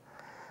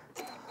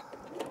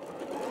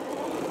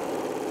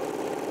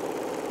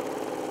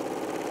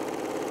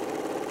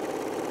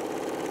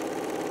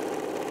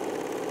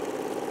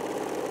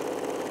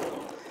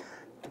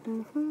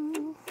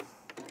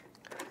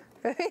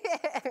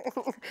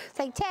 It's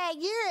like, tag,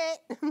 you're it.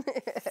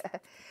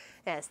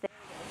 Yes, thank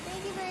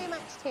you very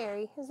much,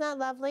 Terry. Isn't that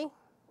lovely?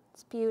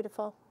 It's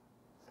beautiful.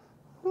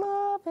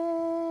 Love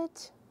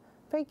it.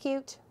 Very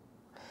cute.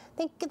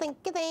 Thank you, thank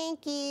you,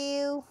 thank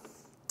you.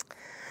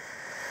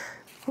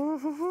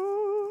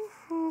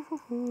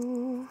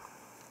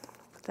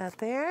 Put that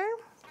there.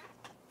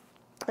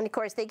 And of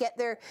course, they get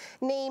their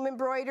name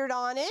embroidered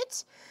on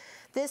it.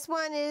 This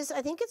one is,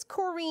 I think it's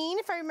Corrine,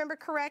 if I remember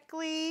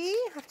correctly.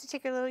 I have to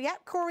take a little, yeah,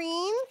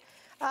 Corrine.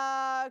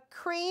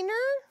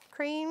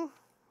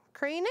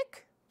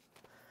 Cranick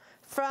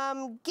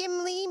from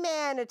Gimli,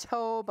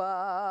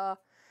 Manitoba.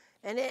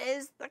 And it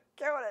is the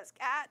cutest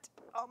cat.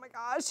 Oh my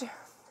gosh,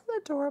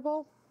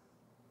 adorable.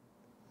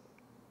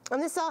 And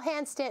this is all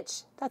hand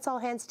stitched. That's all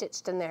hand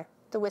stitched in there.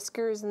 The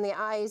whiskers and the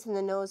eyes and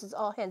the nose is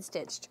all hand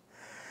stitched.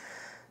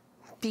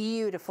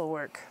 Beautiful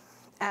work.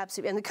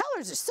 Absolutely. And the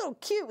colors are so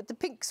cute with the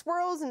pink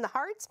swirls and the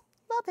hearts.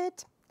 Love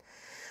it.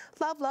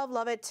 Love, love,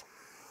 love it.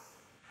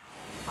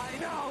 I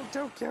know,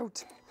 too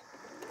cute.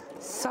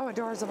 So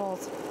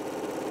adorables.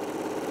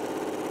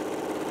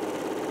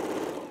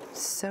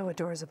 So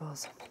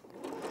adorables.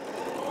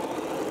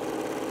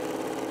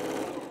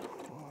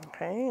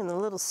 Okay, and the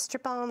little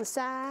strip on the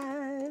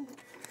side.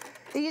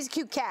 It is a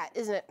cute cat,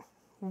 isn't it?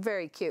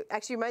 Very cute.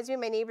 Actually reminds me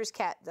of my neighbor's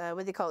cat. What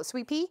do they call it?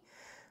 Sweet Pea?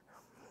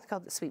 It's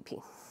called the Sweet Pea.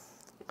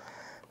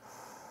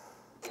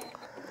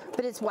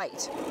 But it's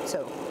white,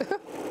 so.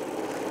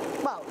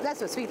 Well,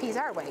 that's what sweet peas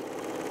are, white.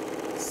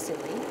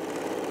 Silly.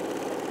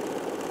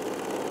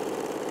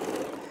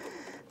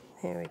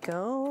 There we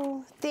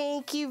go.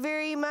 Thank you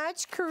very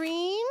much,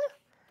 Corrine.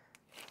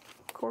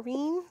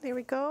 Corrine, there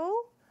we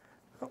go.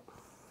 Oh.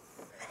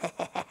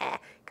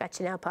 Got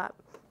you now, Pop.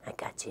 I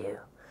got you.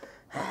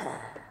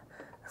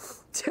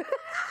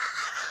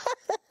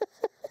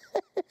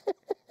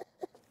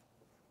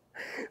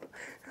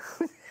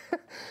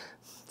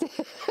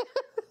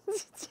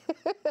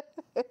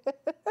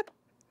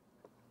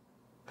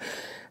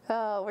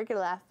 Oh, we're gonna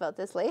laugh about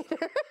this later.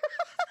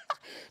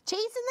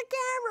 Chasing the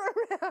camera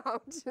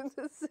around.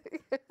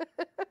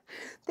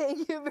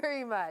 Thank you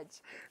very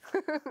much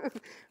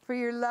for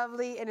your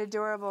lovely and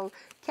adorable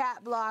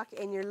cat block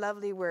and your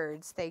lovely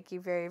words. Thank you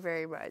very,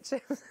 very much.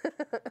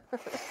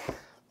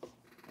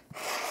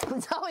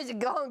 There's always a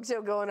gong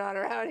show going on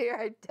around here,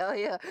 I tell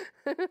you.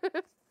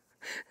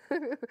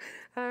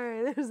 All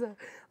right, there's a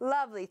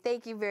lovely.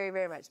 Thank you very,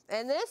 very much.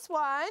 And this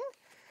one,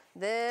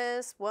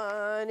 This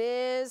one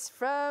is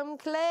from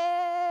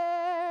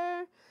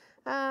Claire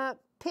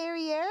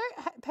Pereira.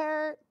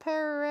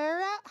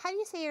 How do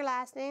you say your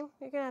last name?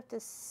 You're gonna have to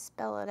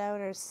spell it out,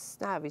 or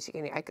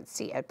obviously I could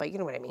see it, but you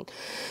know what I mean.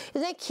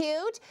 Isn't that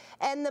cute?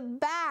 And the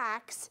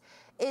backs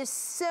is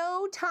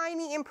so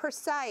tiny and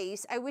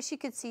precise. I wish you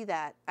could see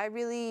that. I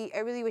really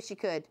wish you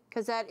could,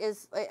 because that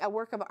is a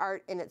work of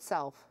art in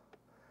itself.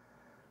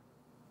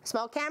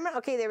 Small camera?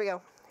 Okay, there we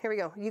go. Here we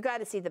go. You got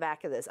to see the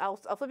back of this. I'll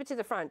flip it to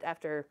the front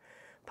after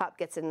Pop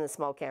gets in the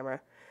small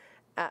camera.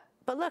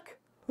 But look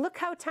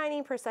how tiny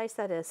and precise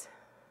that is.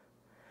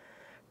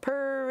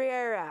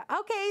 Pereira.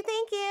 Okay,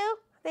 thank you.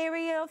 There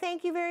we go.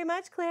 Thank you very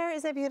much, Claire.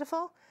 Isn't that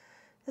beautiful?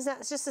 Isn't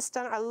that just a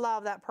stunner? I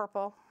love that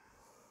purple.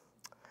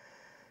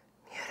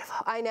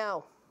 Beautiful. I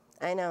know.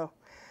 I know.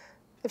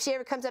 If she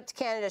ever comes up to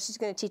Canada, she's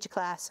going to teach a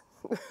class.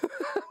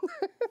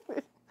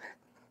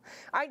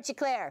 Aren't you,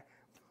 Claire?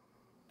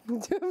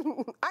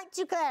 Aren't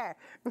you, Claire?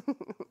 All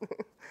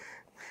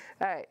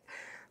right.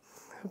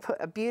 Put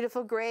a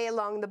beautiful gray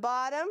along the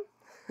bottom.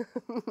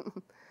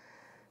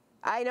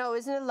 I know,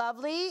 isn't it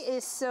lovely?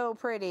 It's so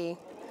pretty.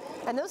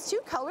 And those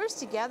two colors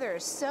together,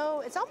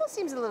 so it almost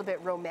seems a little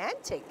bit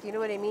romantic, you know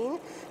what I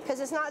mean? Because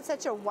it's not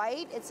such a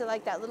white, it's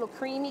like that little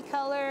creamy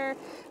color.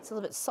 It's a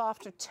little bit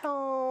softer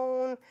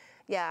tone.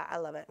 Yeah, I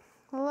love it.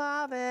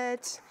 Love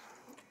it.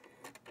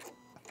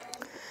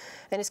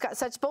 And it's got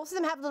both of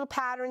them have little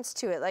patterns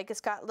to it. Like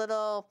it's got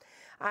little,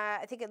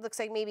 I think it looks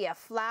like maybe a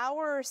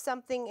flower or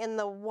something in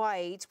the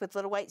white with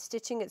little white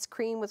stitching. It's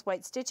cream with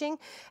white stitching.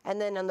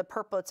 And then on the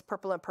purple, it's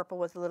purple and purple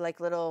with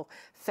little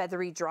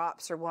feathery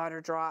drops or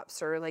water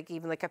drops, or like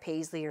even like a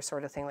paisley or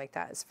sort of thing like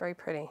that. It's very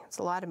pretty. It's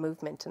a lot of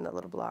movement in the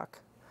little block.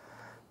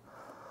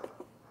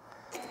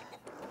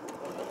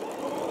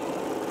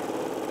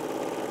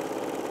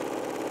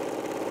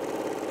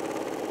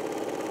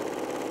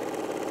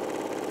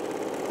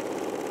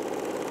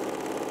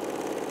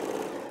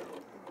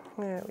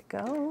 There we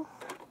go.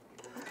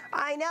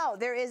 I know,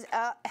 there is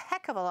a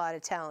heck of a lot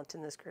of talent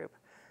in this group.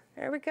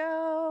 There we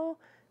go.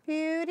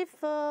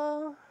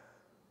 Beautiful.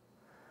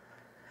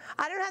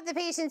 I don't have the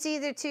patience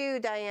either,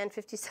 too, Diane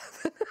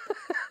 57.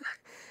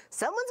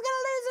 Someone's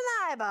gonna lose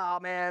an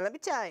eyeball, man, let me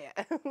tell you.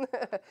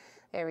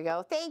 There we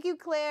go. Thank you,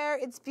 Claire.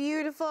 It's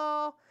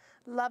beautiful.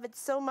 Love it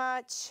so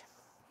much.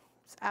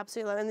 It's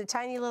absolutely lovely. And the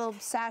tiny little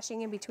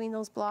sashing in between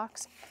those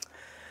blocks.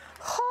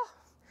 Oh.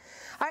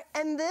 All right,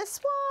 and this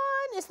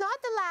one is not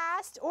the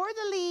last or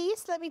the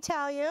least, let me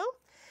tell you.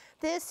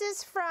 This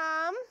is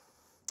from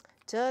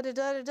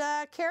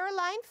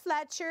Caroline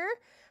Fletcher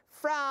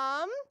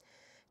from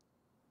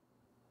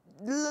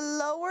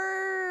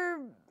Lower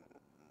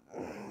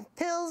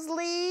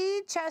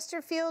Pilsley,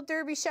 Chesterfield,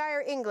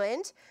 Derbyshire,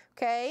 England.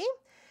 Okay.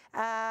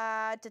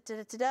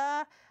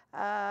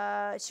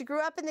 She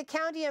grew up in the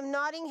county of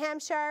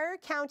Nottinghamshire,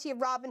 county of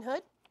Robin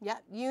Hood. Yeah,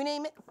 you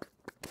name it.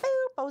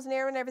 Bows and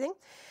arrow and everything,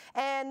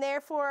 and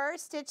therefore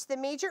stitched the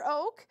major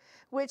oak,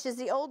 which is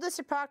the oldest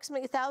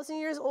approximately 1,000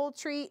 years old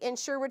tree in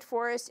Sherwood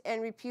Forest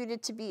and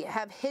reputed to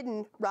have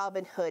hidden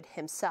Robin Hood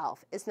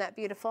himself. Isn't that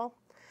beautiful?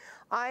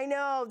 I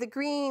know, the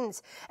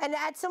greens, and it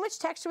adds so much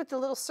texture with the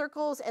little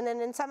circles, and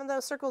then in some of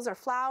those circles are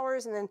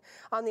flowers, and then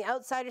on the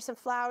outside are some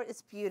flowers.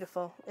 It's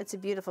beautiful. It's a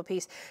beautiful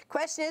piece.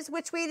 Question is,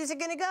 which way is it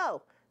going to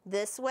go?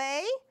 This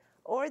way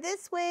or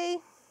this way?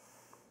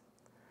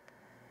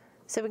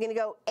 So we're going to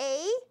go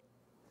A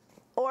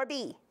or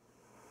B?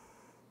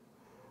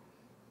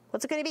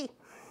 What's it going to be?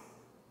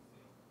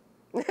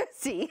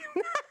 C.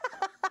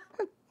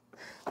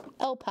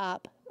 Oh,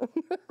 Pop.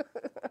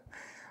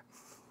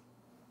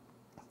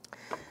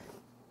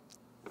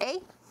 A?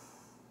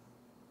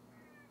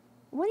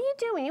 What are you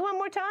doing? You want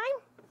more time?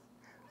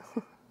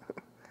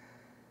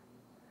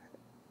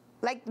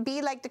 Like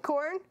B, like the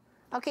corn?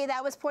 Okay,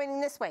 that was pointing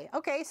this way.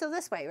 Okay, so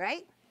this way,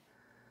 right?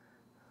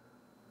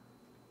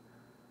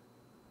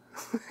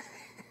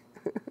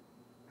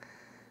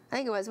 I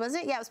think it was,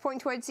 wasn't it? Yeah, it was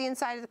pointing towards the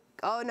inside of the,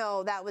 oh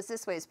no, that was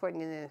this way, it's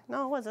pointing in the,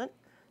 no, it wasn't.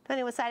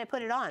 Depending on what side I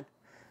put it on.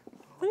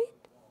 What are you,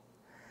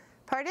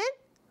 pardon?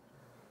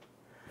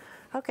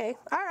 Okay,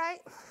 all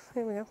right.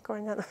 Here we go,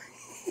 going down the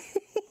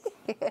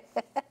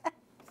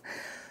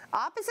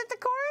opposite the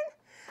corn?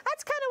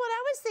 That's kind of what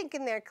I was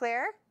thinking there,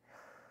 Claire.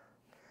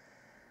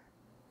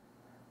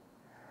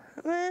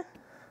 I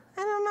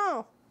don't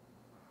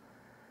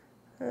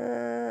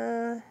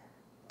know.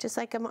 Just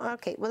like I'm,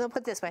 okay, well, they'll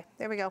put this way.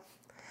 There we go.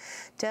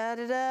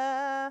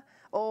 Da-da-da.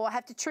 Oh, I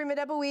have to trim it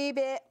up a wee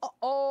bit.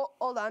 Oh,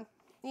 hold on.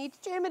 Need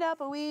to trim it up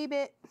a wee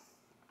bit.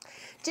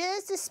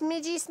 Just a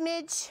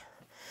smidge.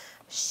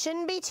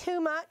 Shouldn't be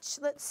too much.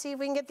 Let's see if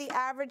we can get the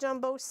average on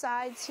both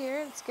sides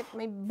here. Let's get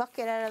my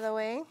bucket out of the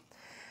way.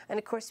 And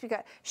of course we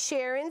got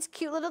Sharon's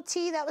cute little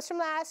tee. That was from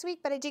last week,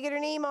 but I did get her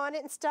name on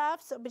it and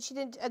stuff. So, but she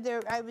didn't,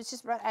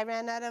 I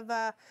ran out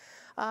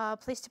of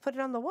place to put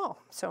it on the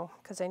wall. So,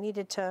 because I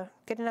needed to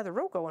get another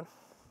row going.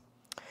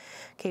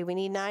 Okay, we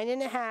need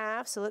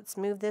 9.5, so let's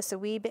move this a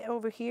wee bit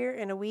over here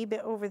and a wee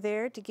bit over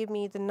there to give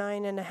me the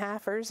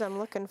 9.5ers I'm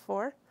looking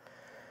for.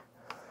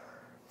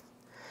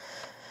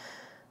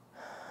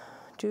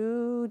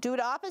 Do it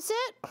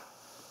opposite?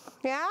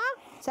 Yeah?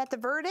 Is that the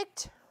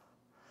verdict?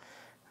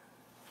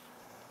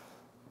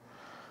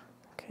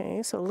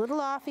 Okay, so a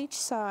little off each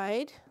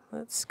side.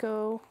 Let's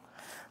go.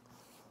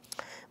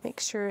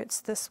 Make sure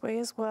it's this way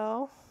as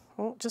well.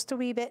 Oh, just a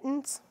wee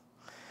bittins.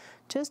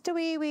 Just a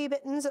wee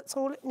bittins. That's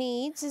all it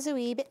needs is a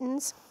wee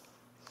bittins.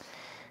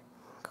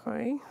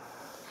 Okay.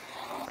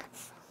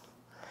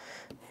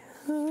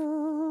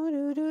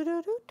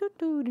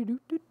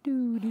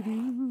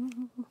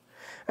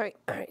 All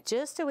right,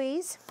 just a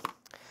wheeze.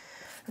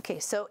 Okay,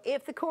 so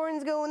if the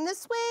corn's going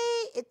this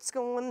way, it's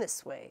going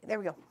this way. There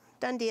we go.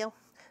 Done deal.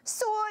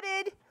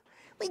 Sorted.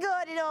 We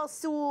got it all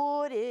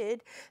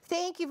sorted.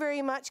 Thank you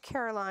very much,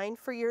 Caroline,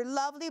 for your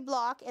lovely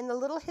block and the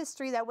little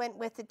history that went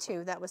with it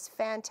too. That was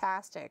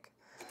fantastic.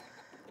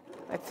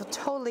 I feel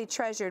totally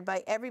treasured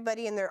by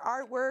everybody and their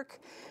artwork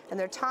and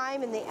their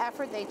time and the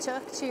effort they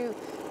took to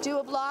do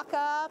a block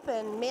up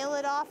and mail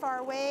it off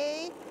our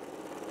way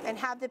and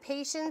have the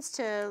patience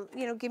to,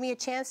 you know, give me a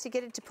chance to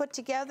get it to put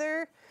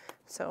together.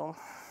 So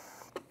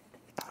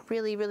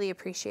really, really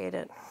appreciate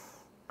it.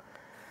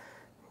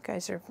 You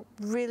guys are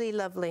really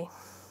lovely.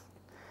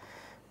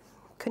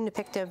 Couldn't have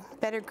picked a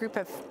better group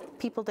of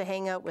people to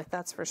hang out with,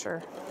 that's for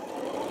sure.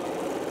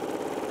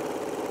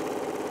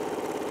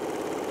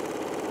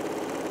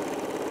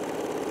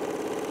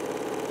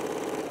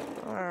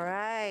 All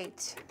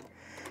right,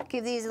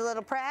 give these a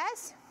little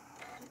press.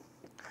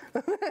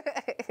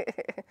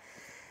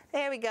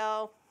 There we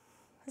go.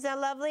 Is that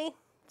lovely?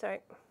 Sorry.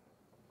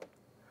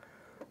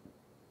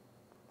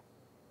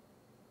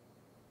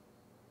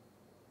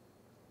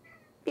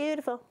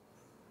 Beautiful.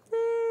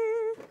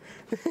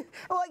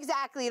 Oh,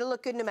 exactly. It'll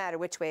look good no matter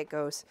which way it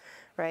goes,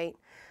 right?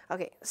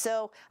 Okay,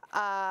 so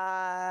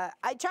I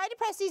try to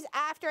press these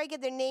after I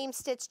get their name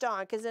stitched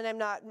on, because then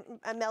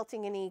I'm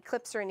melting any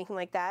clips or anything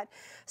like that.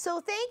 So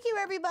thank you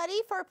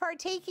everybody for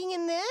partaking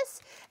in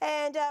this,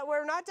 and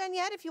we're not done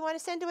yet. If you want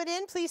to send it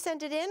in, please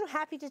send it in.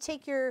 Happy to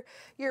take your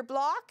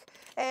block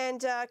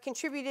and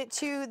contribute it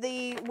to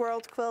the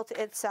World Quilt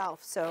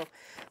itself. So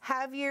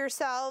have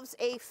yourselves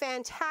a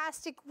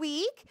fantastic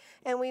week,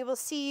 and we will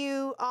see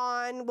you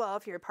on, well,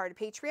 if you're a part of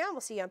Patreon,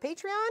 we'll see you on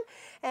Patreon,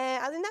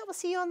 and other than that, we'll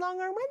see you on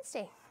Long Arm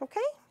Wednesday. Okay,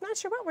 not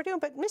sure what we're doing,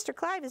 but Mr.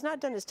 Clive has not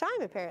done his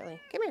time apparently.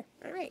 Come here.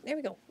 All right, there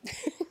we go.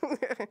 All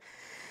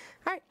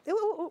right.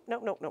 Ooh, no.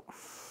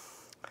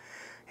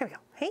 Here we go.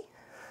 Hey,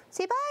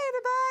 say bye,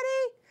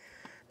 everybody.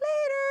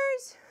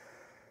 Laters.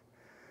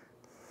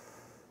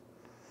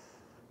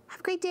 Have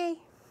a great day.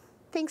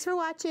 Thanks for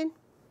watching.